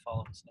easy to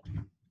follow. So.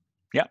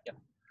 Yeah.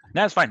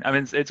 No, it's fine. I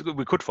mean, it's good.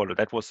 We could follow.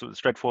 That was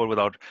straightforward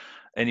without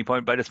any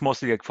point, but it's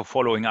mostly like for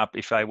following up.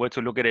 If I were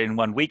to look at it in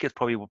 1 week, it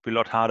probably would be a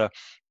lot harder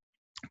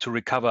to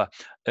recover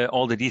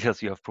all the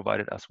details you have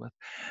provided us with.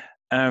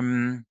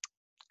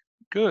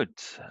 Good.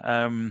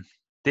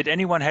 Did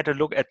anyone had a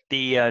look at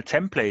the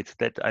template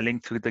that I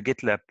linked to the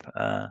GitLab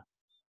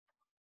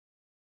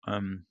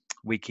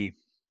wiki?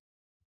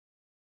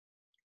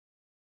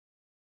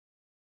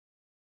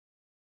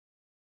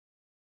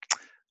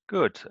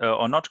 Good,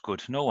 or not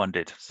good, no one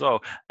did. So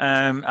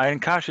I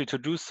encourage you to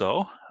do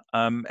so.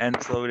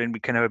 And so then we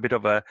can have a bit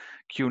of a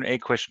Q&A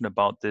question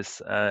about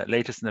this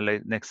latest in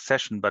the next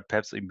session, but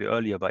perhaps even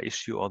earlier by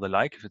issue or the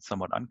like, if it's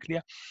somewhat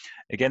unclear.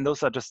 Again,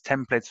 those are just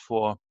templates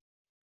for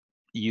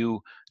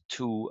you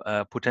to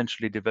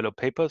potentially develop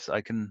papers.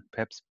 I can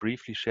perhaps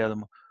briefly share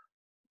them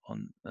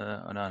on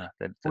Anna.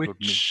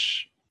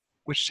 Which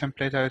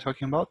template are you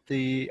talking about?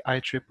 The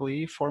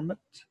IEEE format?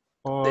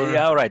 Or?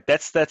 Yeah, all right.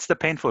 That's the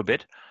painful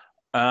bit.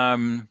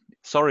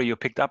 Sorry you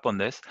picked up on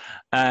this.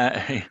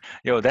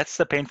 That's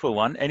the painful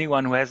one.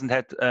 Anyone who hasn't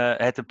had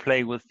to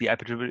play with the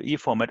IEEE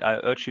format, I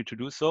urge you to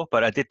do so.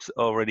 But I did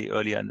already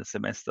earlier in the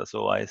semester,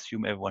 so I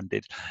assume everyone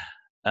did.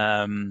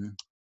 But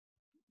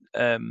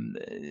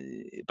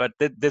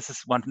this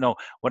is one to know.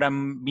 What I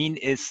mean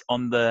is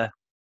on the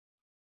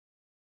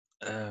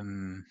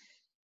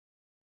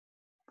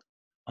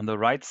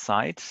right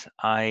side,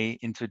 I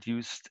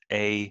introduced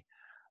a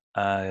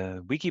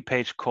wiki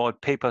page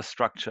called Paper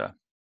Structure.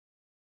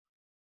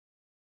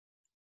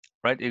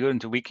 Right, you go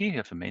into wiki, you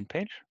have the main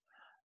page,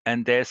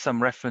 and there's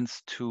some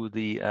reference to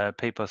the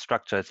paper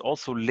structure. It's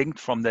also linked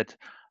from that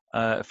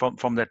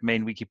from that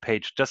main wiki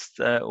page. Just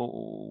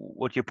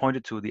what you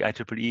pointed to, the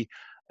IEEE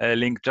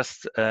link.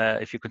 Just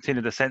if you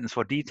continue the sentence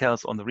for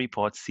details on the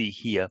report, see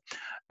here,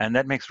 and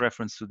that makes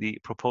reference to the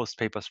proposed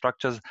paper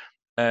structures.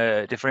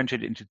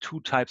 Differentiated into 2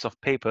 types of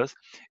papers.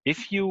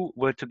 If you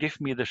were to give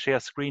me the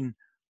share screen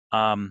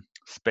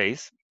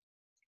space,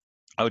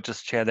 I would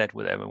just share that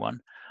with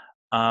everyone.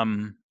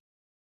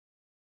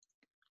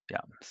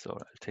 Yeah, so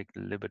I'll take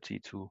the liberty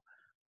to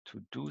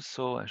do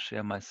so. I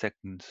share my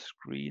second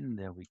screen.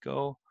 There we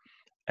go.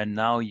 And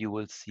now you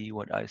will see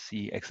what I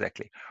see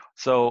exactly.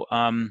 So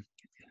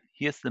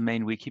here's the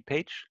main wiki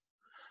page.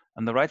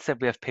 On the right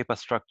side, we have paper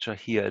structure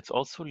here. It's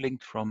also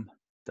linked from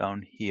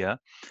down here.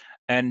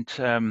 And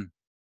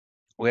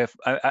we have,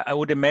 I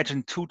would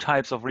imagine, 2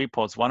 types of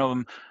reports. One of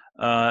them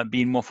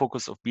being more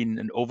focused of being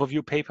an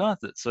overview paper.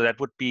 So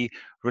that would be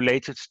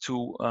related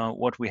to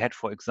what we had,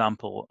 for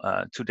example,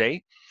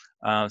 today.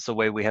 So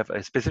where we have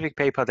a specific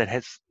paper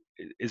that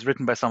is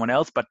written by someone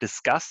else, but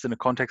discussed in the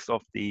context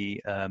of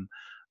the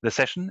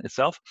session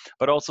itself,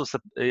 but also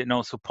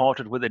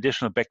supported with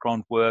additional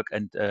background work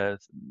and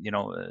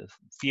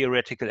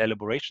theoretical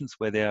elaborations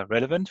where they are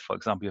relevant. For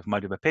example, you have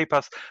multiple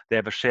papers, they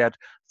have a shared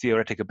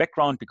theoretical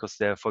background because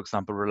they, for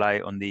example,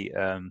 rely on the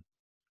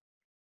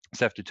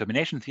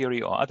self-determination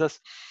theory or others.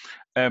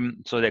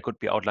 So they could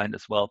be outlined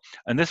as well.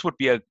 And this would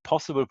be a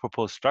possible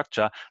proposed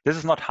structure. This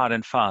is not hard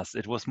and fast.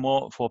 It was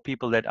more for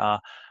people that are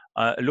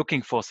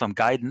looking for some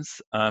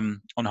guidance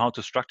on how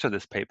to structure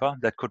this paper,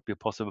 that could be a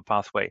possible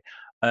pathway.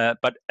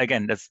 But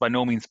again, that's by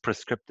no means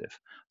prescriptive.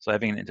 So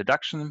having an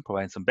introduction,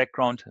 providing some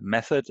background,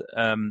 method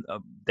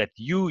that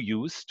you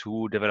use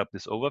to develop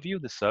this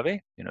overview, this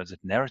survey, is it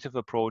narrative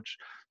approach,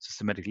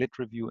 systematic lit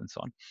review, and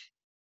so on.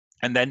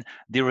 And then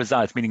the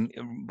results, meaning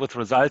with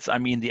results, I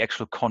mean the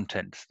actual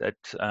content. That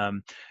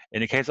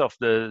in the case of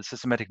the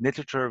systematic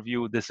literature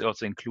review, this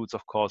also includes,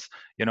 of course,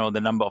 the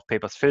number of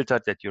papers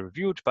filtered that you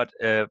reviewed, but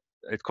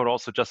it could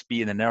also just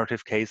be in a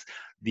narrative case,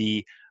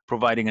 the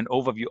providing an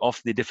overview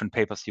of the different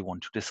papers you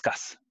want to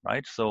discuss,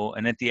 right? So,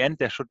 and at the end,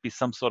 there should be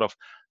some sort of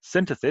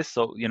synthesis,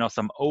 so,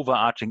 some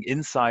overarching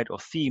insight or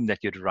theme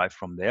that you derive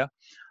from there,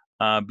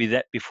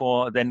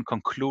 before then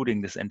concluding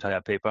this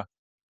entire paper.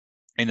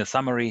 In a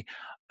summary,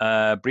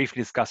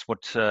 briefly discuss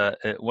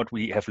what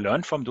we have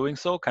learned from doing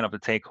so, kind of a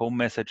take-home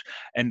message,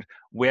 and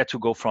where to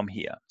go from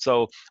here.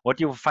 So what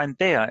you will find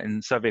there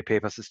in survey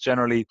papers is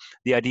generally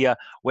the idea,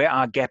 where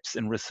are gaps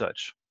in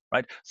research,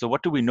 right? So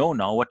what do we know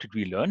now? What did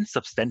we learn?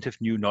 Substantive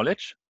new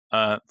knowledge.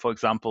 For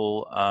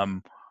example,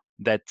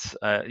 that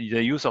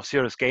the use of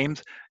serious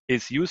games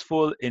is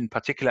useful in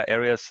particular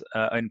areas,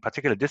 in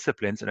particular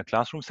disciplines in a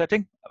classroom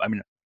setting. I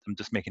mean, I'm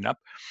just making up.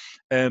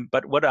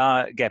 But what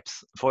are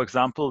gaps? For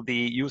example, the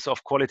use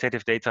of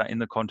qualitative data in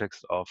the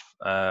context of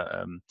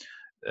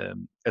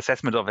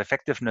assessment of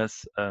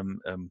effectiveness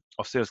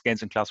of serious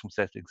games in classroom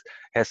settings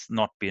has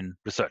not been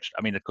researched.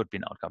 I mean, it could be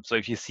an outcome. So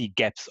if you see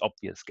gaps,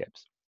 obvious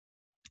gaps.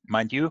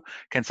 Mind you,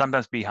 can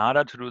sometimes be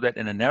harder to do that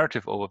in a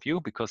narrative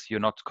overview because you're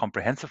not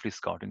comprehensively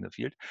scouting the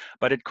field.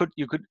 But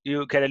you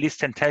can at least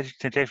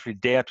tentatively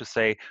dare to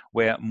say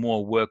where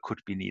more work could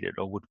be needed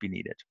or would be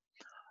needed.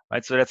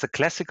 Right, so that's a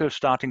classical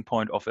starting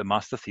point of a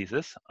master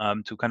thesis,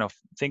 to kind of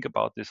think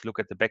about this, look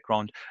at the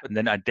background, and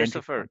then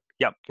identify.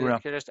 Yeah, can I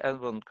just add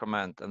one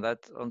comment, and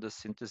that's on the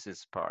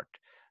synthesis part.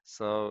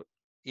 So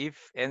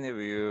if any of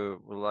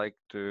you would like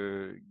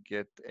to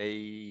get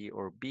A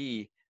or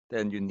B,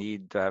 then you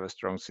need to have a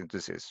strong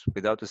synthesis.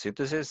 Without a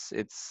synthesis,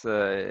 it's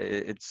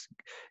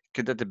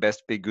could at the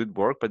best be good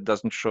work, but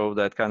doesn't show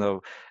that kind of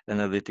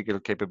analytical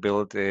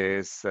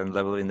capabilities and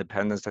level of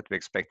independence that we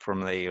expect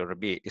from an A or a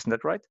B. Isn't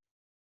that right?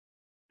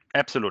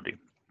 Absolutely.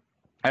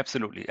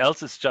 Absolutely.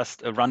 Else it's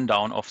just a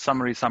rundown of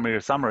summary.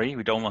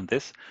 We don't want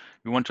this.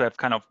 We want to have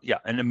kind of,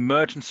 an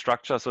emergent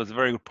structure. So it's a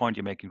very good point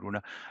you're making,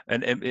 Runa.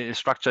 And a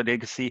structure they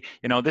can see,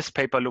 this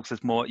paper looks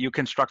at more, you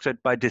can structure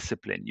it by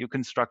discipline. You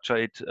can structure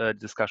it,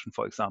 discussion,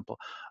 for example,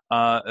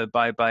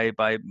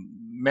 by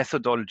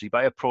methodology,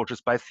 by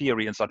approaches, by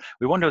theory, and so on.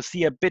 We want to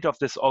see a bit of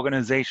this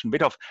organization,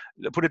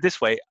 put it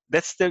this way,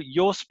 that's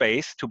your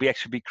space to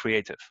actually be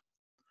creative.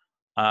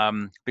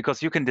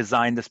 Because you can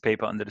design this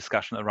paper and the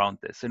discussion around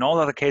this. In all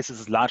other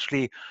cases, it's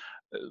largely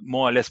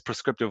more or less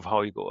prescriptive of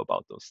how you go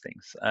about those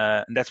things.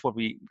 And that's what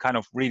we kind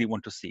of really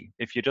want to see.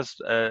 If you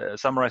just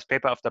summarize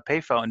paper after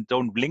paper and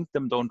don't link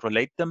them, don't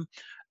relate them,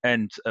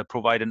 and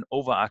provide an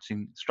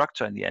overarching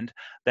structure in the end,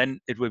 then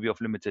it will be of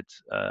limited,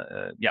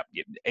 A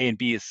and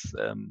B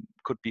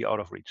could be out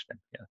of reach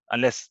then,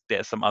 unless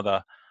there's some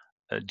other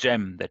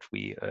gem that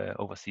we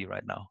oversee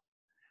right now.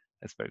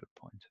 That's a very good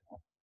point.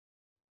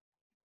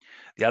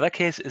 The other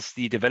case is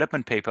the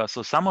development paper.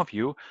 So some of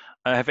you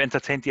have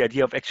entertained the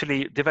idea of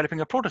actually developing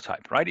a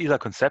prototype, right? Either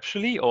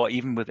conceptually or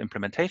even with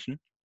implementation.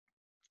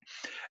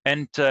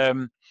 And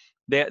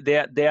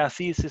their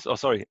thesis,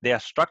 their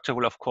structure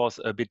will of course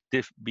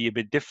be a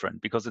bit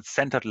different because it's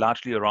centered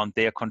largely around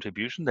their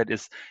contribution. That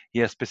is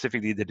here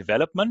specifically the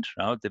development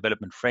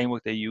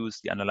framework they use,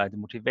 the underlying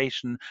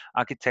motivation,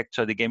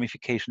 architecture, the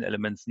gamification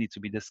elements need to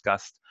be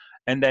discussed.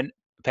 And then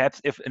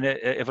perhaps if an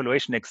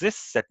evaluation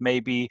exists, that may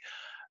be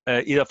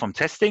either from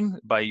testing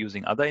by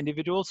using other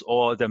individuals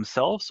or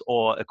themselves,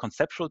 or a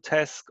conceptual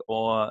task,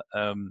 or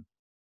and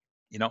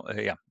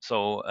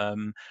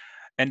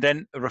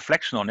then a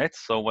reflection on it.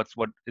 So what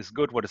is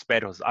good, what is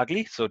bad, what is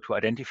ugly. So to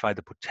identify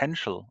the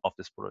potential of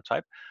this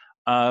prototype.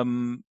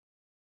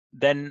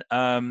 Then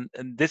and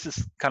this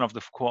is kind of the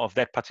core of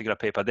that particular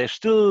paper. There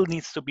still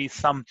needs to be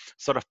some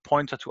sort of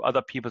pointer to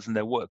other people's in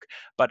their work,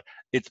 but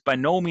it's by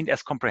no means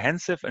as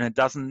comprehensive, and it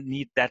doesn't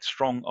need that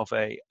strong of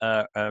a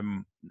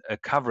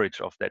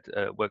coverage of that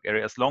work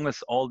area, as long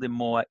as all the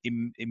more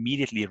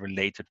immediately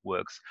related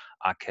works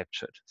are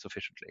captured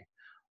sufficiently,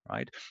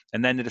 right?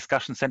 And then the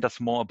discussion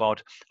centers more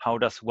about how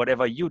does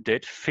whatever you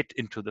did fit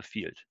into the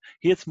field.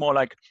 Here it's more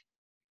like,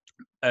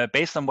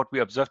 based on what we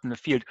observed in the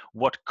field,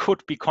 what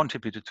could be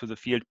contributed to the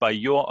field by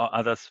your or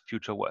others'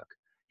 future work.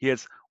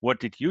 Here's what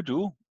did you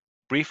do,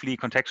 briefly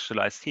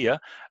contextualized here,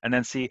 and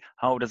then see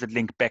how does it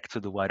link back to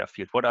the wider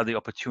field. What are the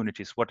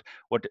opportunities? What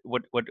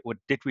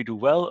did we do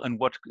well, and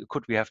what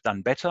could we have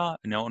done better?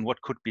 And what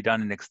could be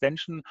done in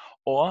extension,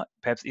 or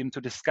perhaps even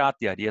to discard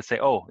the idea, say,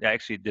 oh, yeah,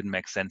 actually it didn't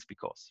make sense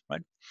because,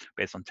 right?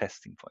 Based on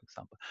testing, for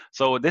example.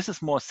 So this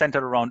is more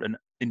centered around an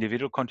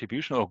individual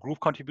contribution, or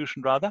group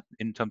contribution rather,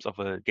 in terms of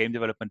a game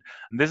development.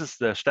 And this is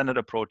the standard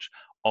approach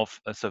of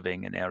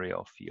surveying an area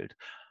of field.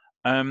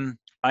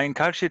 I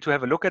encourage you to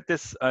have a look at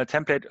this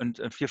template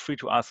and feel free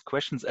to ask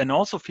questions, and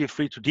also feel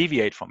free to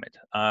deviate from it.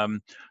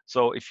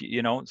 So if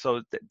you know,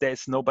 so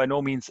there's by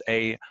no means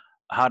a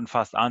hard and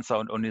fast answer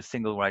and only a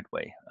single right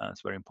way.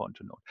 It's very important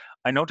to note.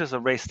 I notice a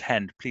raised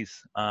hand.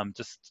 Please,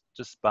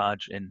 just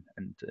barge in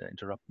and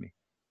interrupt me.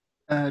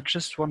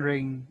 Just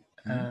wondering,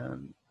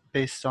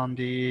 based on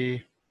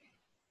the,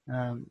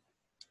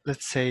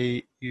 let's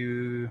say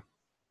you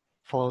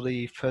follow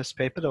the first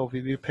paper, the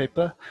overview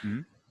paper,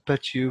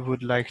 but you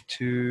would like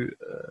to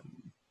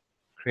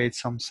create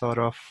some sort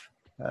of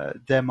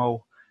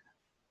demo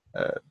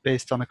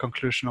based on a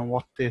conclusion on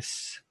what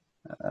this,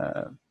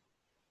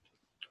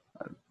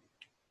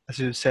 as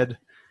you said,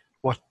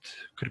 what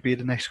could be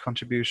the next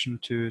contribution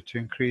to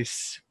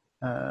increase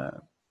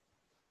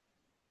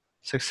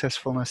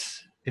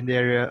successfulness in the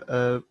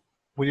area.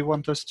 Would you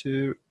want us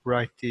to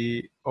write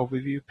the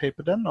overview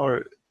paper then,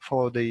 or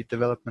follow the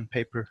development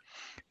paper?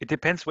 It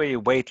depends where your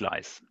weight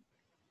lies.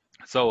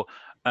 So,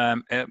 I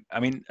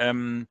mean,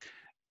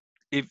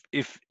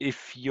 if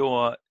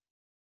you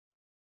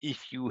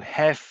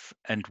have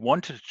and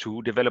wanted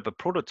to develop a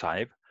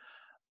prototype,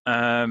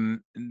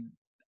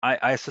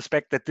 I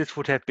suspect that this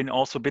would have been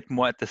also a bit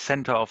more at the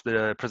center of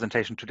the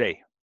presentation today,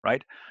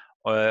 right?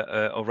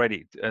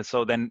 Already.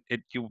 So then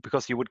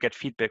because you would get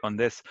feedback on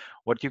this.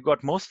 What you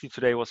got mostly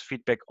today was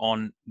feedback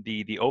on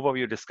the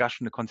overview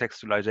discussion, the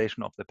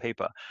contextualization of the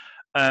paper.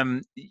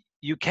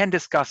 You can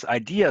discuss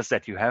ideas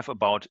that you have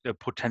about a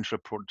potential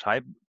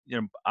prototype,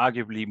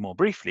 arguably more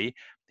briefly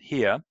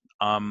here,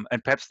 and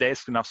perhaps there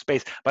is enough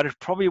space, but it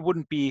probably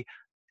wouldn't be.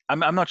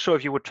 I'm not sure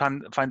if you would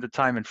find the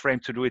time and frame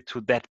to do it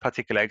to that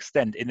particular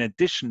extent, in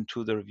addition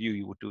to the review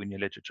you would do in your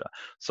literature.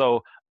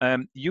 So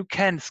you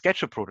can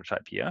sketch a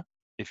prototype here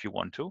if you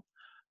want to,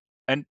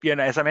 and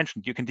as I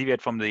mentioned, you can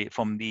deviate from the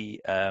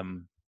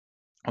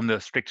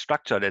strict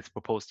structure that's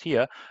proposed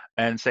here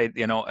and say,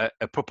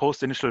 a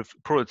proposed initial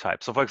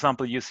prototype. So for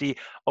example, you see,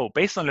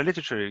 based on the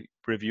literature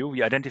review,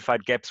 we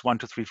identified gaps 1,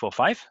 2, 3, 4,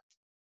 5.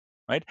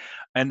 Right?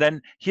 And then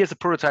here's a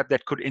prototype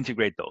that could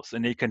integrate those,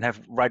 and you can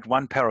write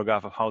one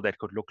paragraph of how that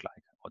could look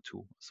like, or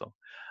two. So,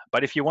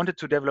 but if you wanted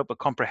to develop a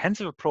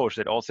comprehensive approach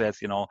that also has,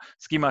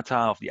 schemata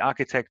of the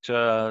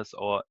architectures,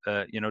 or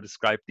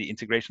describe the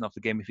integration of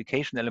the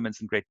gamification elements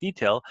in great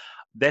detail,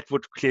 that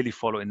would clearly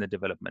follow in the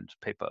development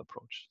paper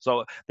approach.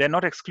 So they're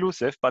not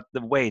exclusive, but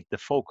the weight, the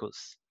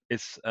focus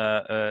is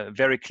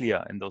very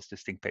clear in those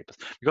distinct papers,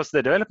 because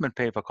the development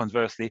paper,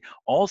 conversely,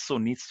 also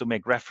needs to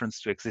make reference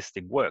to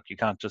existing work. You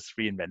can't just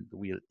reinvent the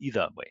wheel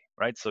either way,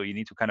 right? So you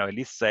need to kind of at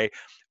least say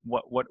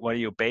what are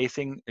you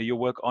basing your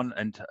work on,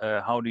 and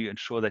how do you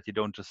ensure that you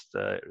don't just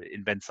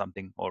invent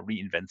something or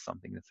reinvent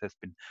something that has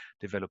been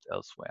developed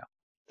elsewhere.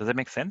 Does that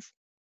make sense?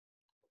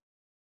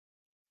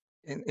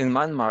 In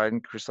my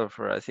mind,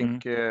 Christopher, I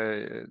think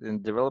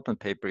in development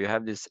paper you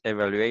have this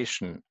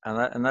evaluation,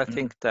 and I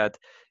think that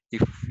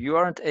if you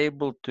aren't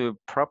able to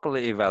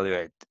properly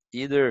evaluate,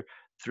 either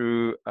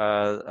through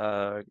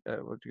an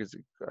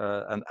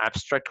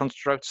abstract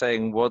construct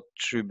saying what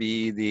should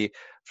be the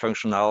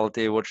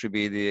functionality, what should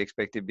be the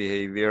expected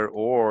behavior,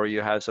 or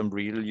you have some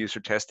real user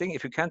testing,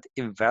 if you can't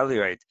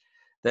evaluate,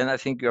 then I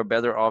think you're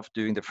better off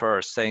doing the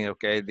first, saying,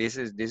 okay, this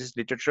is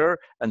literature,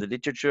 and the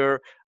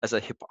literature as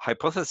a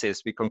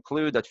hypothesis, we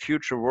conclude that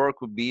future work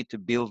would be to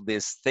build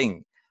this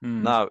thing.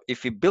 Now,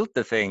 if you build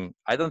the thing,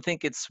 I don't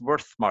think it's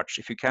worth much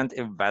if you can't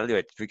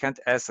evaluate, if you can't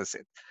assess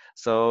it.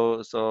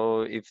 So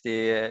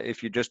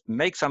if you just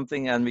make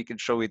something and we can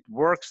show it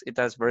works, it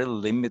has very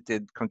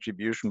limited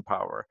contribution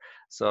power.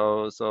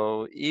 So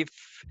if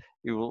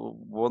you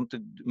want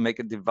to make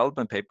a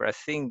development paper, I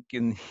think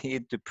you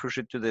need to push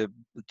it to the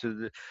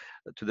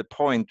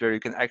point where you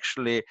can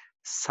actually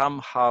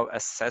somehow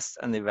assess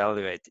and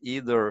evaluate,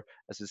 either,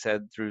 as you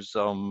said, through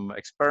some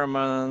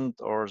experiment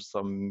or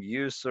some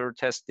user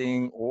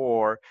testing,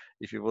 or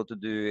if you want to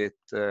do it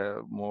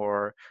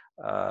more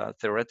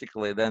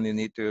theoretically, then you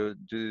need to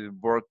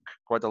work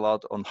quite a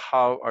lot on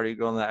how are you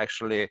going to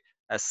actually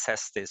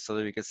assess this, so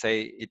that we can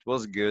say it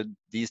was good,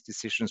 these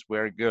decisions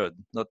were good,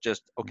 not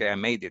just, okay, I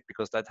made it,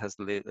 because that has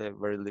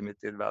very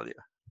limited value.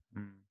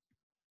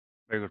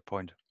 Very good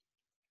point.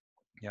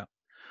 Yeah.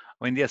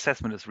 I mean, the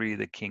assessment is really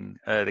the key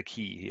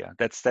here.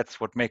 That's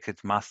what makes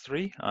it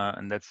mastery,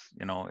 and that's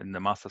in the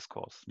master's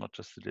course, not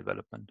just the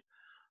development.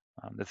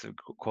 That's a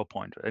core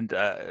point. And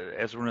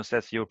as Rune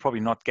says, you'll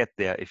probably not get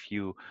there if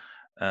you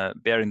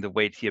bearing the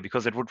weight here,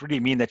 because it would really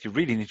mean that you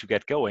really need to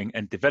get going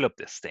and develop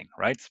this thing,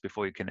 right,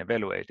 before you can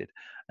evaluate it.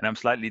 And I'm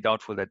slightly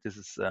doubtful that this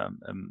is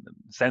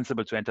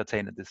sensible to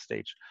entertain at this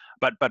stage.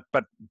 But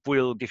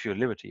we'll give you a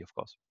liberty, of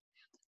course.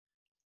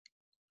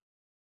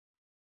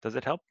 Does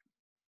it help?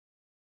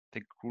 I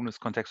think Rune's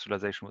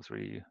contextualization was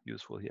really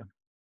useful here.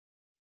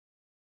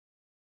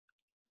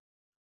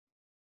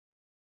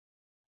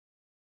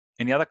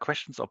 Any other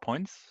questions or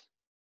points?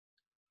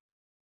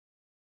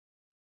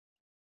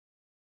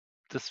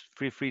 Just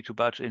feel free to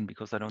barge in,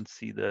 because I don't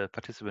see the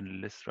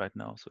participant list right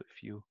now. So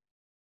if you...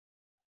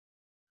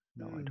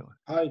 No, I don't.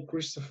 Hi,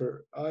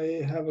 Christopher.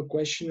 I have a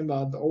question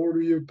about the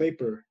overview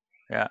paper.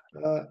 Yeah.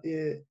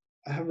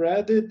 I have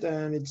read it,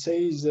 and it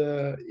says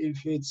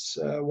if it's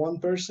one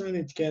person,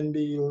 it can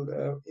be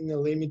in a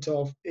limit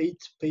of 8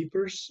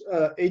 papers,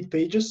 8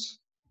 pages,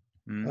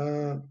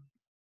 Mm.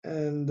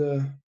 and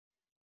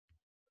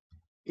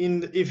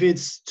if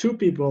it's two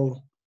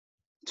people,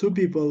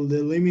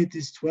 the limit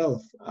is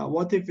 12.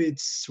 What if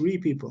it's 3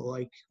 people?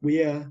 Like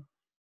we are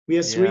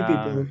 3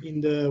 people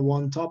in the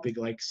one topic,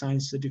 like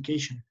science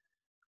education.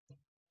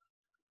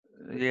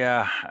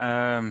 Yeah.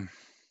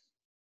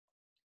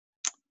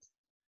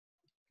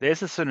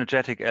 There's a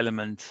synergetic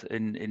element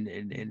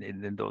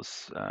in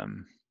those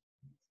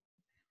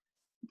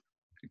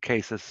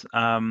cases.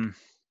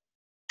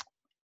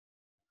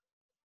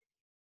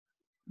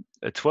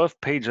 A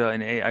 12-pager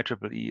in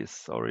IEEE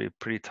is already a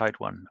pretty tight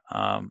one.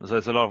 So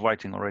there's a lot of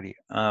writing already.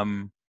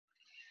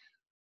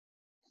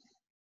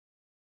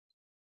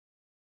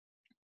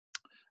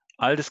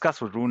 I'll discuss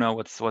with Runa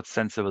what's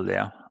sensible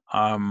there,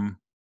 and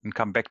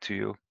come back to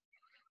you.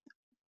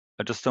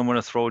 I just don't want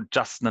to throw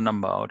just the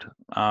number out.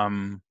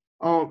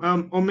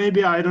 Or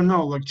maybe, I don't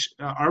know, like,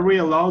 are we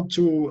allowed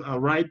to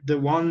write the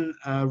one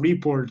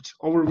report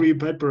overview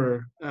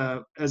paper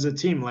as a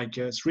team, like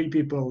 3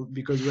 people,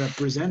 because we are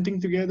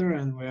presenting together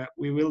and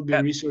we will be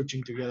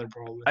researching together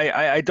probably?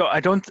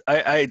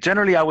 I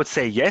generally I would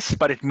say yes,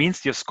 but it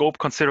means your scope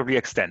considerably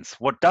extends.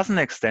 What doesn't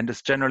extend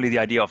is generally the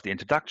idea of the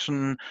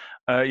introduction,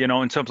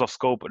 in terms of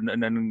scope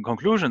and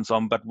conclusions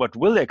on. But what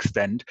will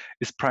extend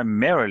is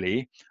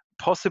primarily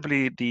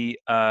possibly the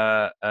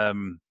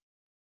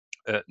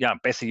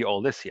basically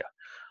all this here.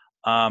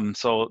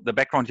 So the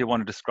background you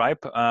want to describe,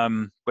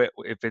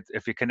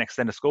 if you can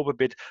extend the scope a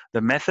bit,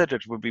 the method,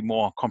 it will be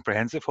more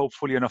comprehensive,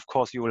 hopefully, and of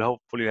course you will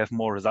hopefully have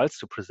more results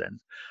to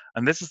present.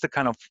 And this is the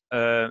kind of,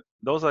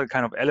 those are the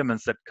kind of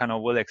elements that kind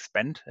of will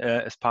expand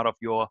as part of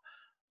your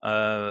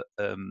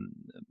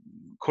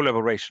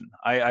collaboration.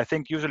 I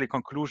think usually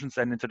conclusions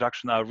and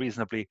introduction are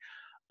reasonably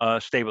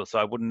stable, so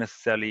I wouldn't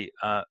necessarily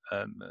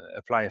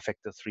apply a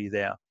factor 3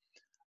 there.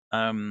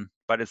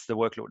 But it's the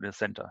workload in the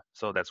center,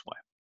 so that's why.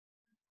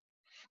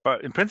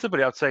 But in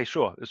principle, I'd say,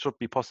 sure, it should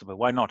be possible.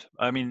 Why not?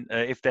 I mean,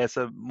 if there's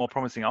a more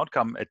promising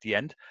outcome at the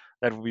end,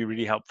 that would be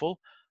really helpful.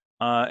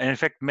 And in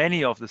fact,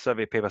 many of the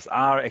survey papers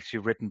are actually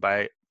written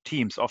by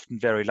teams, often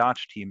very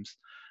large teams,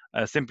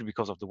 simply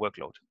because of the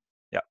workload.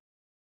 Yeah.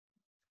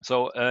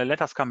 So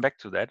let us come back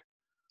to that.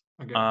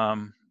 Okay.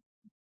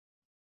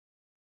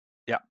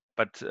 Yeah,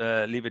 but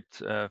leave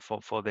it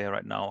for there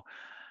right now.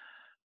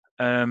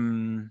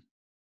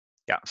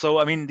 Yeah, so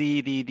I mean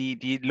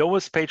the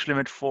lowest page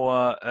limit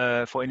for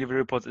individual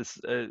reports is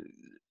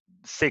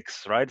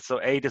 6, right? So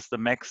 8 is the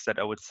max that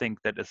I would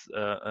think that is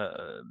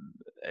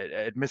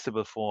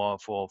admissible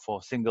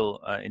for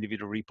single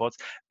individual reports.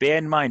 Bear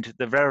in mind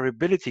the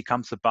variability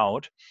comes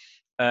about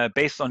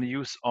based on the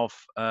use of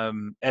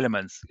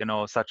elements,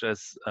 such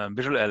as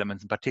visual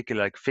elements, in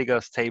particular like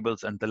figures,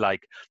 tables, and the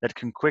like, that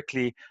can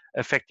quickly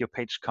affect your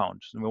page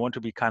count. And we want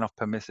to be kind of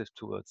permissive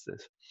towards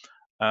this.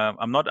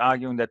 I'm not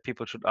arguing that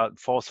people should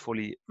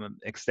forcefully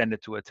extend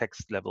it to a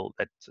text level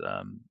that,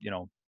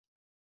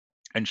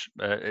 and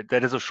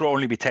that is should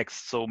only be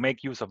text. So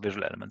make use of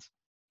visual elements.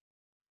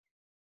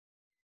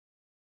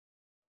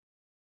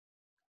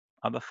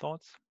 Other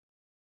thoughts?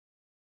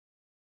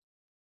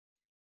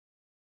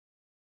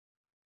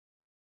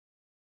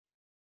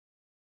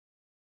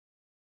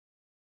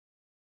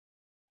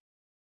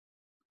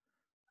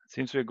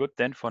 Seems we're good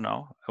then for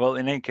now. Well,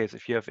 in any case,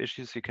 if you have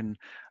issues, you can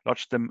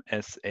lodge them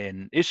as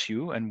an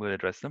issue and we'll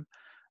address them.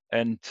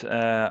 And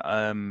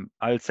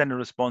I'll send a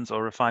response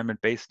or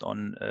refinement based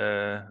on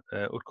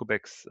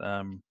Utkubek's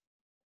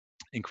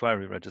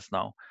inquiry right just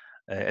now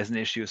as an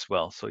issue as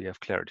well. So you have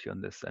clarity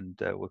on this, and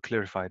we'll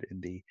clarify it in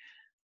the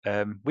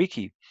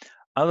wiki.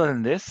 Other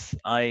than this,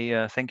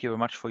 I thank you very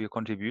much for your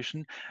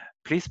contribution.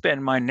 Please bear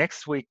in mind,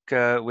 next week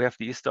we have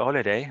the Easter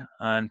holiday,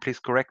 and please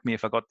correct me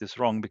if I got this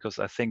wrong, because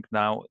I think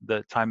now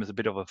the time is a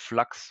bit of a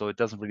flux, so it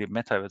doesn't really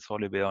matter if it's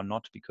holiday or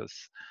not, because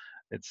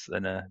it's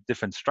in a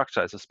different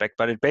structure, I suspect.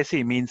 But it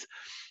basically means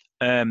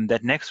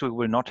that next week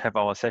we'll not have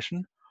our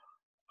session,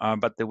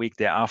 but the week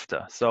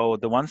thereafter. So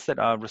the ones that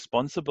are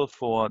responsible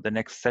for the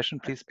next session,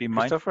 please be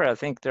mindful. Christopher, I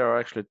think there are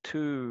actually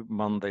 2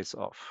 Mondays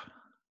off.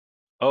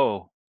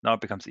 Oh, now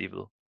it becomes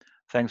evil.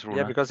 Thanks, Runa.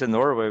 Yeah, because in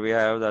Norway we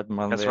have that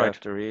Monday right.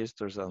 after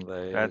Easter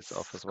Sunday. That's is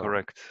off as well.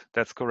 correct.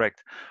 That's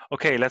correct.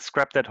 Okay, let's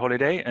scrap that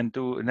holiday and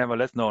do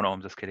nevertheless. No,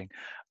 I'm just kidding.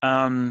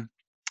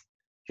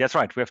 That's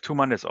right. We have 2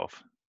 Mondays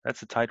off.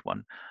 That's a tight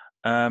one.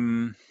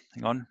 Hang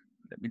on.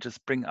 Let me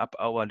just bring up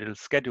our little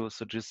schedule,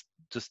 so just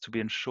to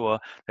be sure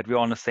that we're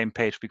on the same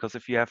page. Because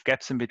if you have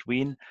gaps in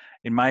between,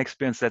 in my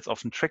experience, that's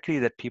often tricky.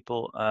 That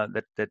people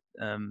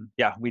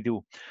yeah, we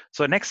do.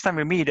 So next time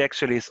we meet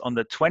actually is on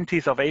the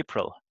 20th of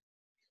April.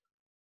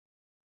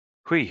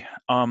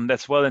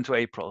 That's well into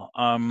April.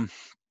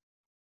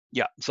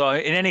 Yeah, so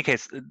in any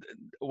case,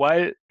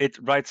 while it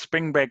writes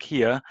spring break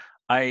here,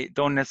 I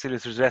don't necessarily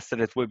suggest that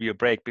it will be a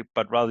break,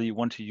 but rather you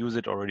want to use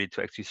it already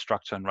to actually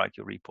structure and write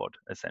your report,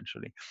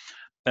 essentially.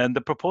 And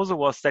the proposal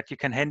was that you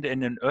can hand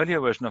in an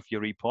earlier version of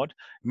your report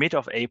mid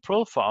of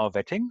April for our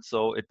vetting.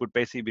 So it would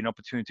basically be an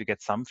opportunity to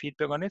get some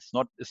feedback on it.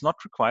 It's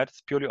not required.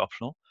 It's purely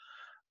optional.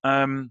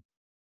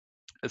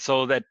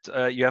 So that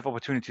you have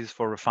opportunities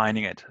for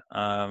refining it,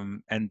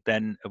 and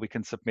then we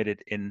can submit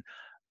it in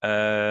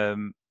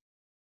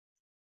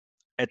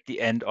at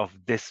the end of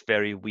this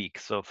very week.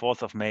 So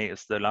 4th of May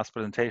is the last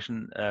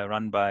presentation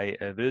run by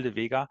Wilde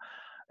Vega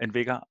and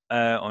Vega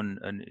on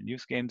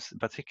news games in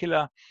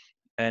particular.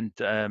 And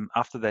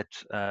after that,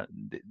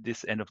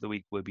 this end of the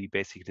week will be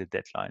basically the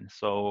deadline.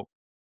 So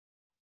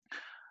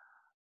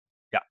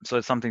yeah, so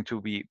it's something to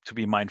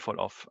be mindful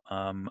of.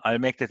 I'll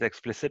make that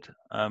explicit.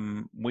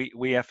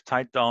 We have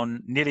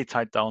nearly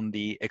tied down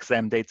the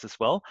exam dates as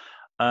well.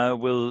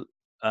 We'll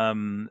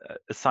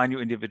assign you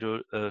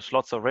individual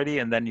slots already,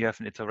 and then you have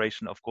an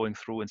iteration of going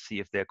through and see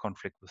if there are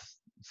conflict with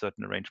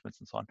certain arrangements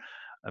and so on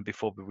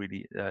before we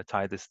really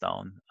tie this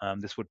down.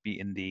 This would be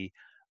in the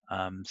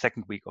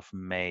second week of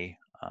May.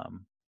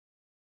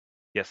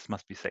 Yes,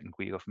 must be second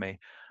week of May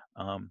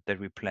that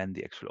we plan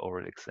the actual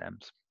oral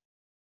exams.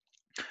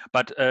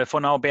 But for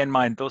now, bear in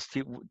mind, those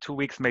 2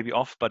 weeks may be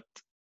off, but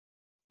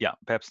yeah,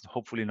 perhaps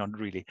hopefully not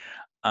really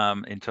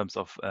in terms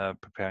of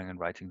preparing and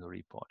writing the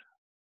report.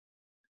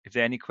 If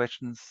there are any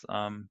questions,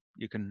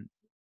 you can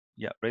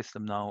raise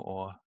them now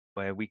or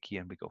via wiki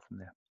and we go from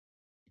there.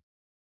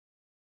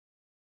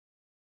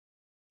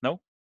 No?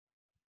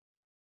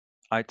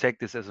 I take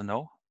this as a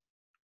no.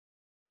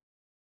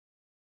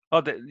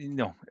 Oh,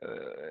 no.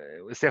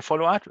 Is there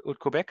follow-up with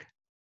Quebec?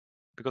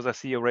 Because I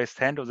see a raised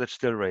hand, or is it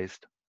still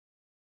raised?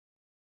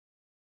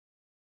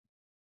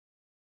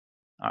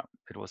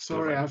 It was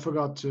Sorry, I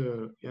forgot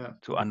to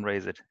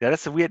unraise it. Yeah,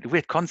 that's a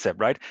weird concept,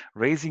 right?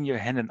 Raising your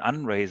hand and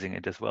unraising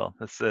it as well.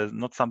 That's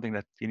not something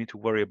that you need to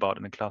worry about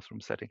in a classroom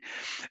setting.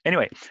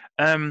 Anyway,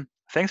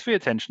 thanks for your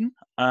attention.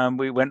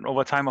 We went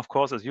over time, of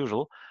course, as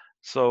usual.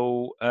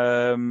 So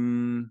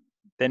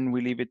then we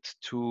leave it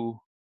to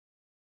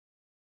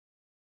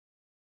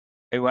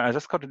everyone. I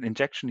just got an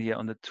injection here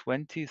on the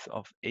 20th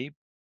of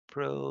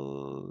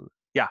April.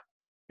 Yeah,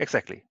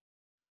 exactly.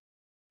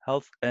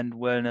 Health and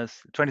wellness,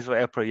 20th of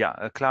April.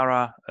 Yeah,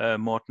 Clara,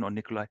 Morten, or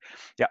Nikolai.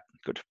 Yeah,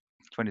 good.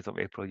 20th of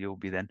April, you'll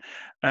be then.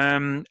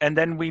 And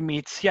then we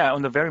meet,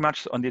 on the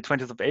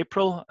 20th of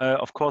April.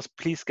 Of course,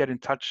 please get in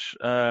touch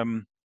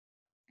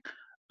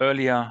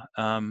earlier,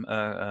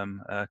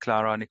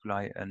 Clara,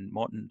 Nikolai, and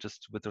Morten,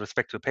 just with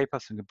respect to the paper,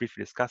 so we can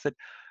briefly discuss it.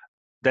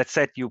 That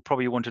said, you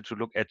probably wanted to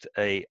look at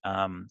a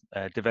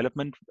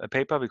development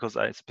paper, because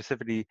I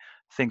specifically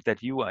think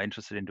that you are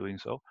interested in doing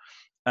so.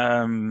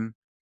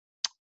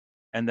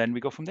 And then we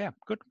go from there.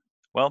 Good.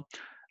 Well,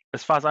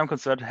 as far as I'm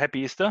concerned,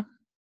 happy Easter,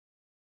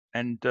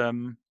 and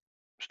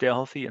stay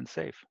healthy and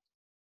safe.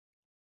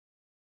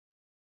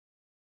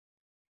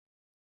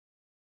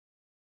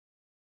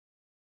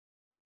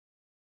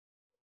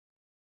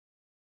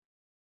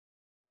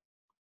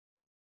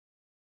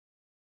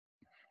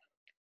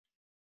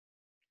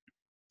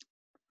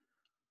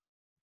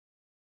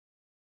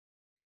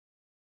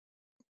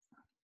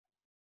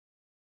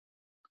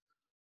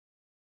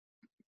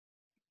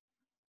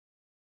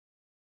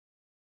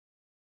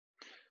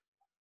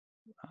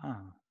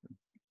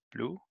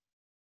 Blue.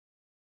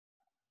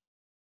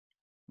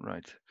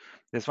 Right.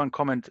 There's one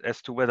comment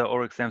as to whether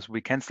oral exams will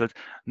be cancelled.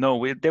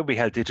 No, they'll be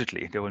held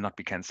digitally. They will not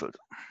be cancelled.